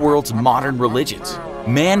all the world's modern religions.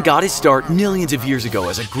 Man got his start millions of years ago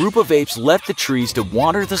as a group of apes left the trees to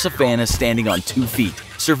wander the savanna standing on 2 feet,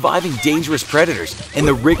 surviving dangerous predators and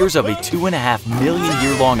the rigors of a 2.5 million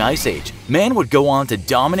year-long ice age. Man would go on to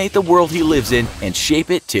dominate the world he lives in and shape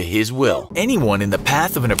it to his will. Anyone in the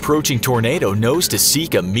path of an approaching tornado knows to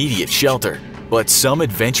seek immediate shelter. But some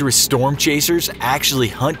adventurous storm chasers actually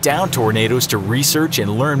hunt down tornadoes to research and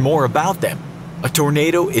learn more about them. A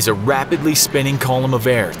tornado is a rapidly spinning column of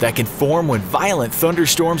air that can form when violent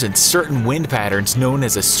thunderstorms and certain wind patterns known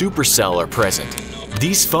as a supercell are present.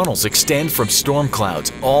 These funnels extend from storm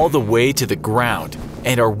clouds all the way to the ground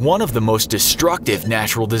and are one of the most destructive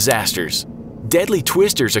natural disasters. Deadly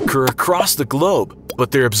twisters occur across the globe,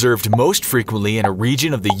 but they're observed most frequently in a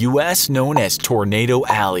region of the US known as Tornado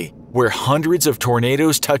Alley, where hundreds of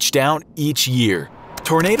tornadoes touch down each year.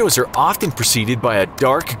 Tornadoes are often preceded by a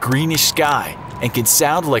dark greenish sky and can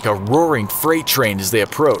sound like a roaring freight train as they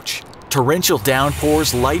approach. Torrential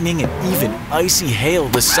downpours, lightning, and even icy hail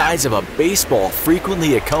the size of a baseball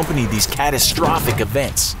frequently accompany these catastrophic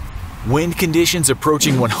events. Wind conditions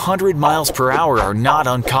approaching 100 miles per hour are not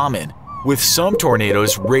uncommon, with some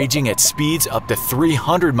tornadoes raging at speeds up to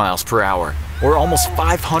 300 miles per hour or almost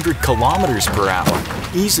 500 kilometers per hour,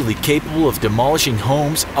 easily capable of demolishing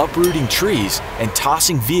homes, uprooting trees, and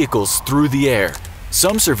tossing vehicles through the air.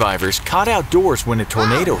 Some survivors caught outdoors when a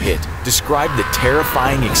tornado hit described the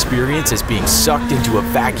terrifying experience as being sucked into a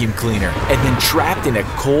vacuum cleaner and then trapped in a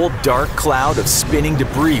cold, dark cloud of spinning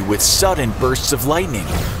debris with sudden bursts of lightning.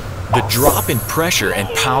 The drop in pressure and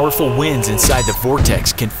powerful winds inside the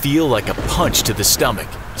vortex can feel like a punch to the stomach,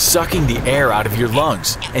 sucking the air out of your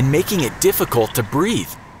lungs and making it difficult to breathe.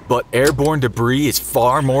 But airborne debris is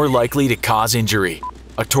far more likely to cause injury.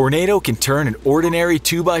 A tornado can turn an ordinary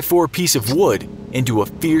 2x4 piece of wood into a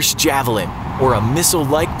fierce javelin or a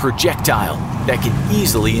missile-like projectile that can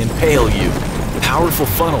easily impale you. Powerful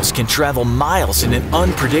funnels can travel miles in an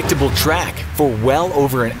unpredictable track for well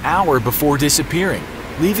over an hour before disappearing,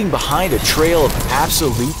 leaving behind a trail of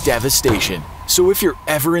absolute devastation. So if you're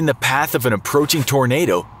ever in the path of an approaching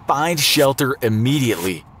tornado, find shelter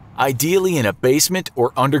immediately, ideally in a basement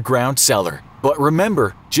or underground cellar. But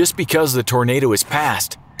remember, just because the tornado is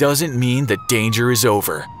past doesn't mean the danger is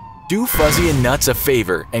over. Do Fuzzy and Nutz a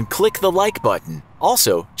favor and click the like button.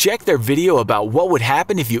 Also, check their video about what would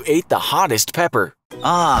happen if you ate the hottest pepper.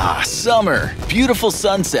 Ah, summer, beautiful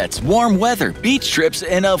sunsets, warm weather, beach trips,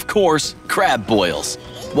 and of course, crab boils.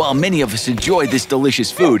 While many of us enjoy this delicious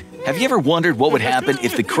food, have you ever wondered what would happen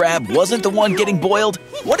if the crab wasn't the one getting boiled?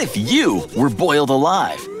 What if you were boiled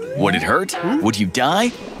alive? Would it hurt? Would you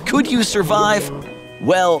die? Could you survive?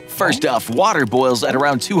 Well, first off, water boils at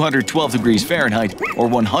around 212 degrees Fahrenheit or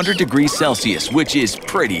 100 degrees Celsius, which is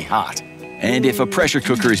pretty hot. And if a pressure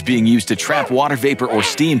cooker is being used to trap water vapor or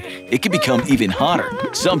steam, it can become even hotter,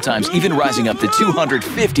 sometimes even rising up to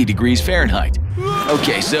 250 degrees Fahrenheit.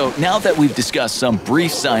 Okay, so now that we've discussed some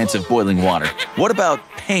brief science of boiling water, what about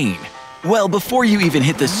pain? Well, before you even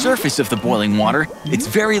hit the surface of the boiling water, it's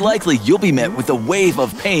very likely you'll be met with a wave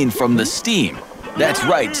of pain from the steam. That's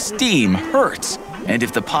right, steam hurts. And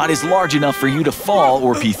if the pot is large enough for you to fall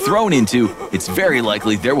or be thrown into, it's very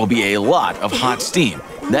likely there will be a lot of hot steam.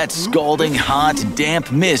 That scalding, hot,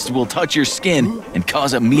 damp mist will touch your skin and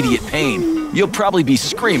cause immediate pain. You'll probably be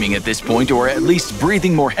screaming at this point or at least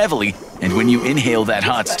breathing more heavily, and when you inhale that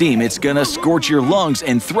hot steam, it's gonna scorch your lungs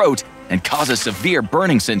and throat and cause a severe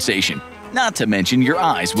burning sensation. Not to mention your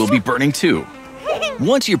eyes will be burning too.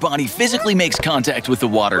 Once your body physically makes contact with the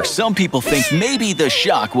water, some people think maybe the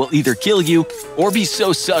shock will either kill you or be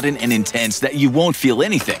so sudden and intense that you won't feel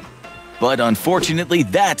anything. But unfortunately,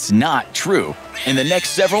 that's not true, and the next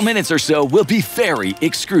several minutes or so will be very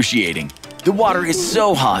excruciating. The water is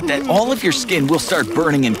so hot that all of your skin will start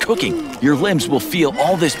burning and cooking. Your limbs will feel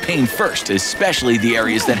all this pain first, especially the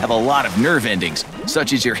areas that have a lot of nerve endings,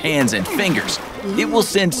 such as your hands and fingers. It will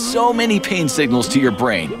send so many pain signals to your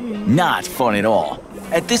brain. Not fun at all.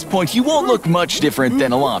 At this point, you won't look much different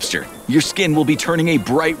than a lobster. Your skin will be turning a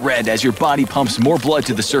bright red as your body pumps more blood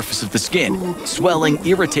to the surface of the skin. Swelling,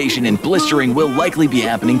 irritation, and blistering will likely be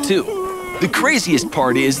happening too. The craziest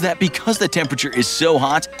part is that because the temperature is so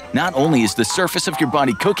hot, not only is the surface of your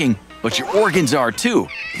body cooking, but your organs are too.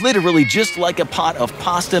 Literally just like a pot of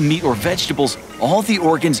pasta, meat, or vegetables, all the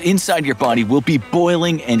organs inside your body will be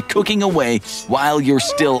boiling and cooking away while you're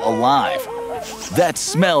still alive. That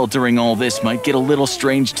smell during all this might get a little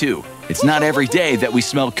strange too. It's not every day that we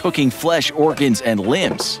smell cooking flesh, organs, and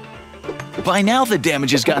limbs. By now, the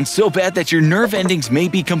damage has gotten so bad that your nerve endings may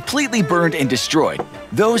be completely burned and destroyed.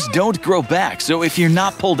 Those don't grow back, so if you're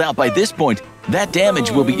not pulled out by this point, that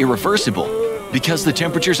damage will be irreversible. Because the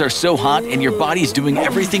temperatures are so hot and your body is doing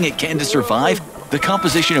everything it can to survive, the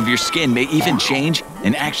composition of your skin may even change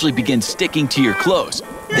and actually begin sticking to your clothes.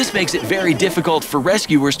 This makes it very difficult for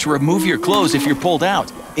rescuers to remove your clothes if you're pulled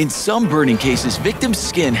out. In some burning cases, victims'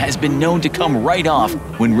 skin has been known to come right off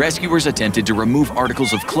when rescuers attempted to remove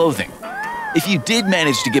articles of clothing. If you did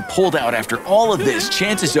manage to get pulled out after all of this,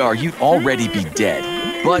 chances are you'd already be dead.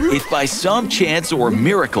 But if by some chance or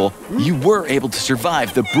miracle you were able to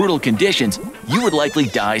survive the brutal conditions, you would likely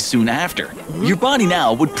die soon after. Your body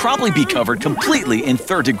now would probably be covered completely in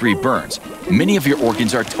third-degree burns. Many of your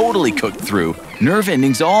organs are totally cooked through, nerve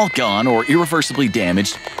endings all gone or irreversibly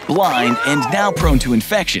damaged, blind, and now prone to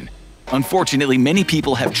infection. Unfortunately, many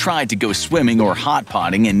people have tried to go swimming or hot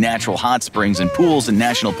potting in natural hot springs and pools in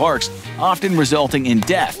national parks, often resulting in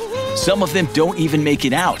death. Some of them don't even make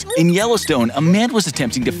it out. In Yellowstone, a man was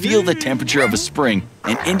attempting to feel the temperature of a spring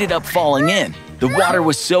and ended up falling in. The water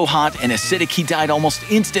was so hot and acidic he died almost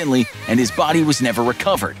instantly, and his body was never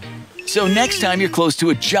recovered. So next time you're close to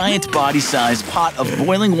a giant body-sized pot of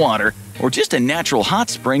boiling water or just a natural hot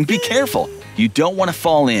spring, be careful. You don't want to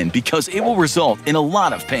fall in because it will result in a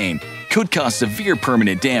lot of pain, could cause severe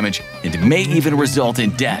permanent damage, and may even result in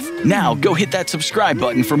death. Now go hit that subscribe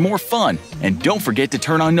button for more fun, and don't forget to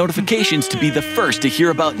turn on notifications to be the first to hear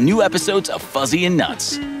about new episodes of Fuzzy and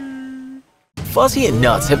Nutz. Fuzzy and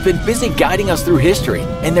Nutz have been busy guiding us through history,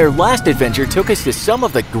 and their last adventure took us to some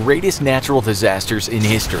of the greatest natural disasters in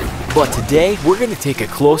history. But today, we're going to take a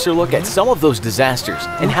closer look at some of those disasters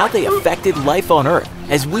and how they affected life on Earth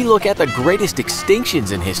as we look at the greatest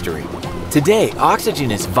extinctions in history. Today, oxygen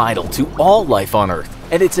is vital to all life on Earth,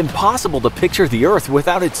 and it's impossible to picture the Earth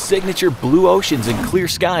without its signature blue oceans and clear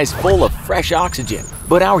skies full of fresh oxygen.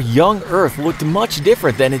 But our young Earth looked much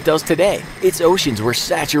different than it does today. Its oceans were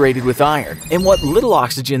saturated with iron, and what little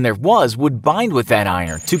oxygen there was would bind with that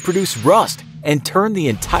iron to produce rust and turn the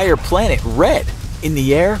entire planet red. In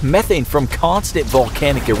the air, methane from constant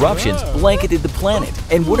volcanic eruptions blanketed the planet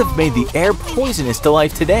and would have made the air poisonous to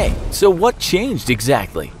life today. So what changed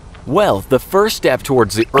exactly? Well, the first step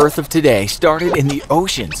towards the Earth of today started in the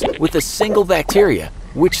oceans with a single bacteria,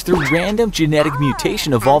 which through random genetic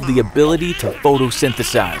mutation evolved the ability to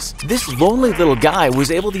photosynthesize. This lonely little guy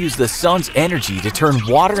was able to use the sun's energy to turn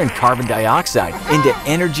water and carbon dioxide into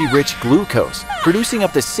energy-rich glucose, producing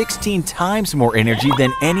up to 16 times more energy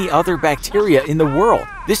than any other bacteria in the world.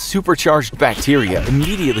 This supercharged bacteria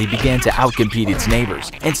immediately began to outcompete its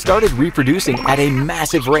neighbors and started reproducing at a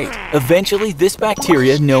massive rate. Eventually, this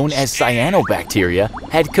bacteria, known as cyanobacteria,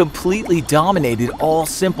 had completely dominated all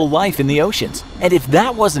simple life in the oceans. And if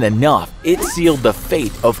that wasn't enough, it sealed the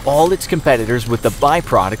fate of all its competitors with the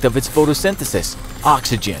byproduct of its photosynthesis,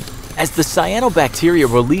 oxygen. As the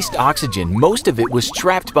cyanobacteria released oxygen, most of it was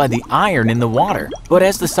trapped by the iron in the water. But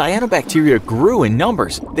as the cyanobacteria grew in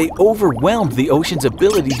numbers, they overwhelmed the ocean's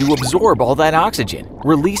ability to absorb all that oxygen,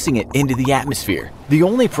 releasing it into the atmosphere. The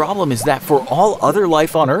only problem is that for all other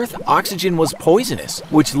life on Earth, oxygen was poisonous,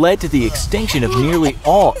 which led to the extinction of nearly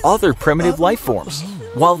all other primitive life forms.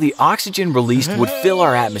 While the oxygen released would fill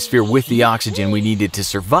our atmosphere with the oxygen we needed to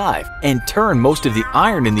survive and turn most of the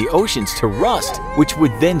iron in the oceans to rust, which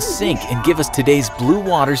would then sink and give us today's blue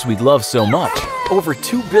waters we love so much. Over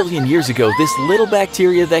 2 billion years ago, this little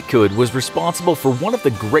bacteria that could was responsible for one of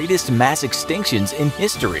the greatest mass extinctions in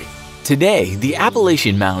history. Today, the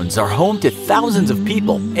Appalachian Mountains are home to thousands of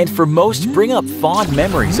people, and for most bring up fond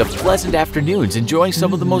memories of pleasant afternoons enjoying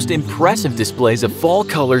some of the most impressive displays of fall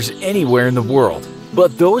colors anywhere in the world.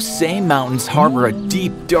 But those same mountains harbor a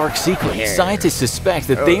deep, dark secret. Scientists suspect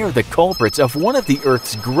that they are the culprits of one of the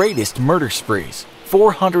Earth's greatest murder sprees.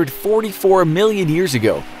 444 million years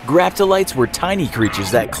ago, graptolites were tiny creatures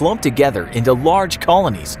that clumped together into large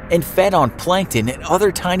colonies and fed on plankton and other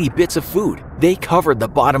tiny bits of food. They covered the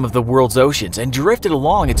bottom of the world's oceans and drifted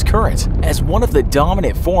along its currents as one of the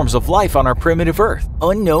dominant forms of life on our primitive Earth.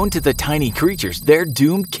 Unknown to the tiny creatures, their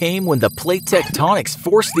doom came when the plate tectonics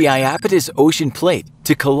forced the Iapetus ocean plate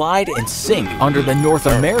to collide and sink under the North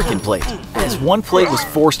American plate. As one plate was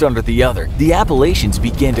forced under the other, the Appalachians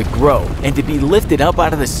began to grow and to be lifted up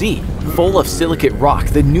out of the sea. Full of silicate rock,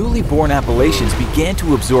 the newly born Appalachians began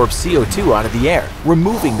to absorb CO2 out of the air,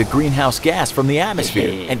 removing the greenhouse gas from the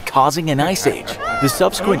atmosphere and causing an ice age. The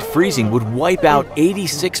subsequent freezing would wipe out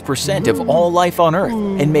 86% of all life on Earth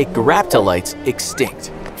and make graptolites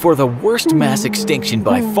extinct. For the worst mass extinction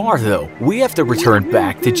by far, though, we have to return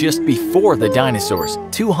back to just before the dinosaurs,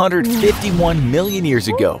 251 million years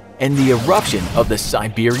ago, and the eruption of the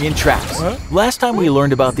Siberian Traps. Last time we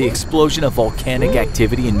learned about the explosion of volcanic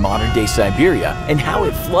activity in modern-day Siberia and how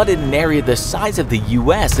it flooded an area the size of the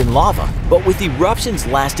US in lava. But with eruptions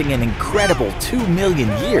lasting an incredible 2 million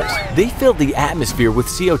years, they filled the atmosphere with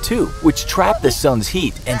CO2, which trapped the sun's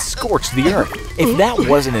heat and scorched the Earth. If that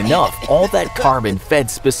wasn't enough, all that carbon fed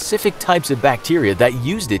specific types of bacteria that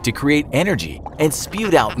used it to create energy and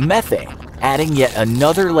spewed out methane, adding yet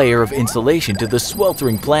another layer of insulation to the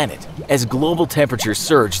sweltering planet. As global temperatures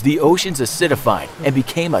surged, the oceans acidified and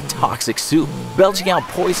became a toxic soup, belching out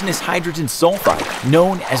poisonous hydrogen sulfide,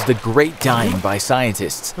 known as the Great Dying by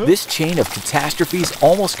scientists. This chain of catastrophes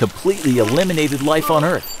almost completely eliminated life on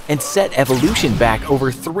Earth and set evolution back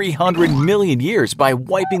over 300 million years by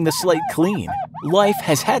wiping the slate clean. Life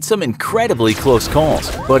has had some incredibly close calls,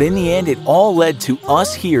 but in the end it all led to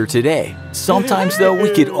us here today. Sometimes though,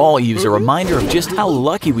 we could all use a reminder of just how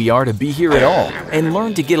lucky we are to be here at all and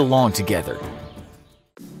learn to get along together.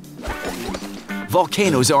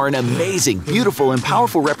 Volcanoes are an amazing, beautiful, and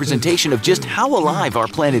powerful representation of just how alive our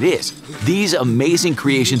planet is. These amazing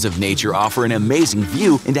creations of nature offer an amazing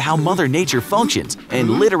view into how Mother Nature functions and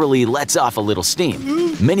literally lets off a little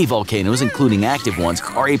steam. Many volcanoes, including active ones,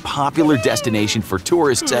 are a popular destination for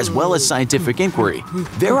tourists as well as scientific inquiry.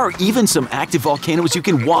 There are even some active volcanoes you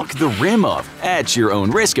can walk the rim of, at your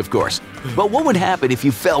own risk, of course. But what would happen if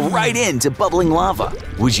you fell right into bubbling lava?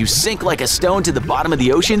 Would you sink like a stone to the bottom of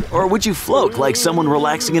the ocean, or would you float like someone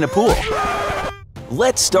relaxing in a pool?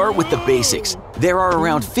 Let's start with the basics. There are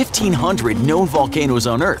around 1,500 known volcanoes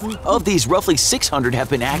on Earth. Of these, roughly 600 have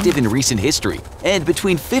been active in recent history, and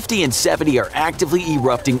between 50 and 70 are actively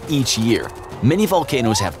erupting each year. Many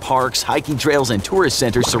volcanoes have parks, hiking trails, and tourist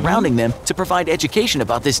centers surrounding them to provide education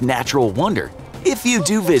about this natural wonder. If you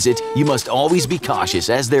do visit, you must always be cautious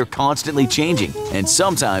as they're constantly changing and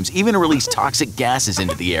sometimes even release toxic gases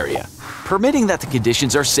into the area. Permitting that the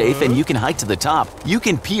conditions are safe and you can hike to the top, you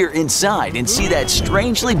can peer inside and see that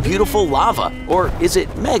strangely beautiful lava. Or is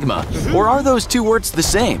it magma? Or are those two words the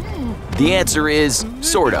same? The answer is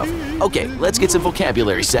sort of. Okay, let's get some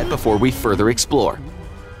vocabulary set before we further explore.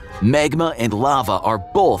 Magma and lava are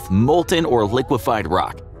both molten or liquefied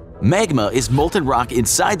rock. Magma is molten rock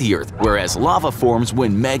inside the Earth, whereas lava forms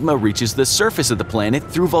when magma reaches the surface of the planet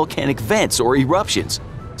through volcanic vents or eruptions.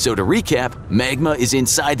 So to recap, magma is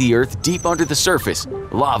inside the Earth deep under the surface.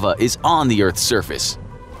 Lava is on the Earth's surface.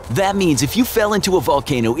 That means if you fell into a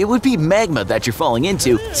volcano, it would be magma that you're falling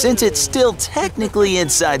into, since it's still technically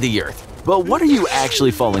inside the Earth. But what are you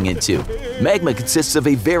actually falling into? Magma consists of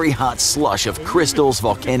a very hot slush of crystals,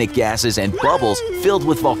 volcanic gases, and bubbles filled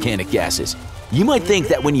with volcanic gases. You might think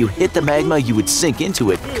that when you hit the magma you would sink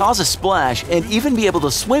into it, cause a splash, and even be able to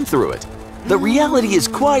swim through it. The reality is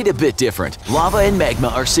quite a bit different. Lava and magma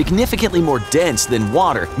are significantly more dense than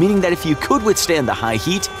water, meaning that if you could withstand the high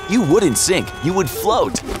heat, you wouldn't sink, you would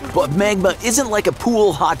float. But magma isn't like a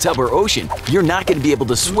pool, hot tub, or ocean. You're not going to be able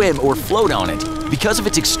to swim or float on it. Because of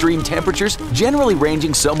its extreme temperatures, generally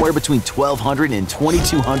ranging somewhere between 1,200 and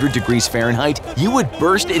 2,200 degrees Fahrenheit, you would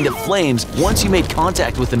burst into flames once you made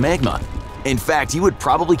contact with the magma. In fact, you would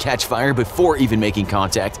probably catch fire before even making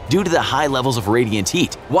contact due to the high levels of radiant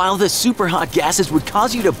heat, while the super hot gases would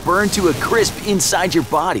cause you to burn to a crisp inside your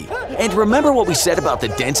body. And remember what we said about the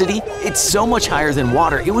density? It's so much higher than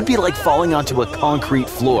water, it would be like falling onto a concrete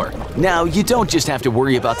floor. Now, you don't just have to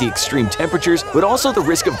worry about the extreme temperatures, but also the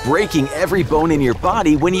risk of breaking every bone in your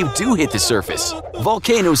body when you do hit the surface.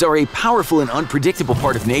 Volcanoes are a powerful and unpredictable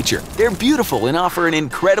part of nature. They're beautiful and offer an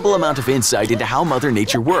incredible amount of insight into how Mother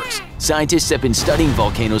Nature works. Scientists have been studying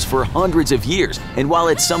volcanoes for hundreds of years, and while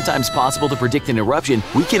it's sometimes possible to predict an eruption,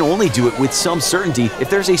 we can only do it with some certainty if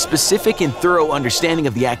there's a specific and thorough understanding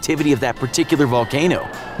of the activity of that particular volcano.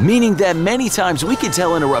 Meaning that many times we can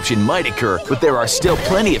tell an eruption might occur, but there are still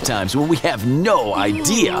plenty of times when we have no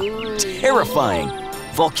idea. Terrifying!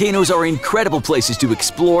 Volcanoes are incredible places to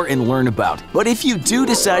explore and learn about, but if you do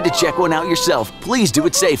decide to check one out yourself, please do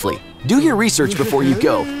it safely. Do your research before you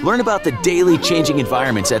go, learn about the daily changing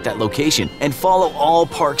environments at that location, and follow all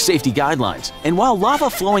park safety guidelines. And while lava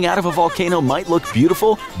flowing out of a volcano might look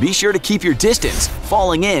beautiful, be sure to keep your distance.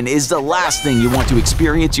 Falling in is the last thing you want to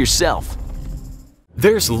experience yourself.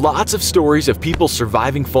 There's lots of stories of people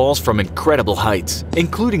surviving falls from incredible heights,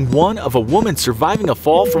 including one of a woman surviving a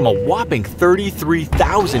fall from a whopping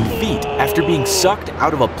 33,000 feet after being sucked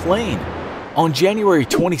out of a plane. On January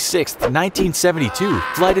 26, 1972,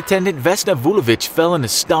 flight attendant Vesna Vulovic fell an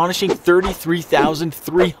astonishing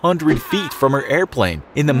 33,300 feet from her airplane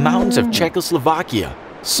in the mountains of Czechoslovakia.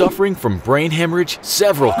 Suffering from brain hemorrhage,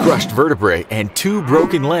 several crushed vertebrae, and 2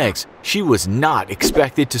 broken legs, she was not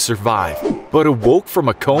expected to survive, but awoke from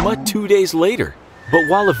a coma 2 days later. But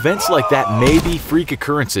while events like that may be freak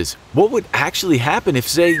occurrences, what would actually happen if,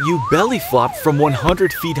 say, you belly flopped from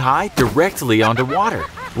 100 feet high directly onto water?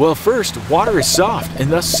 Well, first, water is soft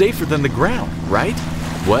and thus safer than the ground, right?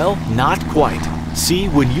 Well, not quite. See,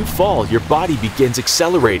 when you fall, your body begins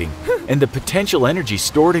accelerating, and the potential energy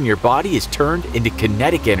stored in your body is turned into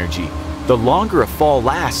kinetic energy. The longer a fall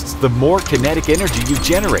lasts, the more kinetic energy you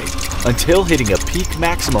generate, until hitting a peak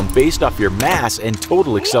maximum based off your mass and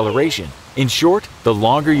total acceleration. In short, the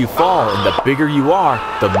longer you fall and the bigger you are,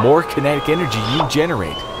 the more kinetic energy you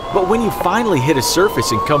generate. But when you finally hit a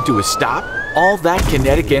surface and come to a stop, all that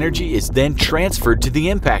kinetic energy is then transferred to the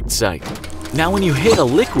impact site. Now when you hit a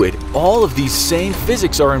liquid, all of these same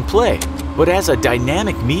physics are in play. But as a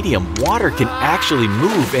dynamic medium, water can actually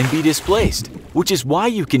move and be displaced, which is why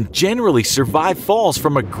you can generally survive falls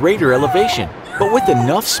from a greater elevation. But with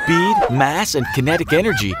enough speed, mass, and kinetic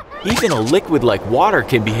energy, even a liquid like water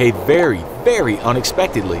can behave very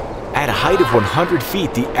unexpectedly. At a height of 100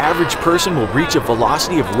 feet, the average person will reach a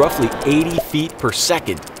velocity of roughly 80 feet per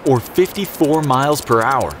second, or 54 miles per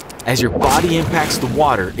hour. As your body impacts the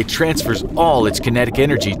water, it transfers all its kinetic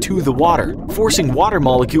energy to the water, forcing water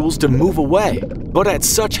molecules to move away. But at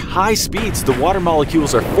such high speeds, the water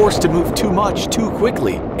molecules are forced to move too much too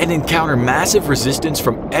quickly and encounter massive resistance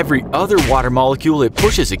from every other water molecule it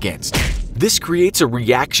pushes against. This creates a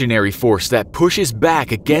reactionary force that pushes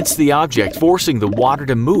back against the object, forcing the water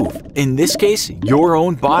to move, in this case, your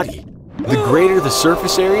own body. The greater the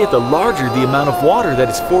surface area, the larger the amount of water that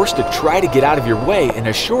is forced to try to get out of your way in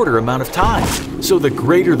a shorter amount of time. So the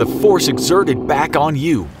greater the force exerted back on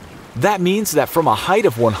you. That means that from a height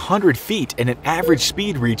of 100 feet and an average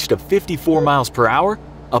speed reached of 54 miles per hour,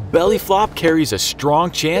 a belly flop carries a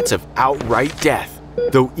strong chance of outright death.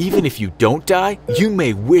 Though even if you don't die, you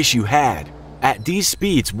may wish you had. At these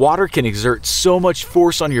speeds, water can exert so much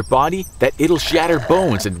force on your body that it'll shatter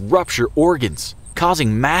bones and rupture organs,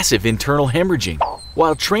 causing massive internal hemorrhaging.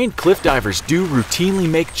 While trained cliff divers do routinely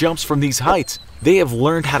make jumps from these heights, they have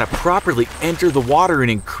learned how to properly enter the water and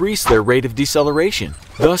increase their rate of deceleration,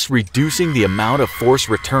 thus reducing the amount of force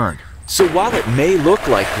returned. So while it may look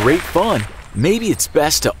like great fun, maybe it's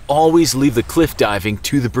best to always leave the cliff diving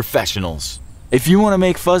to the professionals. If you want to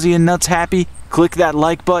make Fuzzy and Nutz happy, click that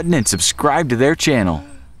like button and subscribe to their channel.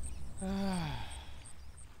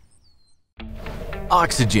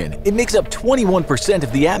 Oxygen. It makes up 21%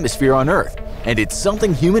 of the atmosphere on Earth, and it's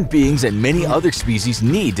something human beings and many other species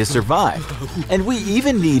need to survive. And we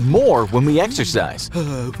even need more when we exercise.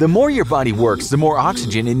 The more your body works, the more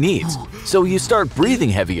oxygen it needs, so you start breathing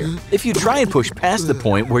heavier. If you try and push past the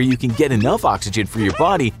point where you can get enough oxygen for your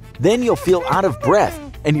body, then you'll feel out of breath,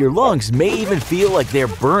 and your lungs may even feel like they're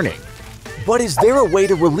burning. But is there a way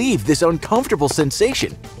to relieve this uncomfortable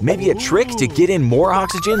sensation? Maybe a trick to get in more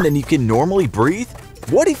oxygen than you can normally breathe?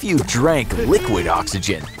 What if you drank liquid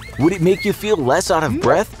oxygen? Would it make you feel less out of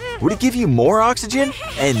breath? Would it give you more oxygen?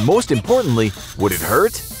 And most importantly, would it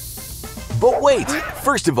hurt? But wait!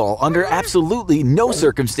 First of all, under absolutely no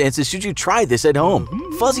circumstances should you try this at home.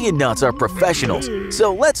 Fuzzy and Nutz are professionals,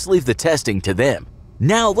 so let's leave the testing to them.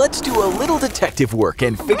 Now let's do a little detective work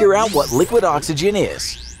and figure out what liquid oxygen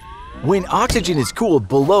is. When oxygen is cooled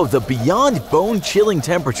below the beyond bone-chilling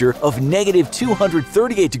temperature of negative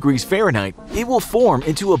 238 degrees Fahrenheit, it will form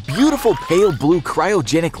into a beautiful pale blue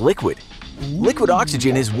cryogenic liquid. Liquid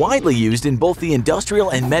oxygen is widely used in both the industrial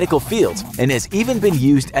and medical fields and has even been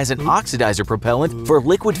used as an oxidizer propellant for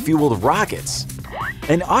liquid-fueled rockets.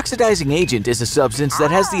 An oxidizing agent is a substance that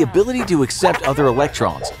has the ability to accept other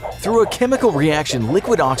electrons. Through a chemical reaction,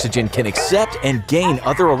 liquid oxygen can accept and gain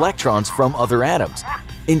other electrons from other atoms.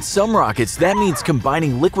 In some rockets, that means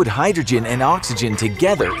combining liquid hydrogen and oxygen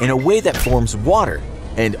together in a way that forms water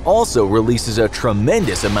and also releases a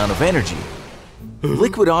tremendous amount of energy.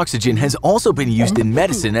 Liquid oxygen has also been used in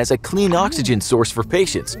medicine as a clean oxygen source for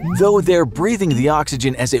patients, though they're breathing the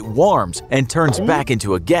oxygen as it warms and turns back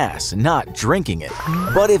into a gas, not drinking it.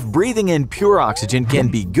 But if breathing in pure oxygen can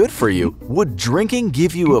be good for you, would drinking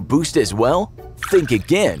give you a boost as well? Think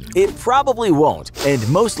again. It probably won't, and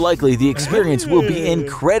most likely the experience will be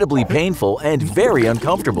incredibly painful and very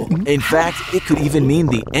uncomfortable. In fact, it could even mean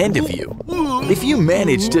the end of you. If you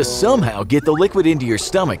manage to somehow get the liquid into your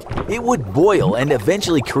stomach, it would boil and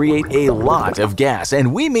eventually create a lot of gas,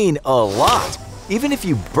 and we mean a lot. Even if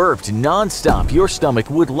you burped non-stop, your stomach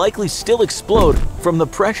would likely still explode from the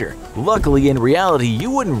pressure. Luckily, in reality, you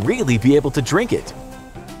wouldn't really be able to drink it.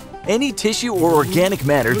 Any tissue or organic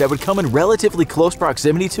matter that would come in relatively close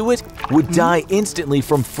proximity to it would die instantly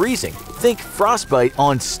from freezing. Think frostbite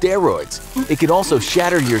on steroids. It could also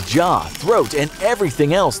shatter your jaw, throat, and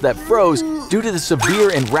everything else that froze due to the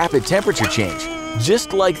severe and rapid temperature change,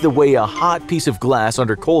 just like the way a hot piece of glass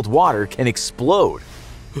under cold water can explode.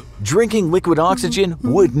 Drinking liquid oxygen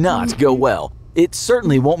would not go well. It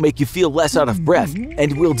certainly won't make you feel less out of breath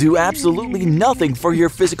and will do absolutely nothing for your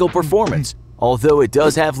physical performance. Although it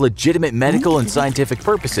does have legitimate medical and scientific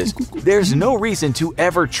purposes, there's no reason to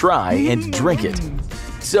ever try and drink it.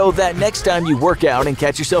 So that next time you work out and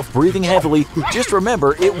catch yourself breathing heavily, just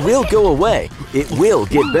remember it will go away. It will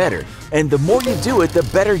get better. And the more you do it, the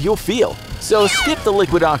better you'll feel. So skip the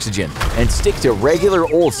liquid oxygen and stick to regular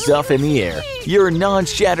old stuff in the air. Your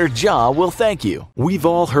non-shattered jaw will thank you. We've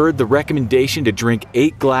all heard the recommendation to drink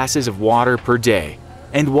 8 glasses of water per day.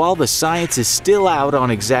 And while the science is still out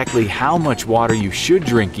on exactly how much water you should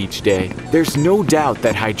drink each day, there's no doubt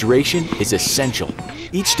that hydration is essential.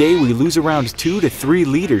 Each day we lose around 2 to 3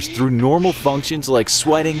 liters through normal functions like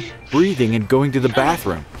sweating, breathing, and going to the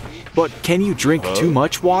bathroom. But can you drink too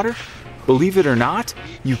much water? Believe it or not,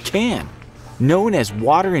 you can. Known as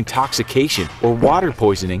water intoxication or water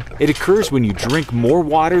poisoning, it occurs when you drink more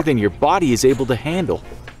water than your body is able to handle.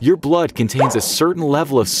 Your blood contains a certain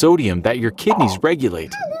level of sodium that your kidneys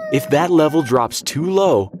regulate. If that level drops too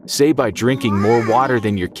low, say by drinking more water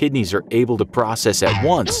than your kidneys are able to process at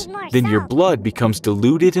once, then your blood becomes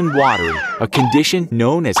diluted and watery, a condition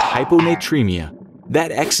known as hyponatremia.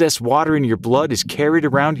 That excess water in your blood is carried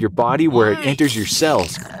around your body where it enters your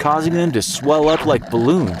cells, causing them to swell up like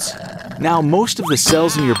balloons. Now, most of the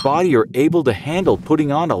cells in your body are able to handle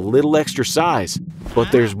putting on a little extra size,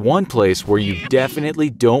 but there's one place where you definitely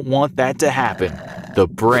don't want that to happen: the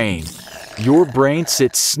brain. Your brain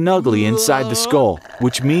sits snugly inside the skull,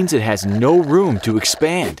 which means it has no room to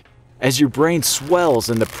expand. As your brain swells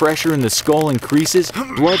and the pressure in the skull increases,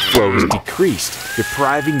 blood flow is decreased,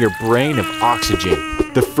 depriving your brain of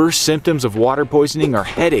oxygen. The first symptoms of water poisoning are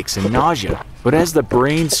headaches and nausea, but as the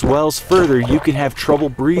brain swells further, you can have trouble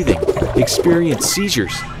breathing, experience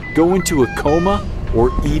seizures, go into a coma, or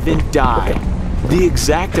even die. The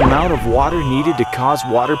exact amount of water needed to cause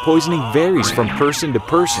water poisoning varies from person to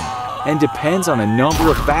person and depends on a number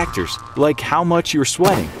of factors, like how much you're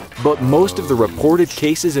sweating. But most of the reported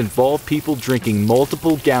cases involve people drinking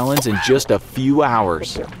multiple gallons in just a few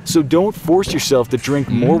hours. So don't force yourself to drink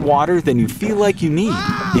more water than you feel like you need.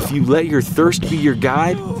 If you let your thirst be your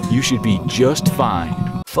guide, you should be just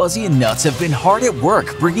fine. Fuzzy and Nutz have been hard at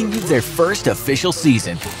work bringing you their first official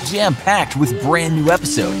season, jam-packed with brand new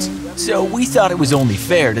episodes. So we thought it was only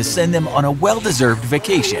fair to send them on a well-deserved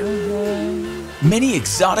vacation. Many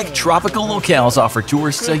exotic tropical locales offer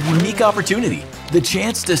tourists a unique opportunity, the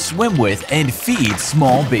chance to swim with and feed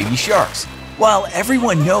small baby sharks. While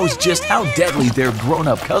everyone knows just how deadly their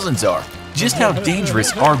grown-up cousins are, just how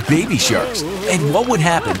dangerous are baby sharks, and what would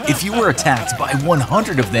happen if you were attacked by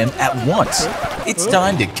 100 of them at once? It's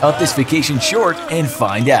time to cut this vacation short and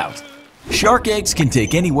find out. Shark eggs can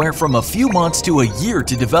take anywhere from a few months to a year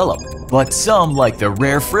to develop, but some, like the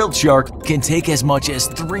rare frilled shark, can take as much as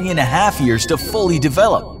 3.5 years to fully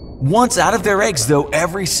develop. Once out of their eggs though,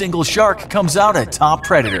 every single shark comes out a top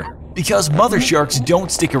predator. Because mother sharks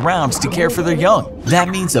don't stick around to care for their young. That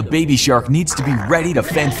means a baby shark needs to be ready to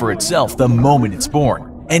fend for itself the moment it's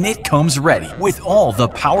born. And it comes ready, with all the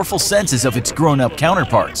powerful senses of its grown-up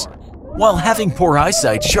counterparts. While having poor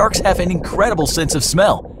eyesight, sharks have an incredible sense of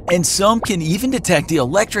smell, and some can even detect the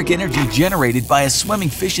electric energy generated by a swimming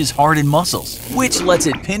fish's heart and muscles, which lets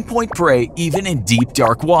it pinpoint prey even in deep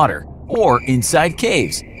dark water or inside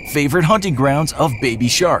caves, favorite hunting grounds of baby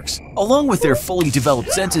sharks. Along with their fully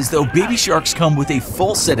developed senses though, baby sharks come with a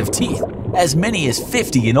full set of teeth, as many as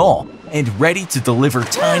 50 in all, and ready to deliver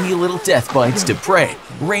tiny little death bites to prey,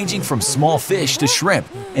 ranging from small fish to shrimp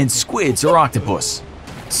and squids or octopus.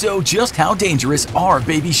 So just how dangerous are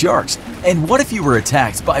baby sharks? And what if you were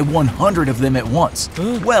attacked by 100 of them at once?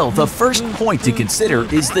 Well, the first point to consider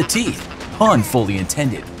is the teeth, pun fully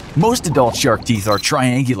intended. Most adult shark teeth are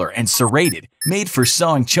triangular and serrated, made for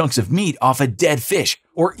sawing chunks of meat off a dead fish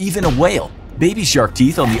or even a whale. Baby shark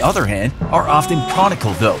teeth, on the other hand, are often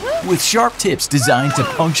conical though, with sharp tips designed to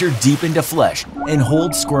puncture deep into flesh and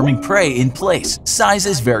hold squirming prey in place.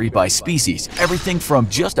 Sizes vary by species, everything from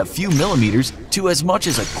just a few millimeters to as much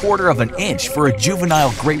as 1/4 of an inch for a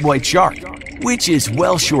juvenile great white shark, which is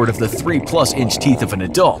well short of the 3+ inch teeth of an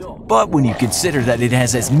adult. But when you consider that it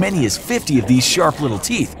has as many as 50 of these sharp little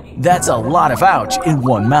teeth, that's a lot of ouch in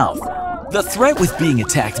one mouth. The threat with being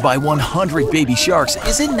attacked by 100 baby sharks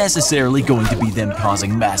isn't necessarily going to be them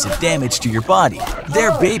causing massive damage to your body.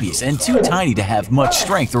 They're babies and too tiny to have much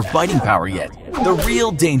strength or biting power yet. The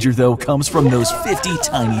real danger though comes from those 50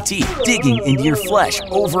 tiny teeth digging into your flesh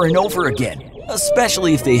over and over again,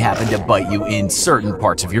 especially if they happen to bite you in certain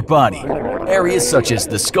parts of your body. Areas such as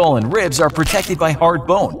the skull and ribs are protected by hard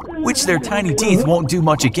bone, which their tiny teeth won't do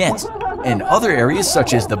much against. And other areas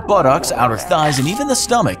such as the buttocks, outer thighs, and even the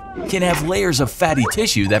stomach can have layers of fatty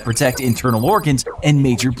tissue that protect internal organs and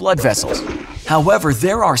major blood vessels. However,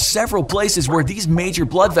 there are several places where these major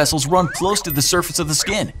blood vessels run close to the surface of the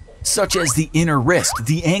skin, such as the inner wrist,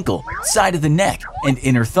 the ankle, side of the neck, and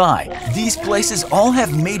inner thigh. These places all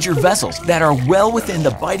have major vessels that are well within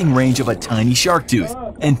the biting range of a tiny shark tooth,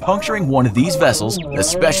 and puncturing one of these vessels,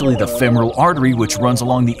 especially the femoral artery which runs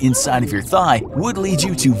along the inside of your thigh, would lead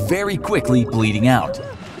you to very quickly bleeding out.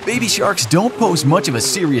 Baby sharks don't pose much of a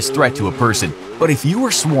serious threat to a person, but if you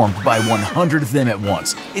are swarmed by 100 of them at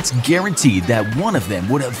once, it's guaranteed that one of them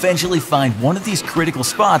would eventually find one of these critical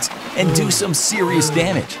spots and do some serious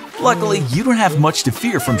damage. Luckily, you don't have much to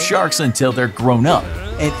fear from sharks until they're grown up,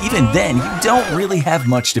 and even then you don't really have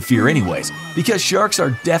much to fear anyways, because sharks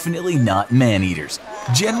are definitely not man-eaters.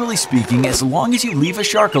 Generally speaking, as long as you leave a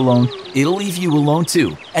shark alone, it'll leave you alone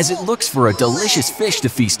too, as it looks for a delicious fish to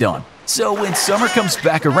feast on. So when summer comes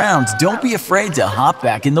back around, don't be afraid to hop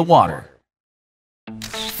back in the water.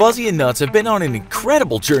 Fuzzy and Nutz have been on an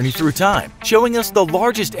incredible journey through time, showing us the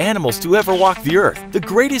largest animals to ever walk the earth, the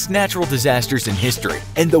greatest natural disasters in history,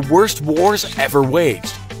 and the worst wars ever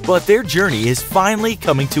waged. But their journey is finally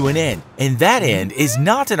coming to an end, and that end is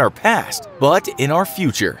not in our past, but in our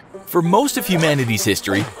future. For most of humanity's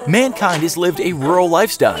history, mankind has lived a rural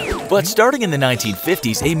lifestyle. But starting in the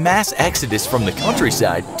 1950s, a mass exodus from the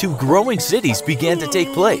countryside to growing cities began to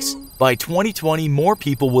take place. By 2020, more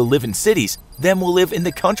people will live in cities than will live in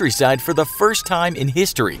the countryside for the first time in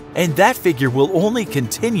history, and that figure will only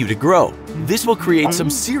continue to grow. This will create some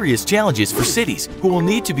serious challenges for cities, who will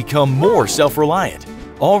need to become more self-reliant.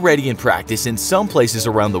 Already in practice in some places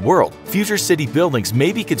around the world, future city buildings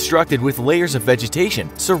may be constructed with layers of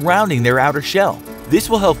vegetation surrounding their outer shell. This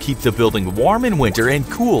will help keep the building warm in winter and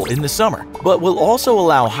cool in the summer, but will also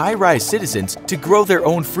allow high-rise citizens to grow their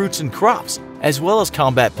own fruits and crops, as well as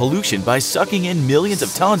combat pollution by sucking in millions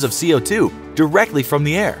of tons of CO2 directly from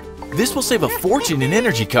the air. This will save a fortune in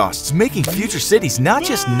energy costs, making future cities not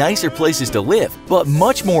just nicer places to live, but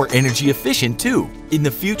much more energy efficient too. In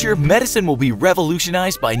the future, medicine will be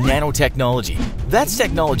revolutionized by nanotechnology. That's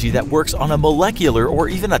technology that works on a molecular or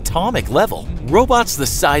even atomic level. Robots the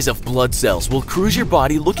size of blood cells will cruise your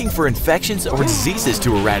body looking for infections or diseases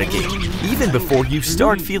to eradicate, even before you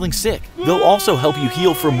start feeling sick. They'll also help you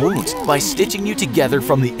heal from wounds by stitching you together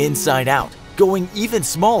from the inside out. Going even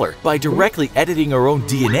smaller, by directly editing our own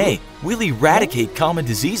DNA, we'll eradicate common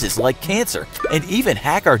diseases like cancer and even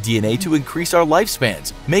hack our DNA to increase our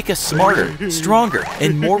lifespans, make us smarter, stronger,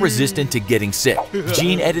 and more resistant to getting sick.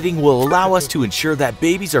 Gene editing will allow us to ensure that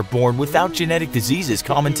babies are born without genetic diseases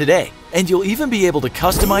common today. And you'll even be able to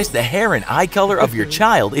customize the hair and eye color of your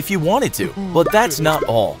child if you wanted to. But that's not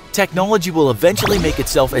all. Technology will eventually make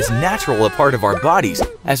itself as natural a part of our bodies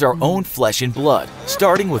as our own flesh and blood,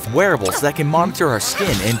 starting with wearables that can monitor our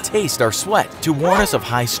skin and taste our sweat to warn us of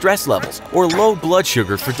high stress levels or low blood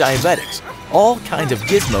sugar for diabetics. All kinds of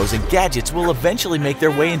gizmos and gadgets will eventually make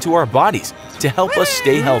their way into our bodies to help us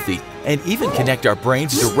stay healthy and even connect our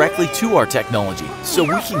brains directly to our technology so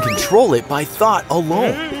we can control it by thought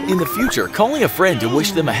alone. In the future, calling a friend to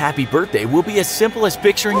wish them a happy birthday will be as simple as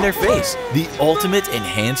picturing their face, the ultimate in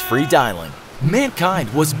hands-free dialing.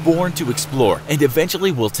 Mankind was born to explore and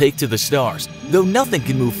eventually will take to the stars, though nothing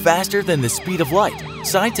can move faster than the speed of light.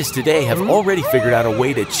 Scientists today have already figured out a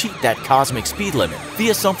way to cheat that cosmic speed limit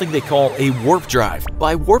via something they call a warp drive.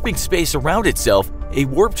 By warping space around itself, a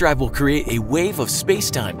warp drive will create a wave of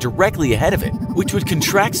space-time directly ahead of it, which would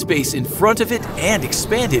contract space in front of it and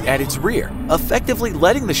expand it at its rear, effectively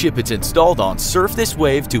letting the ship it's installed on surf this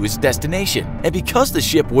wave to its destination. And because the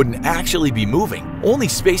ship wouldn't actually be moving, only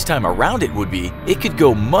space-time around it would be, it could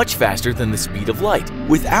go much faster than the speed of light,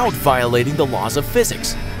 without violating the laws of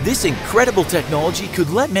physics. This incredible technology could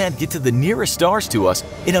let man get to the nearest stars to us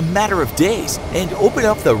in a matter of days and open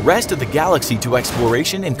up the rest of the galaxy to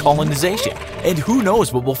exploration and colonization. And who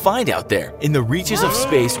knows what we'll find out there in the reaches of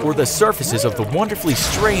space or the surfaces of the wonderfully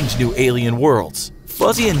strange new alien worlds.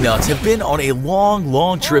 Fuzzy and Nutz have been on a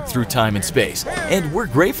long trip through time and space, and we're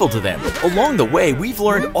grateful to them. Along the way, we've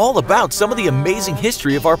learned all about some of the amazing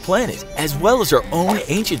history of our planet, as well as our own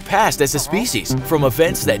ancient past as a species, from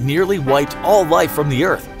events that nearly wiped all life from the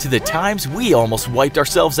Earth to the times we almost wiped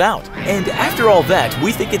ourselves out. And after all that,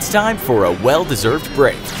 we think it's time for a well-deserved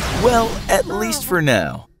break. Well, at least for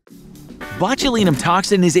now. Botulinum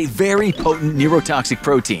toxin is a very potent neurotoxic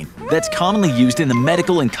protein that's commonly used in the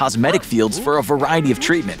medical and cosmetic fields for a variety of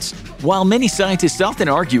treatments. While many scientists often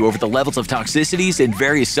argue over the levels of toxicities in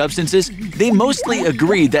various substances, they mostly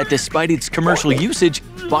agree that despite its commercial usage,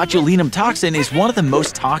 botulinum toxin is one of the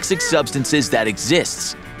most toxic substances that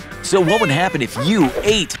exists. So what would happen if you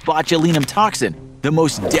ate botulinum toxin, the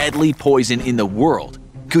most deadly poison in the world?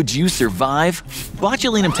 Could you survive?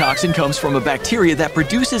 Botulinum toxin comes from a bacteria that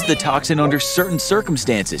produces the toxin under certain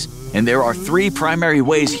circumstances, and there are three primary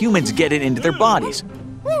ways humans get it into their bodies: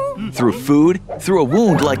 through food, through a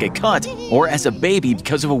wound like a cut, or as a baby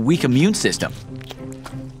because of a weak immune system.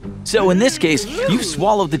 So in this case, you've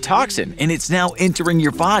swallowed the toxin and it's now entering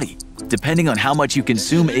your body. depending on how much you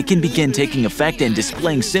consume, it can begin taking effect and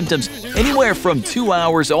displaying symptoms anywhere from 2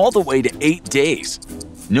 hours all the way to 8 days.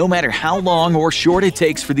 No matter how long or short it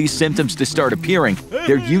takes for these symptoms to start appearing,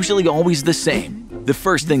 they're usually always the same. The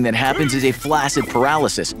first thing that happens is a flaccid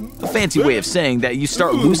paralysis, a fancy way of saying that you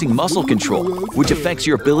start losing muscle control, which affects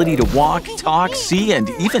your ability to walk, talk, see, and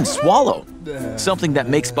even swallow. Something that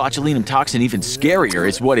makes botulinum toxin even scarier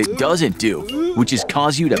is what it doesn't do, which is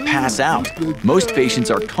cause you to pass out. Most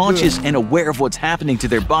patients are conscious and aware of what's happening to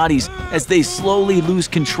their bodies as they slowly lose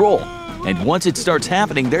control. And once it starts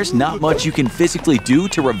happening, there's not much you can physically do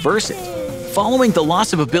to reverse it. Following the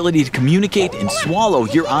loss of ability to communicate and swallow,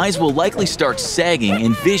 your eyes will likely start sagging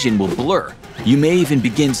and vision will blur. You may even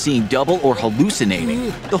begin seeing double or hallucinating.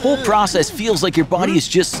 The whole process feels like your body is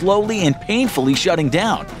just slowly and painfully shutting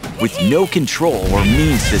down, with no control or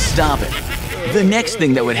means to stop it. The next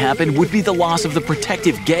thing that would happen would be the loss of the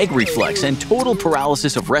protective gag reflex and total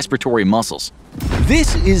paralysis of respiratory muscles.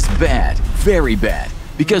 This is bad, very bad.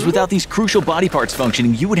 Because without these crucial body parts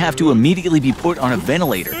functioning, you would have to immediately be put on a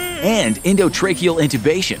ventilator and endotracheal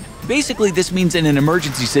intubation. Basically, this means in an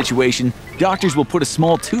emergency situation, doctors will put a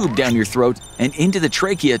small tube down your throat and into the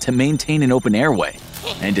trachea to maintain an open airway.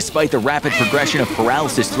 And despite the rapid progression of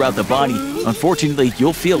paralysis throughout the body, unfortunately,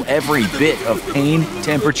 you'll feel every bit of pain,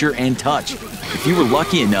 temperature, and touch. If you were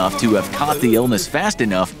lucky enough to have caught the illness fast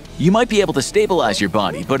enough, you might be able to stabilize your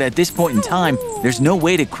body, but at this point in time, there's no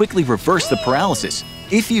way to quickly reverse the paralysis.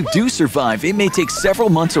 If you do survive, it may take several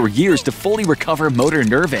months or years to fully recover motor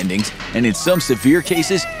nerve endings, and in some severe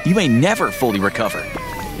cases, you may never fully recover.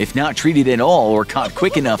 If not treated at all or caught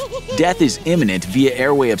quick enough, death is imminent via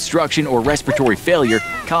airway obstruction or respiratory failure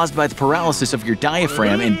caused by the paralysis of your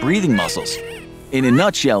diaphragm and breathing muscles. In a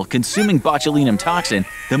nutshell, consuming botulinum toxin,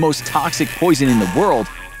 the most toxic poison in the world,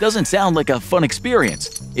 doesn't sound like a fun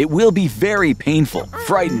experience. It will be very painful,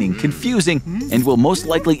 frightening, confusing, and will most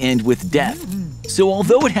likely end with death. So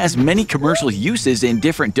although it has many commercial uses in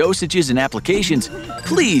different dosages and applications,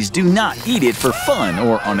 please do not eat it for fun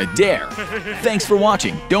or on a dare. Thanks for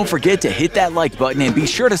watching. Don't forget to hit that like button and be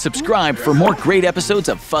sure to subscribe for more great episodes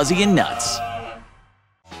of Fuzzy and Nuts.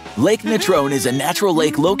 Lake Natron is a natural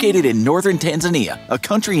lake located in northern Tanzania, a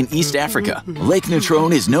country in East Africa. Lake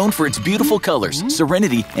Natron is known for its beautiful colors,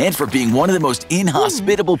 serenity, and for being one of the most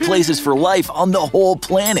inhospitable places for life on the whole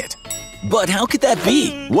planet. But how could that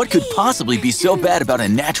be? What could possibly be so bad about a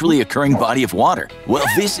naturally occurring body of water? Well,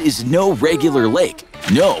 this is no regular lake.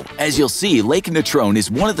 No, as you'll see, Lake Natron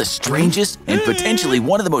is one of the strangest and potentially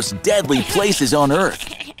one of the most deadly places on Earth.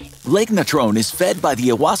 Lake Natron is fed by the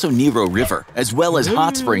Owasso Niro River, as well as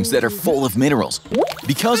hot springs that are full of minerals.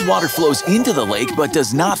 Because water flows into the lake but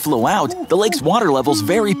does not flow out, the lake's water levels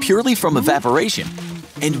vary purely from evaporation.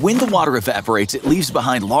 And when the water evaporates, it leaves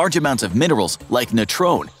behind large amounts of minerals, like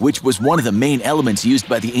natron, which was one of the main elements used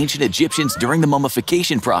by the ancient Egyptians during the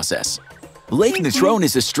mummification process. Lake Natron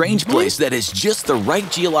is a strange place that has just the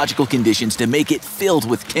right geological conditions to make it filled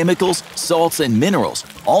with chemicals, salts, and minerals,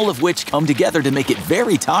 all of which come together to make it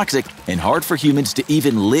very toxic and hard for humans to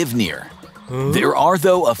even live near. There are,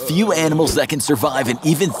 though, a few animals that can survive and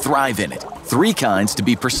even thrive in it. 3 kinds to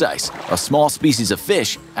be precise: a small species of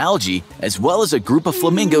fish, algae, as well as a group of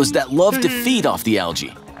flamingos that love to feed off the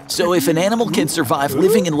algae. So if an animal can survive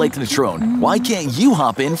living in Lake Natron, why can't you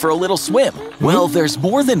hop in for a little swim? Well, there's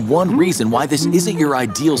more than one reason why this isn't your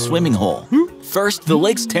ideal swimming hole. First, the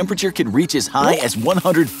lake's temperature can reach as high as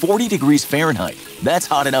 140 degrees Fahrenheit. That's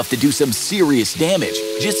hot enough to do some serious damage.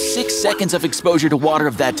 Just 6 seconds of exposure to water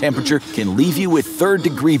of that temperature can leave you with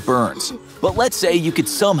third-degree burns. But let's say you could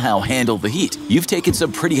somehow handle the heat. You've taken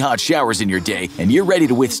some pretty hot showers in your day, and you're ready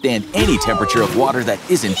to withstand any temperature of water that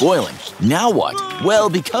isn't boiling. Now what? Well,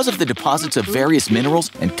 because of the deposits of various minerals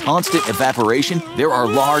and constant evaporation, there are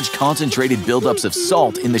large concentrated buildups of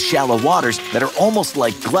salt in the shallow waters that are almost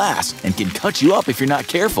like glass and can cut you up if you're not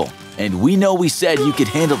careful. And we know we said you could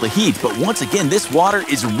handle the heat, but once again, this water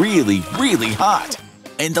is really, really hot.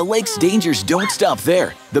 And the lake's dangers don't stop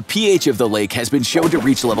there. The pH of the lake has been shown to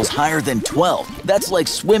reach levels higher than 12. That's like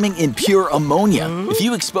swimming in pure ammonia. If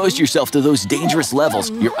you exposed yourself to those dangerous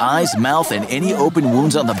levels, your eyes, mouth, and any open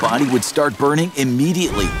wounds on the body would start burning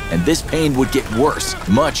immediately. And this pain would get worse,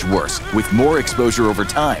 much worse, with more exposure over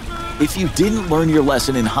time. If you didn't learn your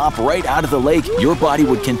lesson and hop right out of the lake, your body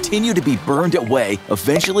would continue to be burned away,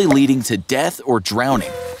 eventually leading to death or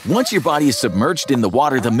drowning. Once your body is submerged in the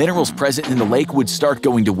water, the minerals present in the lake would start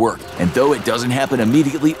going to work. And though it doesn't happen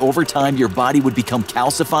immediately, over time your body would become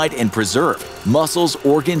calcified and preserved. Muscles,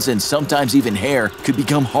 organs, and sometimes even hair could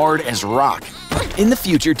become hard as rock. In the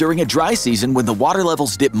future, during a dry season when the water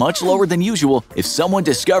levels dip much lower than usual, if someone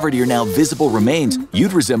discovered your now visible remains,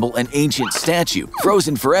 you'd resemble an ancient statue,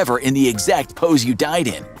 frozen forever in the exact pose you died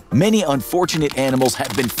in. Many unfortunate animals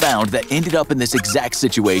have been found that ended up in this exact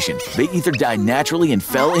situation. They either died naturally and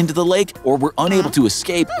fell into the lake, or were unable to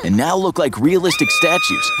escape and now look like realistic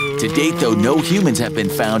statues. To date, though, no humans have been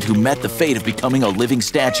found who met the fate of becoming a living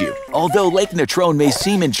statue. Although Lake Natrone may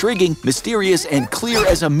seem intriguing, mysterious, and clear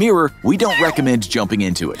as a mirror, we don't recommend jumping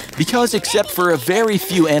into it. Because except for a very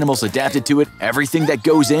few animals adapted to it, everything that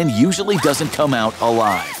goes in usually doesn't come out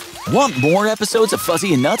alive. Want more episodes of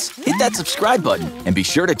Fuzzy and Nutz? Hit that subscribe button and be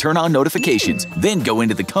sure to turn on notifications. Then go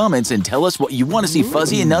into the comments and tell us what you want to see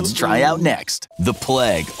Fuzzy and Nutz try out next. The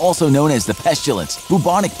plague, also known as the pestilence,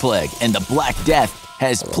 bubonic plague, and the Black Death,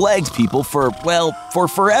 has plagued people for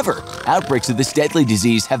forever. Outbreaks of this deadly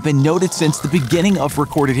disease have been noted since the beginning of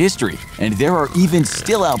recorded history, and there are even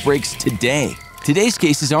still outbreaks today. Today's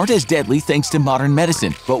cases aren't as deadly thanks to modern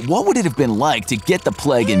medicine, but what would it have been like to get the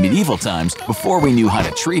plague in medieval times before we knew how to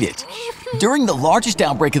treat it? During the largest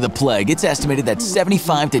outbreak of the plague, it's estimated that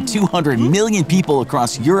 75 to 200 million people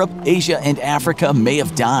across Europe, Asia, and Africa may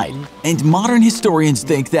have died. And modern historians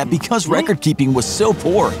think that because record-keeping was so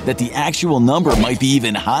poor that the actual number might be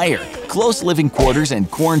even higher. Close living quarters and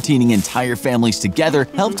quarantining entire families together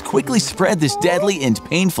helped quickly spread this deadly and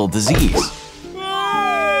painful disease.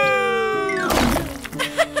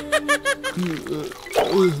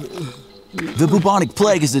 The bubonic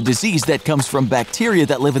plague is a disease that comes from bacteria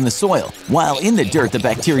that live in the soil. While in the dirt, the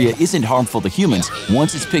bacteria isn't harmful to humans.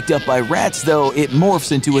 Once it's picked up by rats, though, it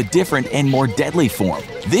morphs into a different and more deadly form.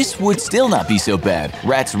 This would still not be so bad.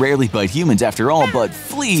 Rats rarely bite humans after all, but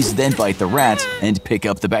fleas then bite the rats and pick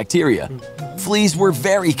up the bacteria. Fleas were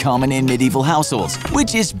very common in medieval households,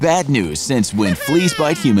 which is bad news since when fleas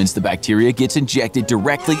bite humans, the bacteria gets injected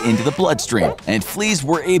directly into the bloodstream, and fleas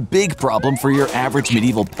were a big problem for your average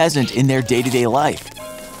medieval peasant in their day-to-day life.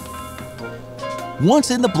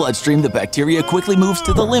 Once in the bloodstream, the bacteria quickly moves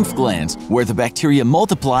to the lymph glands, where the bacteria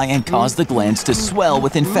multiply and cause the glands to swell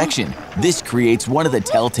with infection. This creates one of the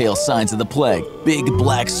telltale signs of the plague: big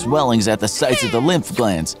black swellings at the sites of the lymph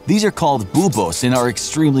glands. These are called buboes and are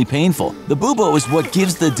extremely painful. The bubo is what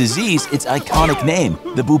gives the disease its iconic name,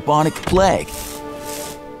 the bubonic plague.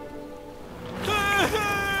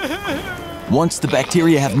 Once the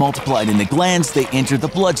bacteria have multiplied in the glands, they enter the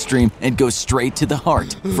bloodstream and go straight to the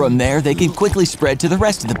heart. From there, they can quickly spread to the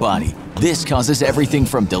rest of the body. This causes everything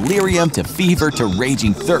from delirium to fever to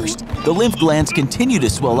raging thirst. The lymph glands continue to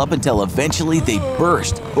swell up until eventually they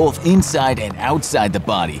burst, both inside and outside the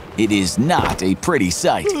body. It is not a pretty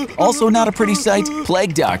sight. Also not a pretty sight,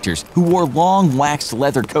 plague doctors who wore long waxed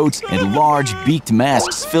leather coats and large beaked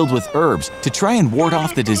masks filled with herbs to try and ward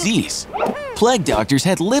off the disease. Plague doctors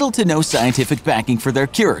had little to no scientific backing for their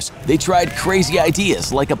cures. They tried crazy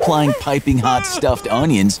ideas like applying piping hot stuffed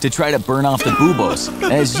onions to try to burn off the buboes.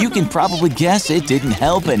 As you can probably guess, it didn't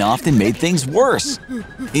help and often made things worse.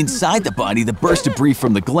 Inside the body, the burst debris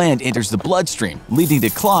from the gland enters the bloodstream, leading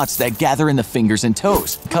to clots that gather in the fingers and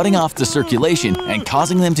toes, cutting off the circulation and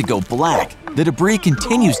causing them to go black. The debris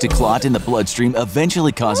continues to clot in the bloodstream,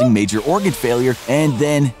 eventually causing major organ failure and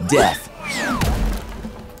then death.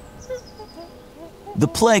 The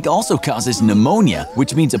plague also causes pneumonia,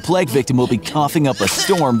 which means a plague victim will be coughing up a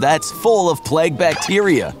storm that's full of plague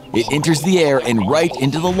bacteria. It enters the air and right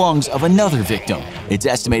into the lungs of another victim. It's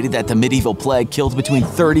estimated that the medieval plague killed between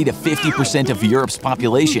 30 to 50% of Europe's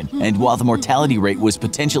population, and while the mortality rate was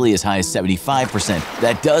potentially as high as 75%,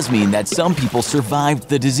 that does mean that some people survived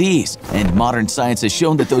the disease, and modern science has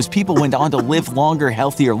shown that those people went on to live longer,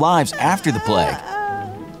 healthier lives after the plague.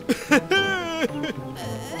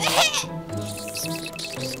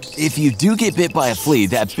 If you do get bit by a flea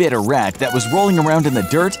that bit a rat that was rolling around in the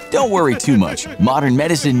dirt, don't worry too much. Modern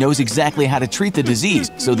medicine knows exactly how to treat the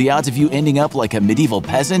disease, so the odds of you ending up like a medieval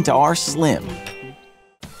peasant are slim.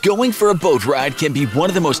 Going for a boat ride can be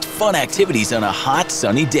one of the most fun activities on a hot,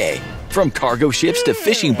 sunny day. From cargo ships to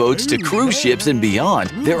fishing boats to cruise ships and beyond,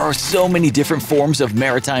 there are so many different forms of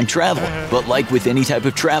maritime travel. But like with any type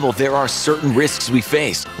of travel, there are certain risks we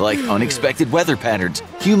face, like unexpected weather patterns,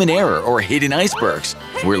 human error, or hidden icebergs.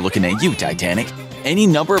 We're looking at you, Titanic. Any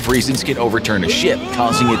number of reasons can overturn a ship,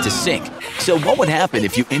 causing it to sink. So what would happen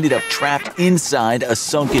if you ended up trapped inside a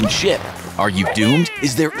sunken ship? Are you doomed?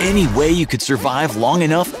 Is there any way you could survive long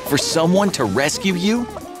enough for someone to rescue you?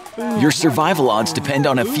 Your survival odds depend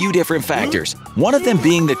on a few different factors, one of them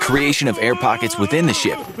being the creation of air pockets within the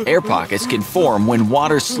ship. Air pockets can form when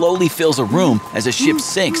water slowly fills a room as a ship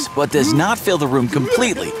sinks but does not fill the room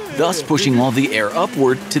completely, thus pushing all the air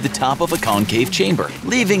upward to the top of a concave chamber,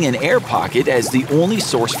 leaving an air pocket as the only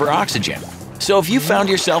source for oxygen. So if you found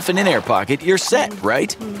yourself in an air pocket, you're set,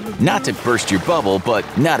 right? Not to burst your bubble, but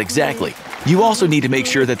not exactly. You also need to make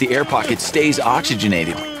sure that the air pocket stays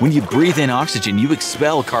oxygenated. When you breathe in oxygen, you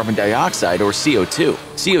expel carbon dioxide or CO2.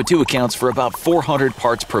 CO2 accounts for about 400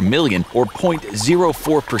 parts per million or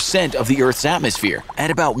 0.04% of the Earth's atmosphere. At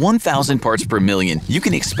about 1,000 parts per million, you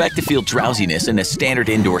can expect to feel drowsiness in a standard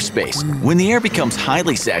indoor space. When the air becomes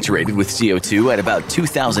highly saturated with CO2 at about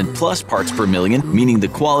 2,000 plus parts per million, meaning the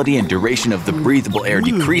quality and duration of the breathable air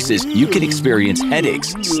decreases, you can experience headaches,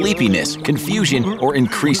 sleepiness, confusion, or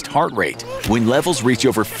increased heart rate. When levels reach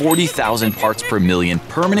over 40,000 parts per million,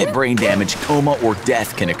 permanent brain damage, coma, or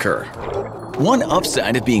death can occur. One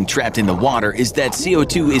upside of being trapped in the water is that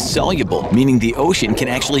CO2 is soluble, meaning the ocean can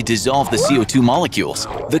actually dissolve the CO2 molecules.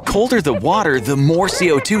 The colder the water, the more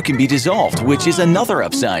CO2 can be dissolved, which is another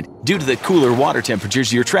upside due to the cooler water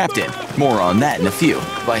temperatures you're trapped in. More on that in a few.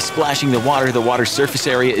 By splashing the water's surface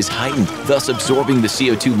area is heightened, thus absorbing the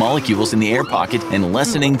CO2 molecules in the air pocket and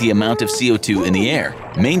lessening the amount of CO2 in the air.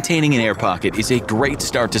 Maintaining an air pocket is a great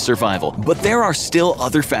start to survival, but there are still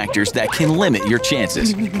other factors that can limit your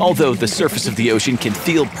chances. Although the surface of the ocean can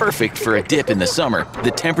feel perfect for a dip in the summer,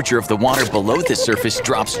 the temperature of the water below the surface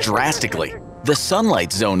drops drastically. The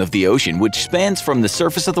sunlight zone of the ocean, which spans from the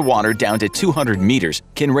surface of the water down to 200 meters,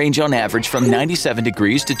 can range on average from 97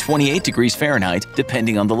 degrees to 28 degrees Fahrenheit,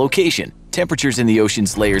 depending on the location. Temperatures in the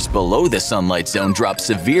ocean's layers below the sunlight zone drop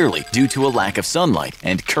severely due to a lack of sunlight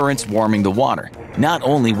and currents warming the water. Not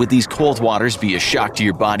only would these cold waters be a shock to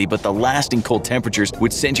your body, but the lasting cold temperatures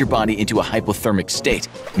would send your body into a hypothermic state,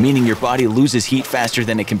 meaning your body loses heat faster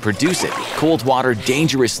than it can produce it. Cold water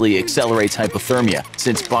dangerously accelerates hypothermia,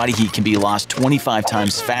 since body heat can be lost 25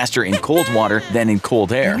 times faster in cold water than in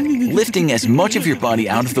cold air. Lifting as much of your body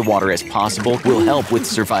out of the water as possible will help with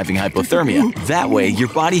surviving hypothermia. That way, your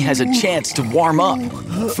body has a chance to warm up.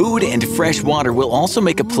 Food and fresh water will also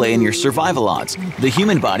make a play in your survival odds. The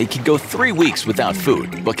human body can go 3 weeks without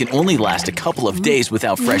food, but can only last a couple of days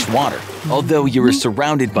without fresh water. Although you are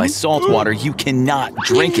surrounded by salt water, you cannot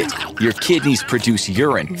drink it. Your kidneys produce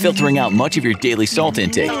urine, filtering out much of your daily salt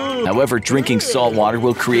intake. However, drinking salt water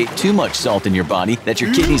will create too much salt in your body that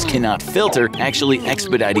your kidneys cannot filter, actually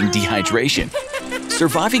expediting dehydration.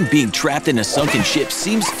 Surviving being trapped in a sunken ship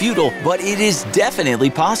seems futile, but it is definitely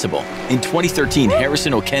possible. In 2013,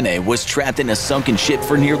 Harrison Okene was trapped in a sunken ship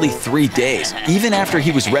for nearly 3 days. Even after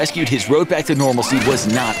he was rescued, his road back to normalcy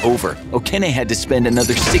was not over. Okene had to spend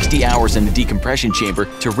another 60 hours in the decompression chamber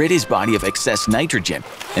to rid his body of excess nitrogen.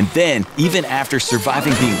 And then, even after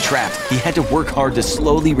surviving being trapped, he had to work hard to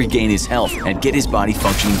slowly regain his health and get his body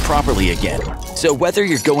functioning properly again. So whether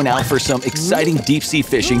you're going out for some exciting deep-sea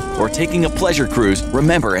fishing or taking a pleasure cruise,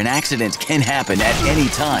 remember, an accident can happen at any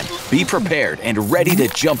time. Be prepared and ready to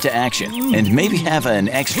jump to action, and maybe have an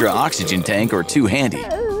extra oxygen tank or 2 handy.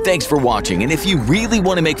 Thanks for watching, and if you really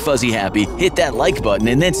want to make Fuzzy happy, hit that like button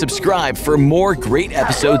and then subscribe for more great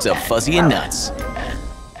episodes of Fuzzy and Nutz.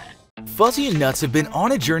 Fuzzy and Nutz have been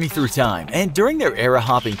on a journey through time, and during their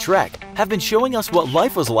era-hopping trek, have been showing us what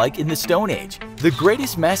life was like in the Stone Age, the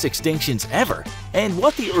greatest mass extinctions ever, and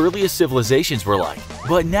what the earliest civilizations were like.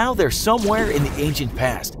 But now they're somewhere in the ancient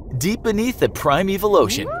past, deep beneath the primeval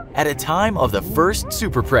ocean, at a time of the first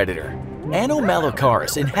super predator.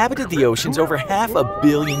 Anomalocaris inhabited the oceans over 500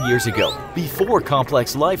 million years ago, before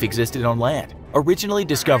complex life existed on land. Originally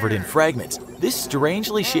discovered in fragments, this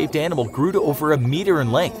strangely shaped animal grew to over 1 meter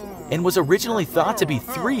in length, and was originally thought to be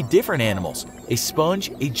 3 different animals: a sponge,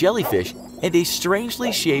 a jellyfish, and a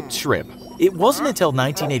strangely shaped shrimp. It wasn't until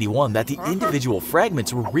 1981 that the individual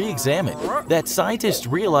fragments were re-examined that scientists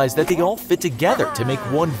realized that they all fit together to make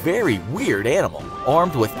one very weird animal,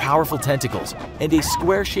 armed with powerful tentacles and a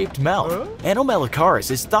square-shaped mouth. Anomalocaris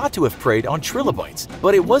is thought to have preyed on trilobites,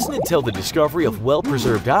 but it wasn't until the discovery of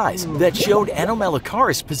well-preserved eyes that showed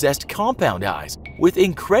Anomalocaris possessed compound eyes with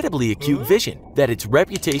incredibly acute vision that its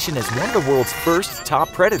reputation as one of the world's first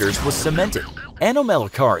top predators was cemented.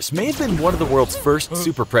 Anomalocaris may have been one of the world's first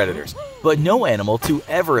super predators, but no animal to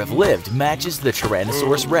ever have lived matches the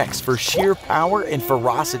Tyrannosaurus rex for sheer power and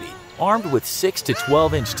ferocity, armed with 6 to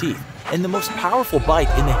 12-inch teeth and the most powerful bite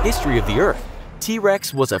in the history of the Earth.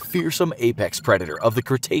 T-Rex was a fearsome apex predator of the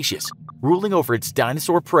Cretaceous, ruling over its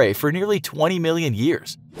dinosaur prey for nearly 20 million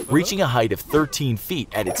years, reaching a height of 13 feet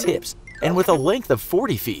at its hips and with a length of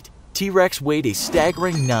 40 feet. T-Rex weighed a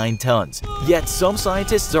staggering 9 tons. Yet some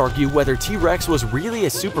scientists argue whether T-Rex was really a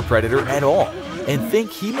super predator at all, and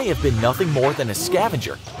think he may have been nothing more than a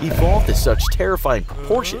scavenger, evolved to such terrifying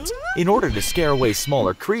proportions in order to scare away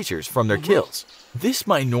smaller creatures from their kills. This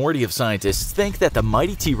minority of scientists think that the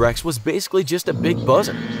mighty T-Rex was basically just a big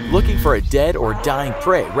buzzer, looking for a dead or dying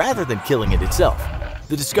prey rather than killing it itself.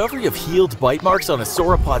 The discovery of healed bite marks on a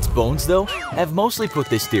sauropod's bones, though, have mostly put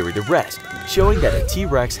this theory to rest, showing that a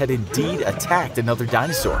T-Rex had indeed attacked another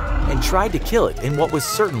dinosaur and tried to kill it in what was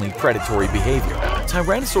certainly predatory behavior.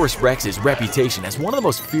 Tyrannosaurus Rex's reputation as one of the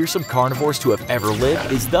most fearsome carnivores to have ever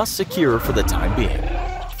lived is thus secure for the time being.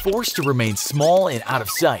 Forced to remain small and out of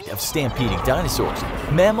sight of stampeding dinosaurs,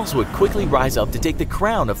 mammals would quickly rise up to take the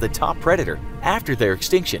crown of the top predator after their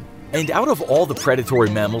extinction. And out of all the predatory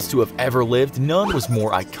mammals to have ever lived, none was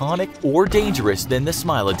more iconic or dangerous than the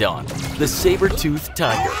Smilodon, the saber-toothed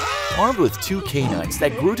tiger. Armed with 2 canines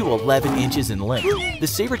that grew to 11 inches in length, the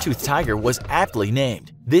saber-toothed tiger was aptly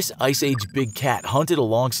named. This Ice Age big cat hunted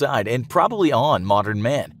alongside and probably on modern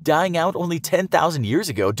man, dying out only 10,000 years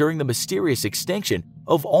ago during the mysterious extinction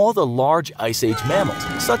of all the large Ice Age mammals,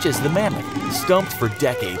 such as the mammoth. Stumped for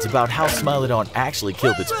decades about how Smilodon actually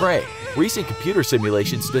killed its prey, recent computer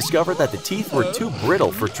simulations discovered that the teeth were too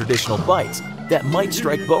brittle for traditional bites that might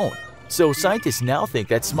strike bone. So scientists now think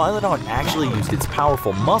that Smilodon actually used its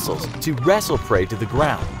powerful muscles to wrestle prey to the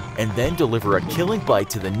ground and then deliver a killing bite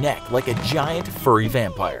to the neck like a giant furry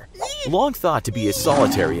vampire. Long thought to be a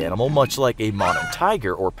solitary animal much like a modern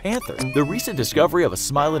tiger or panther, the recent discovery of a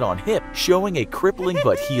Smilodon hip showing a crippling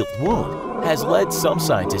but healed wound has led some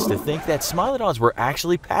scientists to think that Smilodons were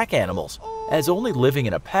actually pack animals, as only living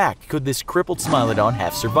in a pack could this crippled Smilodon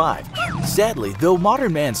have survived. Sadly, though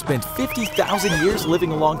modern man spent 50,000 years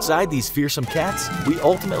living alongside these fearsome cats, we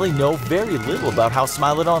ultimately know very little about how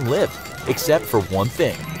Smilodon lived, except for one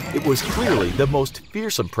thing. It was clearly the most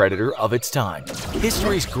fearsome predator of its time.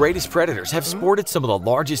 History's greatest predators have sported some of the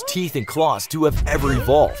largest teeth and claws to have ever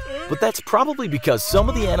evolved, but that's probably because some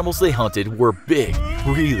of the animals they hunted were big,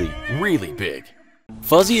 really big.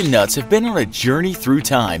 Fuzzy and Nutz have been on a journey through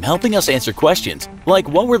time, helping us answer questions like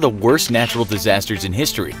what were the worst natural disasters in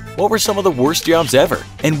history, what were some of the worst jobs ever,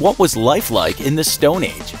 and what was life like in the Stone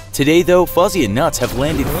Age. Today though, Fuzzy and Nutz have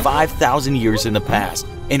landed 5,000 years in the past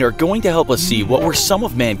and are going to help us see what were some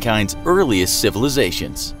of mankind's earliest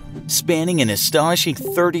civilizations. Spanning an astonishing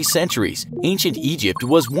 30 centuries, ancient Egypt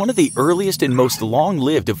was one of the earliest and most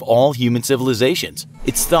long-lived of all human civilizations.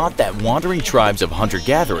 It's thought that wandering tribes of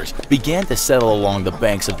hunter-gatherers began to settle along the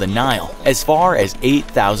banks of the Nile as far as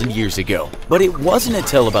 8,000 years ago. But it wasn't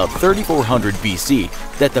until about 3400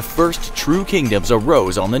 BC that the first true kingdoms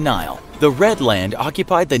arose on the Nile. The Red Land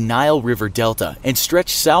occupied the Nile River Delta and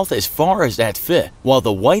stretched south as far as Atfih, while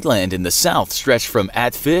the White Land in the south stretched from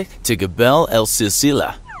Atfih to Gebel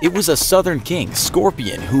el-Silsila. It was a southern king,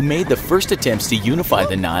 Scorpion, who made the first attempts to unify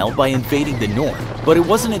the Nile by invading the north, but it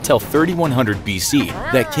wasn't until 3100 BC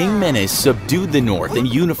that King Menes subdued the north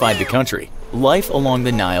and unified the country. Life along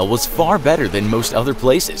the Nile was far better than most other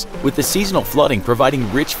places, with the seasonal flooding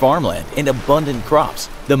providing rich farmland and abundant crops.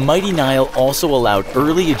 The mighty Nile also allowed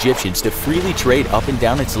early Egyptians to freely trade up and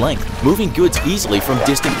down its length, moving goods easily from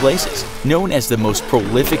distant places. Known as the most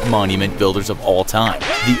prolific monument builders of all time,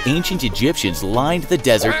 the ancient Egyptians lined the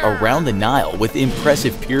desert around the Nile with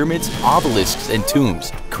impressive pyramids, obelisks, and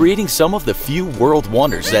tombs, creating some of the few world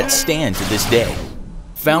wonders that stand to this day.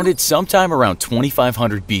 Founded sometime around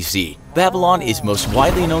 2500 BC, Babylon is most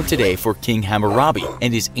widely known today for King Hammurabi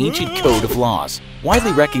and his ancient code of laws.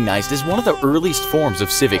 Widely recognized as one of the earliest forms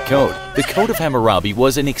of civic code, the Code of Hammurabi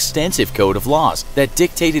was an extensive code of laws that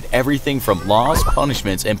dictated everything from laws,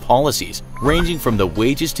 punishments, and policies, ranging from the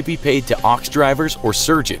wages to be paid to ox drivers or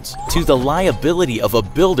surgeons, to the liability of a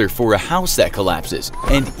builder for a house that collapses,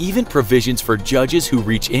 and even provisions for judges who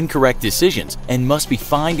reach incorrect decisions and must be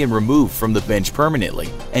fined and removed from the bench permanently.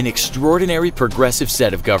 An extraordinary progressive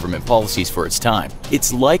set of government policies for its time.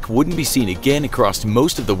 Its like wouldn't be seen again across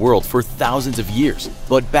most of the world for thousands of years.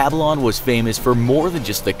 But Babylon was famous for more than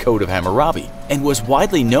just the Code of Hammurabi, and was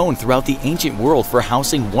widely known throughout the ancient world for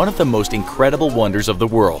housing one of the most incredible wonders of the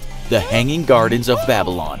world, the Hanging Gardens of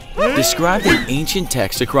Babylon. Described in ancient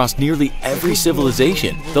texts across nearly every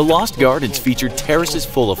civilization, the Lost Gardens featured terraces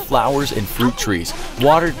full of flowers and fruit trees,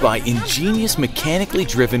 watered by ingenious mechanically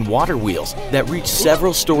driven water wheels that reached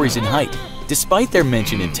several stories in height. Despite their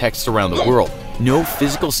mention in texts around the world, no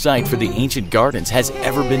physical site for the ancient gardens has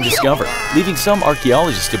ever been discovered, leaving some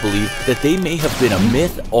archaeologists to believe that they may have been a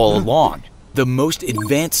myth all along. The most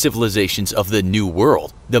advanced civilizations of the New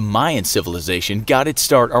World, the Mayan civilization, got its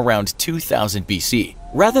start around 2000 BC.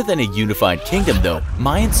 Rather than a unified kingdom though,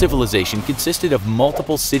 Mayan civilization consisted of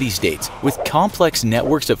multiple city-states with complex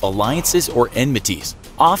networks of alliances or enmities,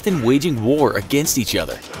 often waging war against each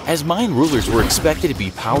other. As Mayan rulers were expected to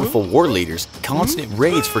be powerful war leaders, constant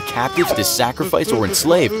raids for captives to sacrifice or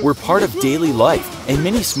enslave were part of daily life, and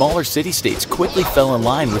many smaller city-states quickly fell in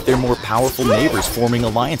line with their more powerful neighbors, forming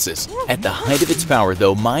alliances. At the height of its power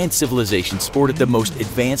though, Mayan civilization sported the most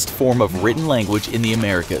advanced form of written language in the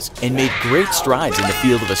Americas and made great strides in the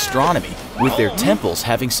field of astronomy, with their temples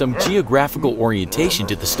having some geographical orientation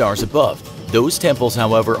to the stars above. Those temples,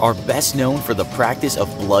 however, are best known for the practice of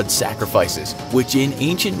blood sacrifices, which in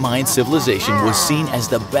ancient Mayan civilization was seen as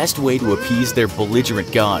the best way to appease their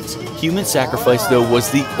belligerent gods. Human sacrifice, though, was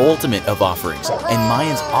the ultimate of offerings, and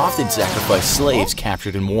Mayans often sacrificed slaves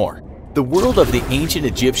captured in war. The world of the ancient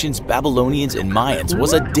Egyptians, Babylonians, and Mayans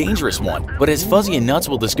was a dangerous one, but as Fuzzy and Nutz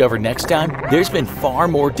will discover next time, there's been far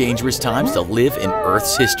more dangerous times to live in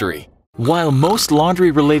Earth's history. While most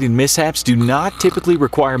laundry-related mishaps do not typically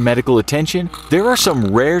require medical attention, there are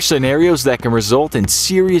some rare scenarios that can result in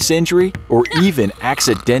serious injury or even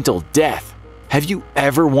accidental death. Have you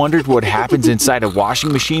ever wondered what happens inside a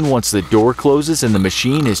washing machine once the door closes and the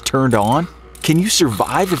machine is turned on? Can you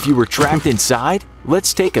survive if you were trapped inside?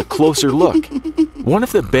 Let's take a closer look. One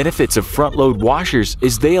of the benefits of front-load washers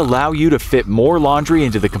is they allow you to fit more laundry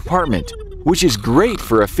into the compartment, which is great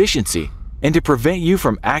for efficiency. And to prevent you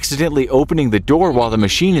from accidentally opening the door while the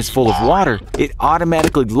machine is full of water, it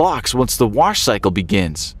automatically locks once the wash cycle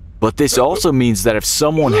begins. But this also means that if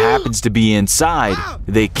someone happens to be inside,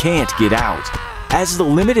 they can't get out. As the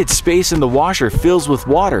limited space in the washer fills with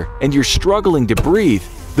water and you're struggling to breathe,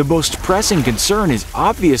 the most pressing concern is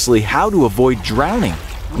obviously how to avoid drowning.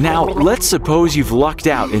 Now, let's suppose you've lucked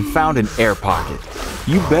out and found an air pocket.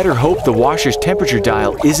 You better hope the washer's temperature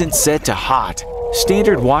dial isn't set to hot.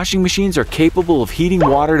 Standard washing machines are capable of heating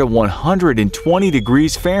water to 120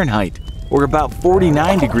 degrees Fahrenheit, or about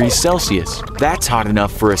 49 degrees Celsius. That's hot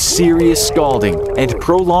enough for a serious scalding, and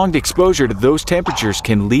prolonged exposure to those temperatures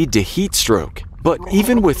can lead to heat stroke. But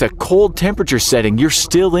even with a cold temperature setting, you're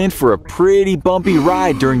still in for a pretty bumpy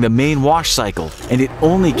ride during the main wash cycle, and it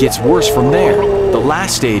only gets worse from there. The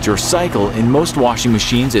last stage or cycle in most washing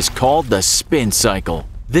machines is called the spin cycle.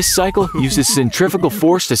 This cycle uses centrifugal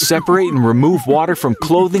force to separate and remove water from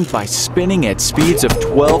clothing by spinning at speeds of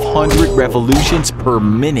 1,200 revolutions per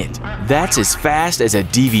minute. That's as fast as a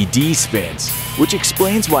DVD spins, which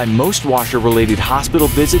explains why most washer-related hospital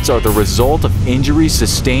visits are the result of injuries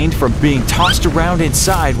sustained from being tossed around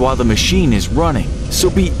inside while the machine is running. So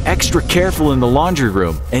be extra careful in the laundry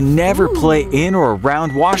room and never play in or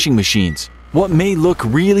around washing machines. What may look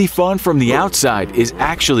really fun from the outside is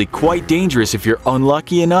actually quite dangerous if you're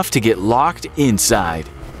unlucky enough to get locked inside.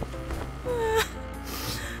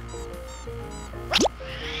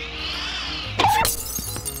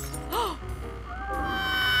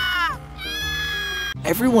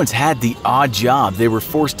 Everyone's had the odd job they were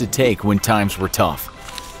forced to take when times were tough.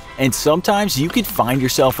 And sometimes you could find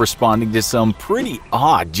yourself responding to some pretty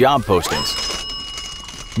odd job postings.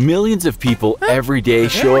 Millions of people every day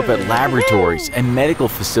show up at laboratories and medical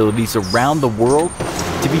facilities around the world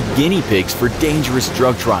to be guinea pigs for dangerous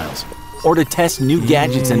drug trials or to test new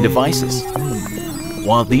gadgets and devices.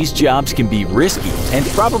 While these jobs can be risky and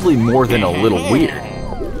probably more than a little weird,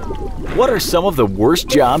 what are some of the worst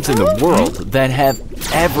jobs in the world that have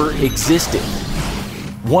ever existed?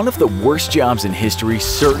 One of the worst jobs in history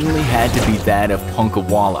certainly had to be that of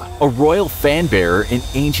Punkawala, a royal fan bearer in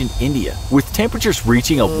ancient India. With temperatures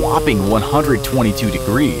reaching a whopping 122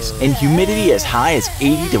 degrees and humidity as high as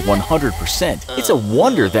 80 to 100%, it's a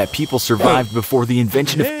wonder that people survived before the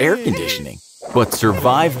invention of air conditioning. But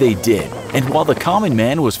survive they did, and while the common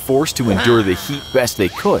man was forced to endure the heat best they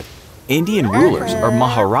could, Indian rulers, or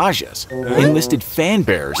Maharajas, enlisted fan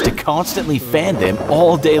bearers to constantly fan them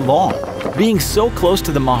all day long. Being so close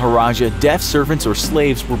to the Maharaja, deaf servants or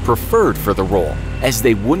slaves were preferred for the role, as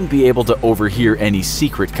they wouldn't be able to overhear any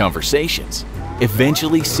secret conversations.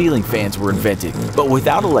 Eventually, ceiling fans were invented, but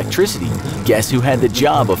without electricity, guess who had the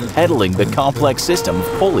job of pedaling the complex system of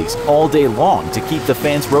pulleys all day long to keep the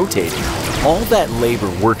fans rotating? All that labor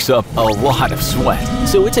works up a lot of sweat,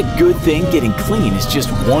 so it's a good thing getting clean is just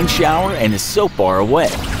one shower and a soap bar away.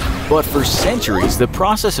 But for centuries, the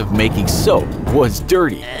process of making soap was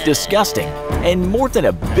dirty, disgusting, and more than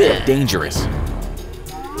a bit dangerous.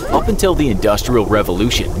 Up until the Industrial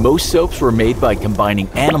Revolution, most soaps were made by combining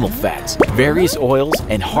animal fats, various oils,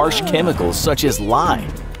 and harsh chemicals such as lye.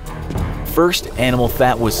 First, animal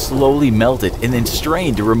fat was slowly melted and then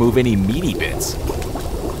strained to remove any meaty bits.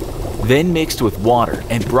 Then mixed with water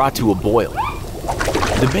and brought to a boil.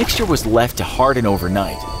 The mixture was left to harden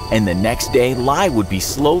overnight, and the next day lye would be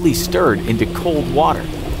slowly stirred into cold water.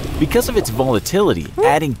 Because of its volatility,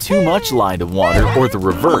 adding too much lye to water or the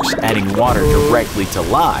reverse, adding water directly to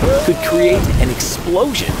lye, could create an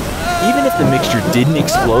explosion. Even if the mixture didn't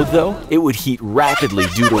explode though, it would heat rapidly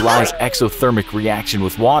due to lye's exothermic reaction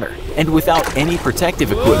with water. And without any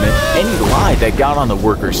protective equipment, any lye that got on the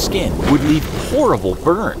worker's skin would leave horrible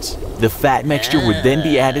burns. The fat mixture would then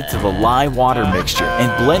be added to the lye water mixture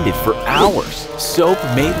and blended for hours. Soap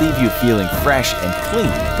may leave you feeling fresh and clean,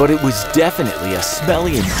 but it was definitely a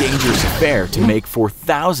smelly and dangerous affair to make for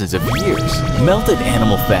thousands of years. Melted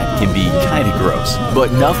animal fat can be kinda gross,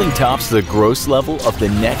 but nothing tops the gross level of the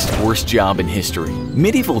next worst job in history.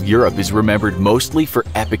 Medieval Europe is remembered mostly for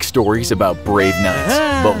epic stories about brave knights,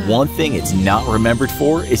 but one thing it's not remembered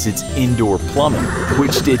for is its indoor plumbing,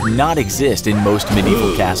 which did not exist in most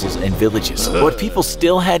medieval castles and villages. But people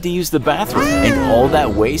still had to use the bathroom, and all that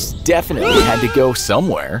waste definitely had to go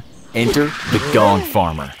somewhere. Enter the gong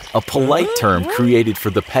farmer, a polite term created for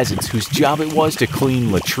the peasants whose job it was to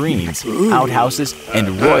clean latrines, outhouses,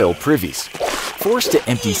 and royal privies. Forced to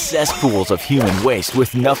empty cesspools of human waste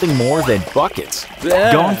with nothing more than buckets,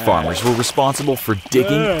 gong farmers were responsible for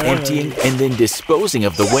digging, emptying, and then disposing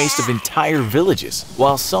of the waste of entire villages.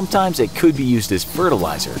 While sometimes it could be used as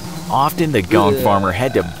fertilizer, often the gong farmer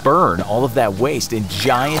had to burn all of that waste in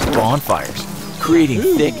giant bonfires, creating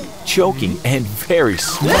thick, choking, and very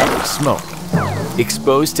smelly smoke.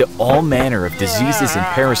 Exposed to all manner of diseases and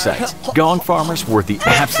parasites, gong farmers were the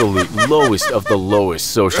absolute lowest of the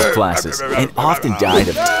lowest social classes and often died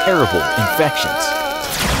of terrible infections.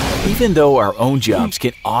 Even though our own jobs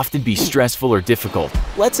can often be stressful or difficult,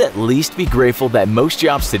 let's at least be grateful that most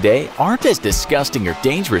jobs today aren't as disgusting or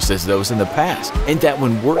dangerous as those in the past, and that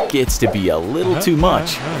when work gets to be a little too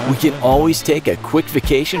much, we can always take a quick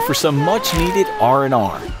vacation for some much-needed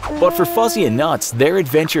R&R. But for Fuzzy and Nutz, their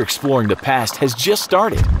adventure exploring the past has just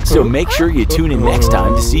started, so make sure you tune in next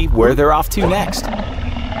time to see where they're off to next.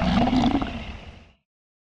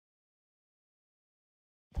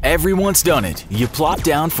 Everyone's done it. You plop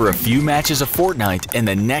down for a few matches of Fortnite, and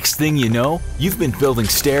the next thing you know, you've been building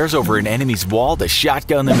stairs over an enemy's wall to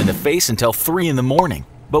shotgun them in the face until 3 in the morning.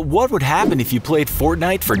 But what would happen if you played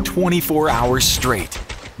Fortnite for 24 hours straight?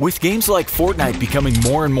 With games like Fortnite becoming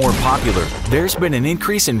more and more popular, there's been an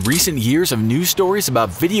increase in recent years of news stories about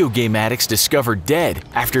video game addicts discovered dead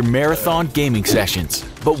after marathon gaming sessions.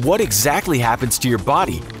 But what exactly happens to your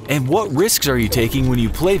body? And what risks are you taking when you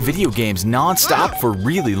play video games non-stop for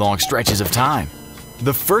really long stretches of time?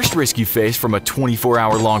 The first risk you face from a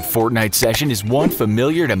 24-hour-long Fortnite session is one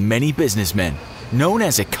familiar to many businessmen. Known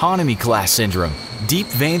as economy class syndrome, deep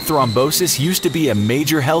vein thrombosis used to be a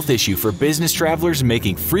major health issue for business travelers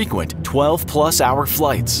making frequent 12-plus hour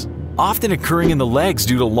flights. Often occurring in the legs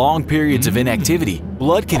due to long periods of inactivity,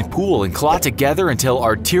 blood can pool and clot together until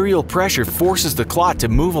arterial pressure forces the clot to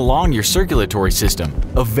move along your circulatory system.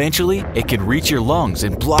 Eventually, it can reach your lungs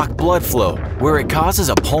and block blood flow, where it causes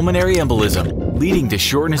a pulmonary embolism, leading to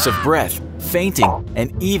shortness of breath, fainting,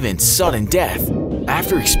 and even sudden death.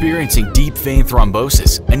 After experiencing deep vein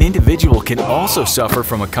thrombosis, an individual can also suffer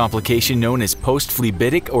from a complication known as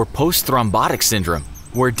post-phlebitic or post-thrombotic syndrome,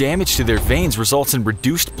 where damage to their veins results in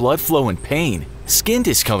reduced blood flow and pain, skin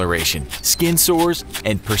discoloration, skin sores,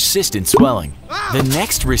 and persistent swelling. The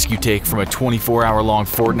next risk you take from a 24-hour-long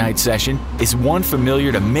Fortnite session is one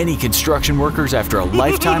familiar to many construction workers after a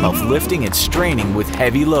lifetime of lifting and straining with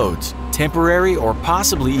heavy loads. Temporary or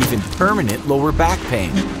possibly even permanent lower back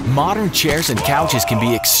pain. Modern chairs and couches can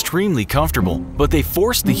be extremely comfortable, but they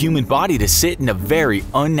force the human body to sit in a very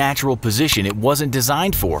unnatural position it wasn't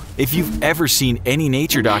designed for. If you've ever seen any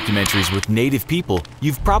nature documentaries with native people,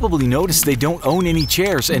 you've probably noticed they don't own any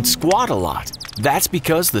chairs and squat a lot. That's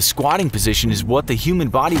because the squatting position is what the human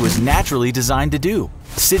body was naturally designed to do.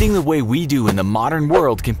 Sitting the way we do in the modern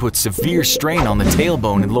world can put severe strain on the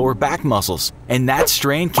tailbone and lower back muscles, and that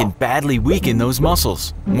strain can badly weaken those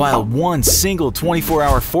muscles. While one single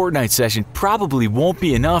 24-hour Fortnite session probably won't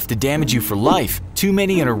be enough to damage you for life, too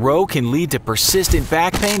many in a row can lead to persistent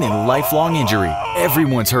back pain and lifelong injury.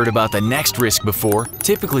 Everyone's heard about the next risk before,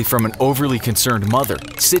 typically from an overly concerned mother.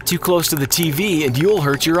 Sit too close to the TV and you'll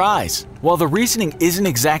hurt your eyes. While the reasoning isn't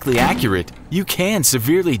exactly accurate, you can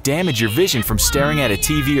severely damage your vision from staring at a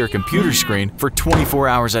TV or computer screen for 24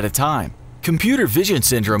 hours at a time. Computer vision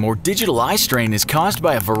syndrome or digital eye strain is caused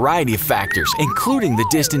by a variety of factors, including the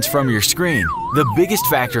distance from your screen. The biggest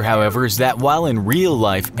factor, however, is that while in real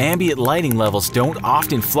life, ambient lighting levels don't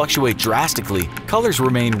often fluctuate drastically, colors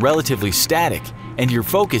remain relatively static, and your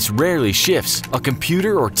focus rarely shifts. A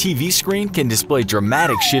computer or TV screen can display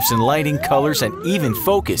dramatic shifts in lighting, colors, and even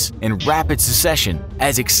focus in rapid succession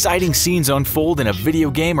as exciting scenes unfold in a video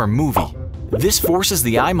game or movie. This forces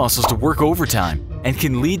the eye muscles to work overtime and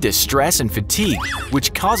can lead to stress and fatigue,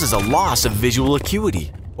 which causes a loss of visual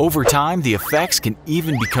acuity. Over time, the effects can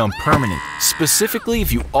even become permanent, specifically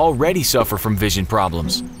if you already suffer from vision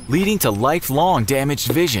problems, leading to lifelong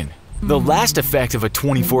damaged vision. The last effect of a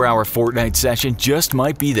 24-hour Fortnite session just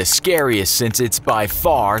might be the scariest since it's by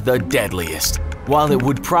far the deadliest. While it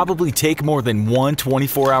would probably take more than one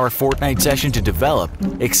 24-hour Fortnite session to develop,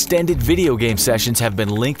 extended video game sessions have been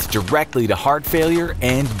linked directly to heart failure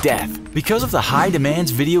and death. Because of the high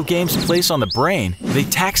demands video games place on the brain, they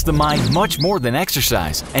tax the mind much more than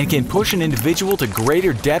exercise and can push an individual to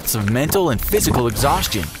greater depths of mental and physical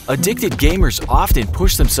exhaustion. Addicted gamers often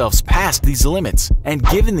push themselves past these limits, and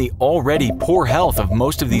given the already poor health of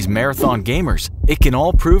most of these marathon gamers, it can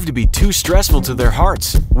all prove to be too stressful to their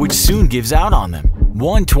hearts, which soon gives out on them.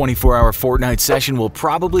 One 24-hour Fortnite session will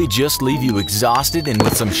probably just leave you exhausted and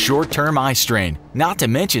with some short-term eye strain, not to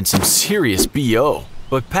mention some serious BO.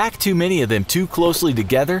 But pack too many of them too closely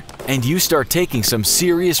together, and you start taking some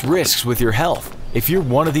serious risks with your health. If you're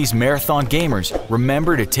one of these marathon gamers,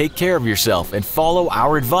 remember to take care of yourself and follow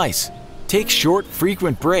our advice. Take short,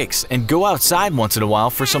 frequent breaks and go outside once in a while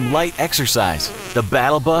for some light exercise. The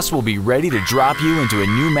battle bus will be ready to drop you into a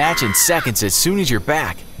new match in seconds as soon as you're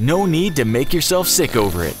back. No need to make yourself sick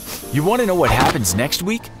over it. You want to know what happens next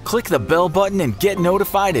week? Click the bell button and get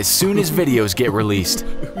notified as soon as videos get released.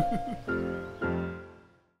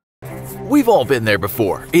 We've all been there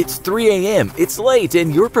before. It's 3 a.m., it's late,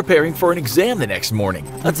 and you're preparing for an exam the next morning,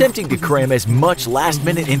 attempting to cram as much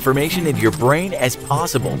last-minute information into your brain as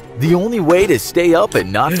possible. The only way to stay up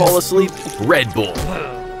and not fall asleep? Red Bull.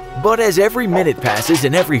 But as every minute passes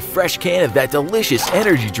and every fresh can of that delicious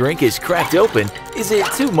energy drink is cracked open, is it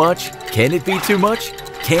too much? Can it be too much?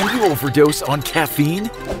 Can you overdose on caffeine?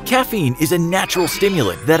 Caffeine is a natural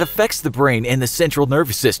stimulant that affects the brain and the central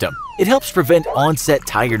nervous system. It helps prevent onset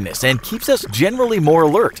tiredness and keeps us generally more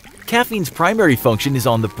alert. Caffeine's primary function is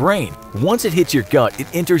on the brain. Once it hits your gut, it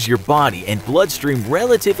enters your body and bloodstream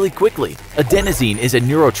relatively quickly. Adenosine is a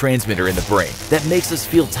neurotransmitter in the brain that makes us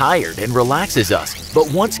feel tired and relaxes us.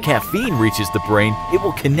 But once caffeine reaches the brain, it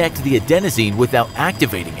will connect the adenosine without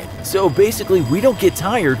activating it. So basically, we don't get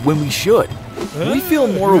tired when we should. We feel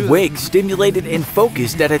more awake, stimulated, and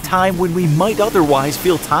focused at a time when we might otherwise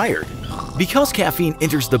feel tired. Because caffeine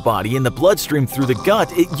enters the body and the bloodstream through the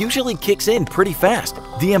gut, it usually kicks in pretty fast.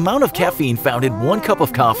 The amount of caffeine found in 1 cup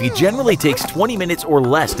of coffee generally takes 20 minutes or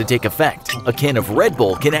less to take effect. A can of Red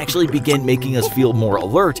Bull can actually begin making us feel more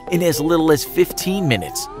alert in as little as 15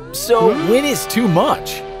 minutes. So when is too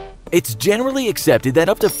much? It's generally accepted that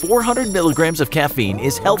up to 400 milligrams of caffeine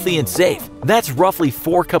is healthy and safe. That's roughly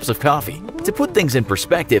 4 cups of coffee. To put things in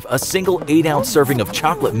perspective, a single 8-ounce serving of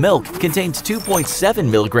chocolate milk contains 2.7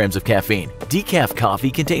 milligrams of caffeine. Decaf coffee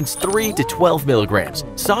contains 3 to 12 milligrams.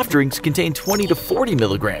 Soft drinks contain 20 to 40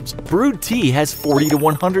 milligrams. Brewed tea has 40 to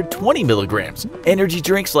 120 milligrams. Energy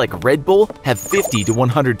drinks like Red Bull have 50 to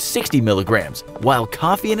 160 milligrams, while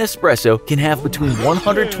coffee and espresso can have between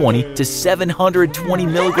 120 to 720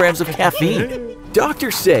 milligrams of caffeine.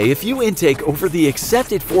 Doctors say if you intake over the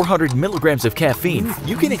accepted 400 milligrams of caffeine,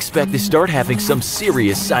 you can expect to start having some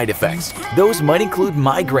serious side effects. Those might include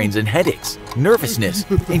migraines and headaches, nervousness,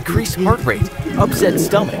 increased heart rate, upset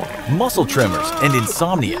stomach, muscle tremors, and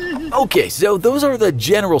insomnia. Okay, so those are the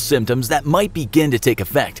general symptoms that might begin to take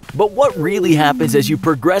effect. But what really happens as you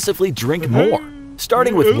progressively drink more?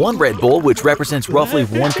 Starting with 1 Red Bull, which represents roughly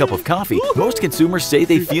 1 cup of coffee, most consumers say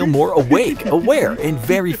they feel more awake, aware, and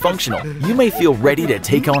very functional. You may feel ready to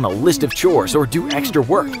take on a list of chores or do extra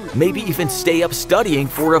work, maybe even stay up studying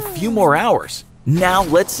for a few more hours. Now,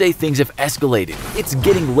 let's say things have escalated. It's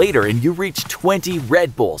getting later and you reach 20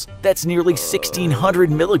 Red Bulls. That's nearly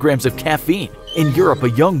 1,600 milligrams of caffeine. In Europe, a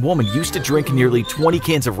young woman used to drink nearly 20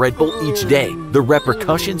 cans of Red Bull each day. The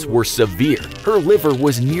repercussions were severe. Her liver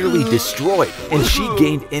was nearly destroyed, and she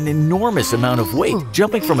gained an enormous amount of weight,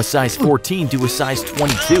 jumping from a size 14 to a size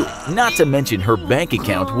 22. Not to mention her bank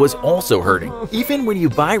account was also hurting. Even when you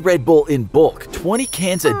buy Red Bull in bulk, 20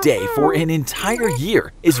 cans a day for an entire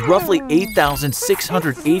year is roughly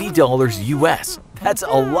 $8,680 US. That's a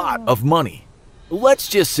lot of money. Let's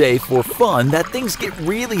just say for fun that things get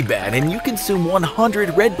really bad and you consume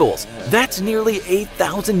 100 Red Bulls. That's nearly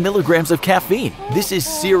 8,000 milligrams of caffeine. This is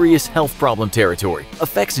serious health problem territory.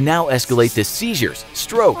 Effects now escalate to seizures,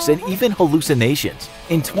 strokes, and even hallucinations.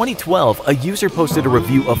 In 2012, a user posted a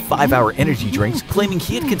review of 5-hour energy drinks claiming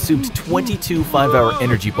he had consumed 22 5-hour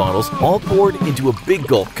energy bottles all poured into a big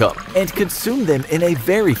gulp cup and consumed them in a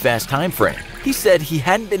very fast time frame. He said he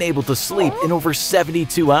hadn't been able to sleep in over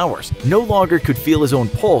 72 hours, no longer could feel his own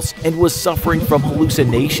pulse, and was suffering from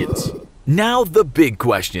hallucinations. Now the big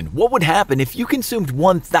question, what would happen if you consumed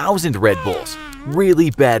 1,000 Red Bulls?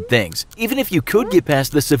 Really bad things, even if you could get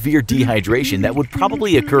past the severe dehydration that would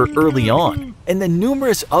probably occur early on, and the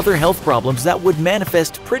numerous other health problems that would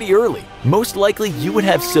manifest pretty early. Most likely you would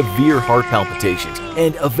have severe heart palpitations,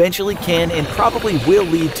 and eventually can and probably will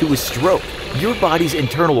lead to a stroke. Your body's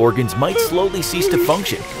internal organs might slowly cease to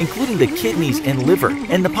function, including the kidneys and liver,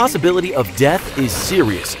 and the possibility of death is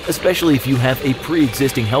serious, especially if you have a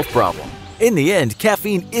pre-existing health problem. In the end,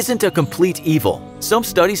 caffeine isn't a complete evil. Some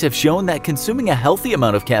studies have shown that consuming a healthy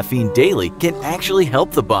amount of caffeine daily can actually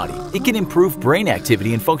help the body. It can improve brain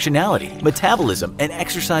activity and functionality, metabolism, and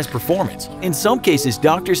exercise performance. In some cases,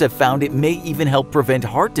 doctors have found it may even help prevent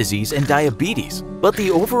heart disease and diabetes. But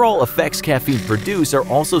the overall effects caffeine produce are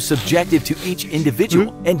also subjective to each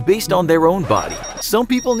individual and based on their own body. Some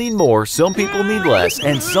people need more, some people need less,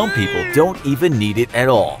 and some people don't even need it at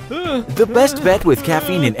all. The best bet with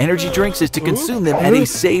caffeine and energy drinks is to consume them at a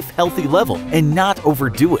safe, healthy level and not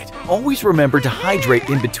overdo it. Always remember to hydrate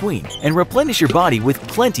in between and replenish your body with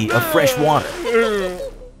plenty of fresh water.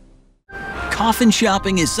 Coffin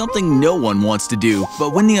shopping is something no one wants to do,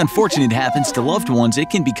 but when the unfortunate happens to loved ones, it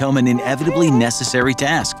can become an inevitably necessary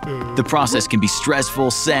task. The process can be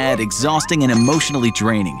stressful, sad, exhausting, and emotionally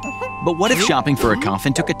draining. But what if shopping for a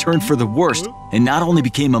coffin took a turn for the worst and not only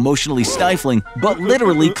became emotionally stifling, but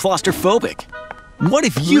literally claustrophobic? What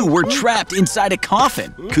if you were trapped inside a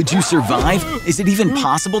coffin? Could you survive? Is it even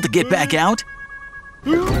possible to get back out?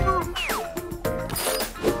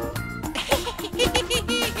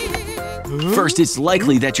 First, it's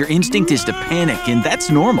likely that your instinct is to panic, and that's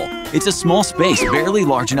normal. It's a small space, barely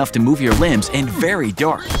large enough to move your limbs, and very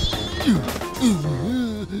dark.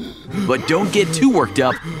 But don't get too worked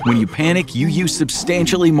up. When you panic, you use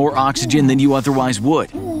substantially more oxygen than you otherwise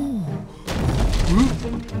would.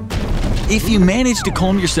 If you manage to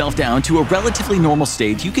calm yourself down to a relatively normal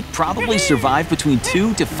state, you could probably survive between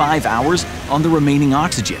 2 to 5 hours on the remaining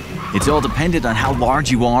oxygen. It's all dependent on how large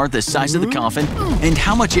you are, the size of the coffin, and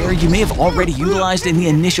how much air you may have already utilized in the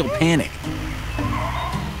initial panic.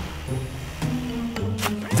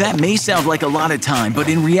 That may sound like a lot of time, but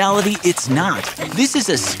in reality, it's not. This is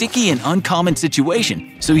a sticky and uncommon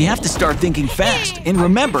situation, so you have to start thinking fast. And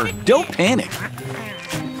remember, don't panic.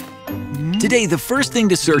 Today, the first thing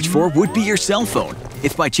to search for would be your cell phone.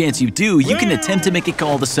 If by chance you do, you can attempt to make a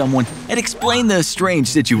call to someone and explain the strange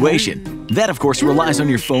situation. That, of course, relies on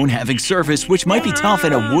your phone having service, which might be tough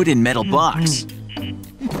in a wood and metal box.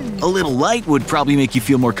 A little light would probably make you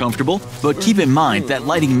feel more comfortable, but keep in mind that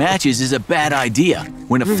lighting matches is a bad idea.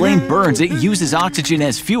 When a flame burns, it uses oxygen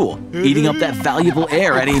as fuel, eating up that valuable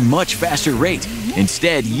air at a much faster rate.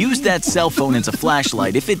 Instead, use that cell phone as a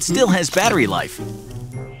flashlight if it still has battery life.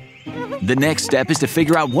 The next step is to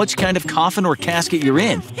figure out which kind of coffin or casket you're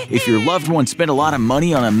in. If your loved one spent a lot of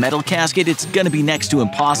money on a metal casket, it's gonna be next to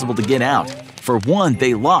impossible to get out. For one,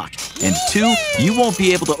 they lock, and two, you won't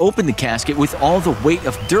be able to open the casket with all the weight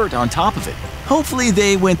of dirt on top of it. Hopefully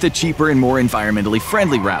they went the cheaper and more environmentally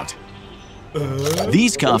friendly route.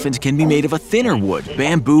 These coffins can be made of a thinner wood,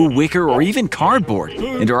 bamboo, wicker, or even cardboard,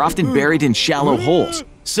 and are often buried in shallow holes,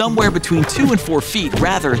 somewhere between 2 and 4 feet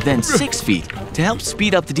rather than 6 feet, to help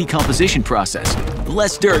speed up the decomposition process.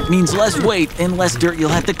 Less dirt means less weight and less dirt you'll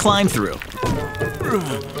have to climb through.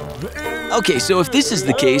 Okay, so if this is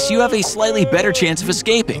the case, you have a slightly better chance of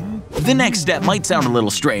escaping. The next step might sound a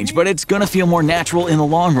little strange, but it's gonna feel more natural in the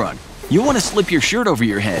long run. You'll want to slip your shirt over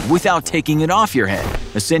your head without taking it off your head,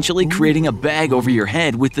 essentially creating a bag over your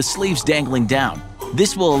head with the sleeves dangling down.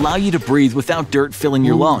 This will allow you to breathe without dirt filling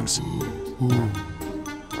your lungs.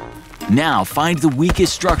 Now, find the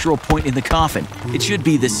weakest structural point in the coffin. It should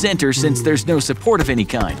be the center since there's no support of any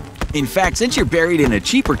kind. In fact, since you're buried in a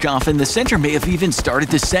cheaper coffin, the center may have even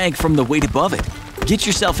started to sag from the weight above it. Get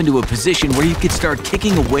yourself into a position where you can start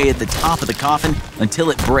kicking away at the top of the coffin until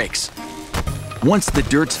it breaks. Once the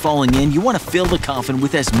dirt's falling in, you want to fill the coffin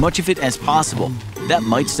with as much of it as possible. That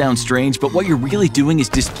might sound strange, but what you're really doing is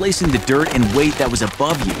displacing the dirt and weight that was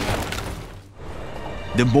above you.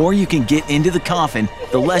 The more you can get into the coffin,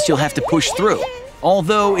 the less you'll have to push through.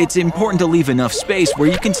 Although it's important to leave enough space where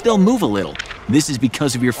you can still move a little. This is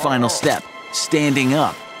because of your final step, standing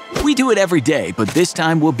up. We do it every day, but this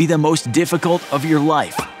time will be the most difficult of your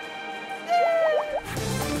life.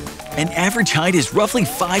 An average height is roughly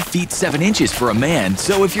 5 feet 7 inches for a man,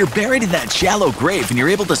 so if you're buried in that shallow grave and you're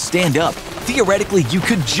able to stand up, theoretically you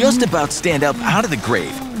could just about stand up out of the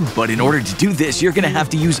grave. But in order to do this, you're gonna have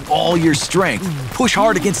to use all your strength. Push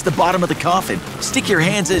hard against the bottom of the coffin, stick your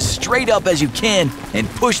hands as straight up as you can, and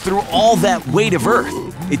push through all that weight of earth.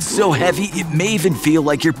 It's so heavy, it may even feel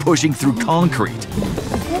like you're pushing through concrete.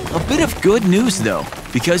 A bit of good news though,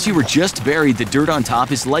 because you were just buried, the dirt on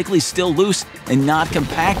top is likely still loose and not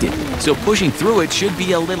compacted, so pushing through it should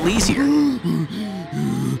be a little easier.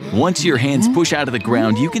 Once your hands push out of the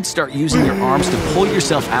ground, you can start using your arms to pull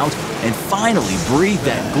yourself out and finally breathe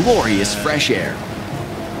that glorious fresh air.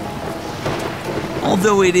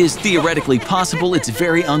 Although it is theoretically possible, it's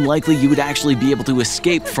very unlikely you would actually be able to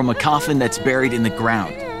escape from a coffin that's buried in the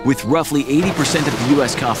ground. With roughly 80% of the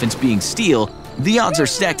US coffins being steel, the odds are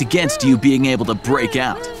stacked against you being able to break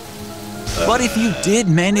out. But if you did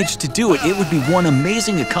manage to do it, it would be one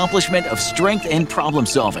amazing accomplishment of strength and problem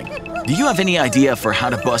solving. Do you have any idea for how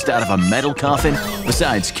to bust out of a metal coffin,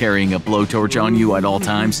 besides carrying a blowtorch on you at all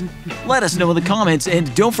times? Let us know in the comments,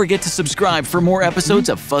 and don't forget to subscribe for more episodes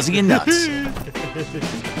of Fuzzy and Nuts.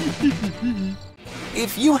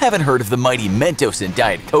 If you haven't heard of the mighty Mentos and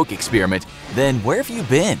Diet Coke experiment, then where have you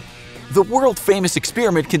been? The world-famous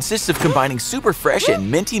experiment consists of combining super fresh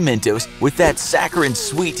and minty Mentos with that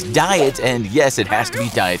saccharine-sweet Diet, and yes, it has to be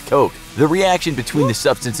Diet Coke. The reaction between the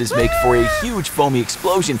substances make for a huge foamy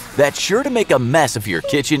explosion that's sure to make a mess of your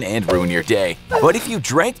kitchen and ruin your day. But if you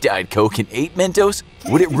drank Diet Coke and ate Mentos,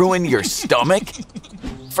 would it ruin your stomach?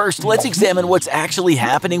 First, let's examine what's actually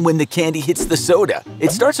happening when the candy hits the soda.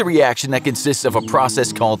 It starts a reaction that consists of a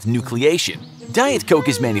process called nucleation. Diet Coke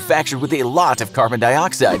is manufactured with a lot of carbon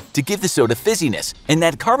dioxide to give the soda fizziness, and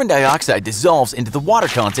that carbon dioxide dissolves into the water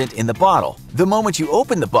content in the bottle. The moment you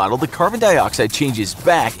open the bottle, the carbon dioxide changes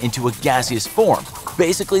back into a gaseous form.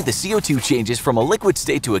 Basically, the CO2 changes from a liquid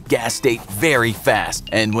state to a gas state very fast,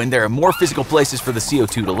 and when there are more physical places for the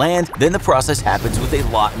CO2 to land, then the process happens with a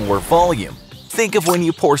lot more volume. Think of when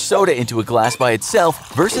you pour soda into a glass by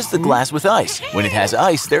itself versus the glass with ice. When it has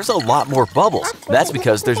ice, there's a lot more bubbles. That's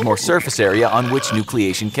because there's more surface area on which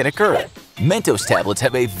nucleation can occur. Mentos tablets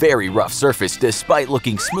have a very rough surface despite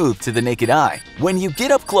looking smooth to the naked eye. When you get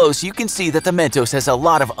up close, you can see that the Mentos has a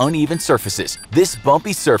lot of uneven surfaces. This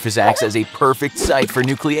bumpy surface acts as a perfect site for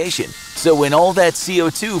nucleation. So when all that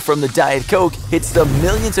CO2 from the Diet Coke hits the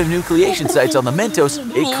millions of nucleation sites on the Mentos,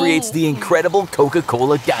 it creates the incredible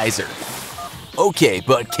Coca-Cola geyser. Okay,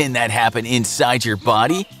 but can that happen inside your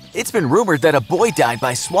body? It's been rumored that a boy died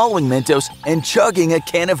by swallowing Mentos and chugging a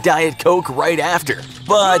can of Diet Coke right after.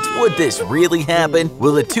 But would this really happen?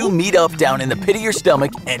 Will the two meet up down in the pit of your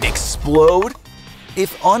stomach and explode?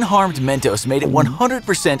 If unharmed Mentos made it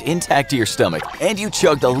 100% intact to your stomach and you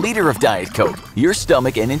chugged a liter of Diet Coke, your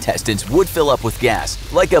stomach and intestines would fill up with gas,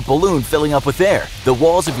 like a balloon filling up with air. The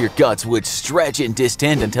walls of your guts would stretch and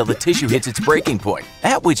distend until the tissue hits its breaking point,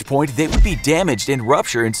 at which point they would be damaged and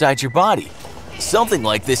rupture inside your body. Something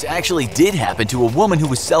like this actually did happen to a woman who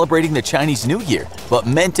was celebrating the Chinese New Year, but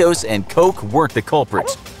Mentos and Coke weren't the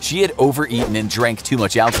culprits. She had overeaten and drank too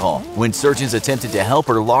much alcohol. When surgeons attempted to help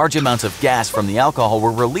her, large amounts of gas from the alcohol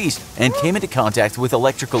were released and came into contact with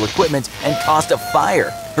electrical equipment and caused a fire.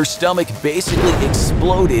 Her stomach basically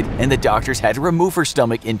exploded, and the doctors had to remove her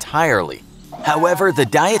stomach entirely. However, the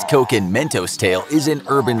Diet Coke and Mentos tale is an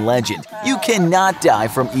urban legend. You cannot die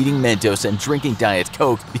from eating Mentos and drinking Diet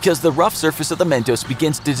Coke because the rough surface of the Mentos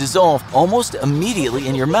begins to dissolve almost immediately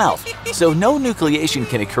in your mouth, so no nucleation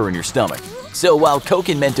can occur in your stomach. So while Coke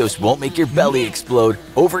and Mentos won't make your belly explode,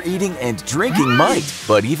 overeating and drinking might.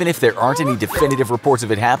 But even if there aren't any definitive reports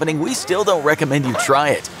of it happening, we still don't recommend you try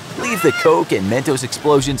it. Leave the Coke and Mentos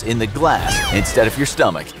explosions in the glass instead of your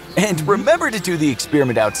stomach. And remember to do the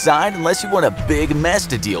experiment outside unless you want a big mess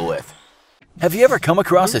to deal with. Have you ever come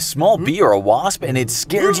across a small bee or a wasp and it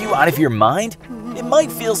scared you out of your mind? It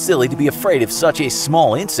might feel silly to be afraid of such a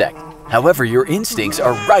small insect. However, your instincts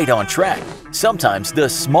are right on track. Sometimes the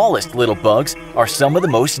smallest little bugs are some of the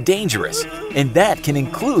most dangerous, and that can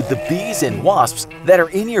include the bees and wasps that are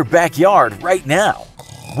in your backyard right now.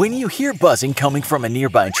 When you hear buzzing coming from a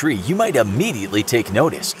nearby tree, you might immediately take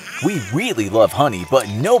notice. We really love honey, but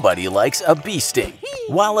nobody likes a bee sting.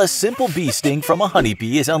 While a simple bee sting from a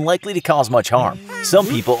honeybee is unlikely to cause much harm, some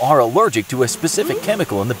people are allergic to a specific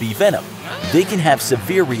chemical in the bee venom. They can have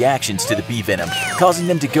severe reactions to the bee venom, causing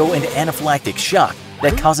them to go into anaphylactic shock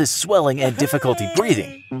that causes swelling and difficulty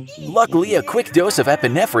breathing. Luckily, a quick dose of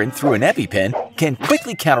epinephrine through an EpiPen can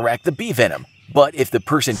quickly counteract the bee venom. But if the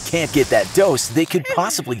person can't get that dose, they could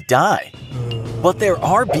possibly die. But there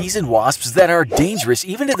are bees and wasps that are dangerous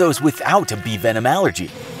even to those without a bee venom allergy.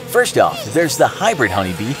 First off, there's the hybrid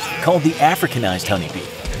honeybee called the Africanized honeybee.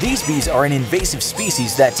 These bees are an invasive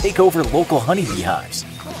species that take over local honeybee hives.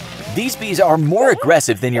 These bees are more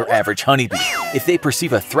aggressive than your average honeybee. If they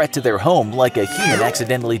perceive a threat to their home, like a human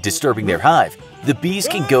accidentally disturbing their hive, the bees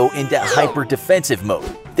can go into hyper-defensive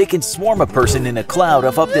mode. They can swarm a person in a cloud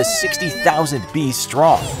of up to 60,000 bees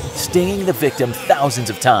strong, stinging the victim thousands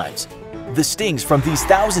of times. The stings from these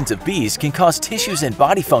thousands of bees can cause tissues and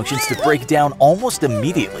body functions to break down almost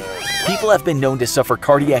immediately. People have been known to suffer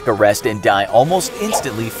cardiac arrest and die almost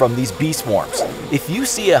instantly from these bee swarms. If you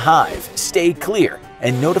see a hive, stay clear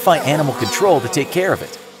and notify animal control to take care of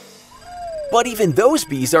it. But even those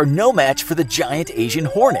bees are no match for the giant Asian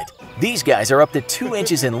hornet. These guys are up to 2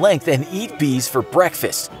 inches in length and eat bees for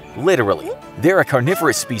breakfast. Literally. They're a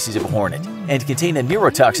carnivorous species of hornet and contain a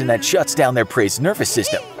neurotoxin that shuts down their prey's nervous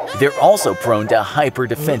system. They're also prone to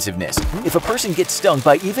hyper-defensiveness. If a person gets stung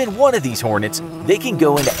by even one of these hornets, they can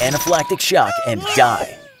go into anaphylactic shock and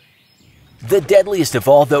die. The deadliest of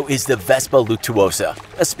all, though, is the Vespa luctuosa,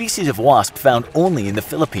 a species of wasp found only in the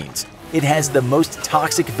Philippines. It has the most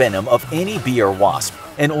toxic venom of any bee or wasp,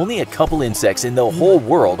 and only a couple insects in the whole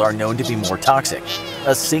world are known to be more toxic.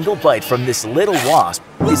 A single bite from this little wasp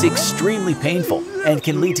is extremely painful and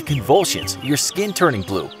can lead to convulsions, your skin turning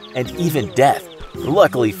blue, and even death.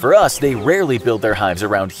 Luckily for us, they rarely build their hives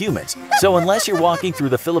around humans, so unless you're walking through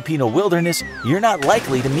the Filipino wilderness, you're not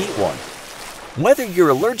likely to meet one. Whether you're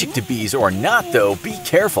allergic to bees or not, though, be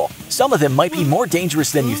careful. Some of them might be more dangerous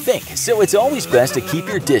than you think, so it's always best to keep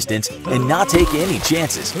your distance and not take any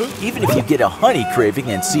chances. Even if you get a honey craving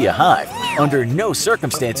and see a hive, under no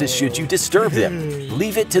circumstances should you disturb them.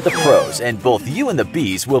 Leave it to the pros, and both you and the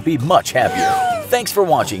bees will be much happier. Thanks for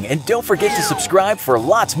watching, and don't forget to subscribe for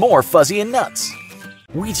lots more Fuzzy and Nuts.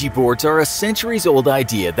 Ouija boards are a centuries-old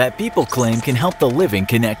idea that people claim can help the living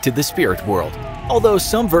connect to the spirit world. Although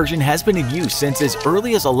some version has been in use since as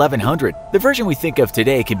early as 1100, the version we think of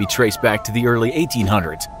today can be traced back to the early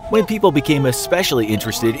 1800s, when people became especially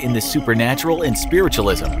interested in the supernatural and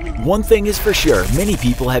spiritualism. One thing is for sure, many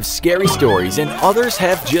people have scary stories and others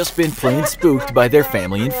have just been plain spooked by their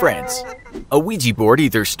family and friends. A Ouija board,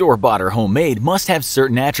 either store-bought or homemade, must have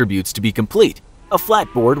certain attributes to be complete. A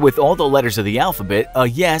flat board with all the letters of the alphabet, a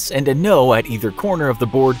yes and a no at either corner of the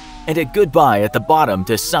board, and a goodbye at the bottom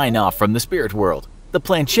to sign off from the spirit world. The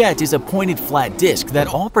planchette is a pointed flat disc that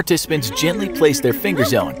all participants gently place their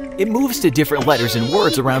fingers on. It moves to different letters and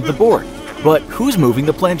words around the board. But who's moving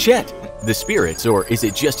the planchette? The spirits, or is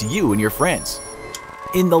it just you and your friends?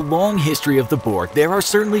 In the long history of the board, there are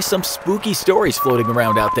certainly some spooky stories floating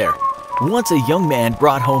around out there. Once a young man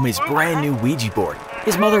brought home his brand new Ouija board.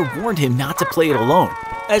 His mother warned him not to play it alone.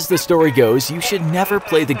 As the story goes, you should never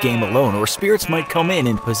play the game alone or spirits might come in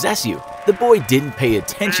and possess you. The boy didn't pay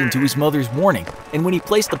attention to his mother's warning, and when he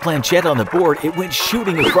placed the planchette on the board, it went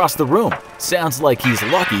shooting across the room. Sounds like he's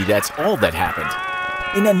lucky that's all that happened.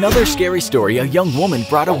 In another scary story, a young woman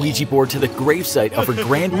brought a Ouija board to the gravesite of her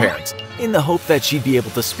grandparents in the hope that she'd be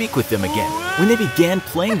able to speak with them again. When they began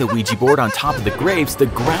playing the Ouija board on top of the graves, the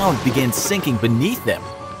ground began sinking beneath them.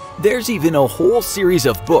 There's even a whole series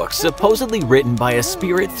of books supposedly written by a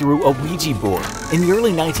spirit through a Ouija board. In the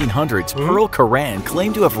early 1900s, Pearl Coran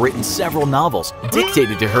claimed to have written several novels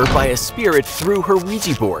dictated to her by a spirit through her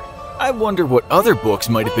Ouija board. I wonder what other books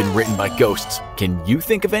might have been written by ghosts. Can you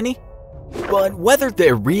think of any? But whether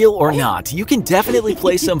they're real or not, you can definitely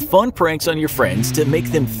play some fun pranks on your friends to make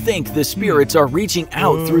them think the spirits are reaching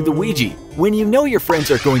out through the Ouija. When you know your friends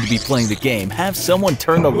are going to be playing the game, have someone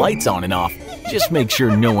turn the lights on and off. Just make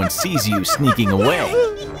sure no one sees you sneaking away.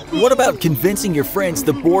 What about convincing your friends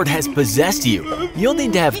the board has possessed you? You'll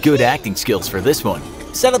need to have good acting skills for this one.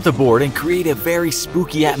 Set up the board and create a very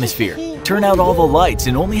spooky atmosphere. Turn out all the lights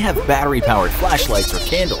and only have battery-powered flashlights or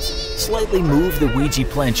candles. Slightly move the Ouija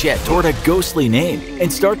planchette toward a ghostly name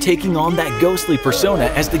and start taking on that ghostly persona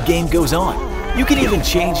as the game goes on. You can even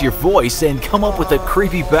change your voice and come up with a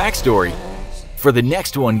creepy backstory. For the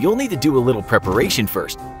next one, you'll need to do a little preparation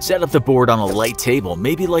first. Set up the board on a light table,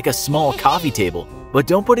 maybe like a small coffee table, but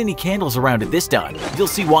don't put any candles around it this time. You'll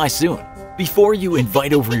see why soon. Before you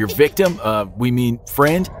invite over your victim,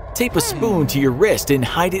 friend, tape a spoon to your wrist and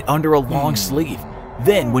hide it under a long sleeve.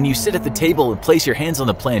 Then, when you sit at the table and place your hands on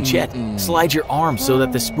the planchette, slide your arms so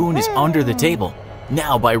that the spoon is under the table.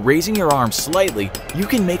 Now, by raising your arms slightly, you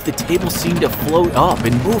can make the table seem to float up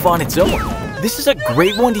and move on its own. This is a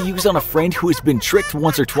great one to use on a friend who has been tricked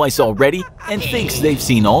once or twice already and thinks they've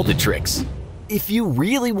seen all the tricks. If you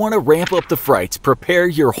really want to ramp up the frights, prepare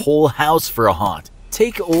your whole house for a haunt.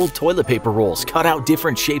 Take old toilet paper rolls, cut out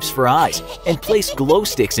different shapes for eyes, and place glow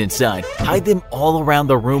sticks inside. Hide them all around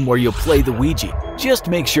the room where you'll play the Ouija. Just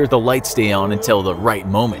make sure the lights stay on until the right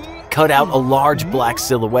moment. Cut out a large black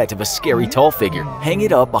silhouette of a scary tall figure. Hang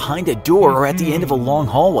it up behind a door or at the end of a long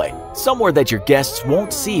hallway, somewhere that your guests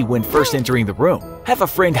won't see when first entering the room. Have a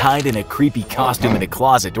friend hide in a creepy costume in a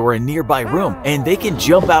closet or a nearby room, and they can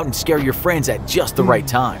jump out and scare your friends at just the right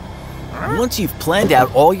time. Once you've planned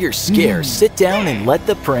out all your scares, sit down and let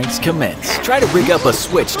the pranks commence. Try to rig up a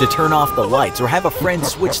switch to turn off the lights or have a friend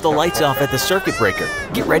switch the lights off at the circuit breaker.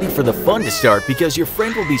 Get ready for the fun to start because your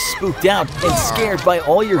friend will be spooked out and scared by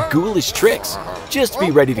all your ghoulish tricks. Just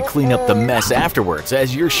be ready to clean up the mess afterwards,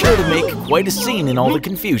 as you're sure to make quite a scene in all the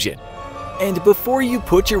confusion. And before you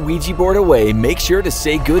put your Ouija board away, make sure to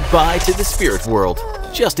say goodbye to the spirit world,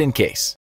 just in case.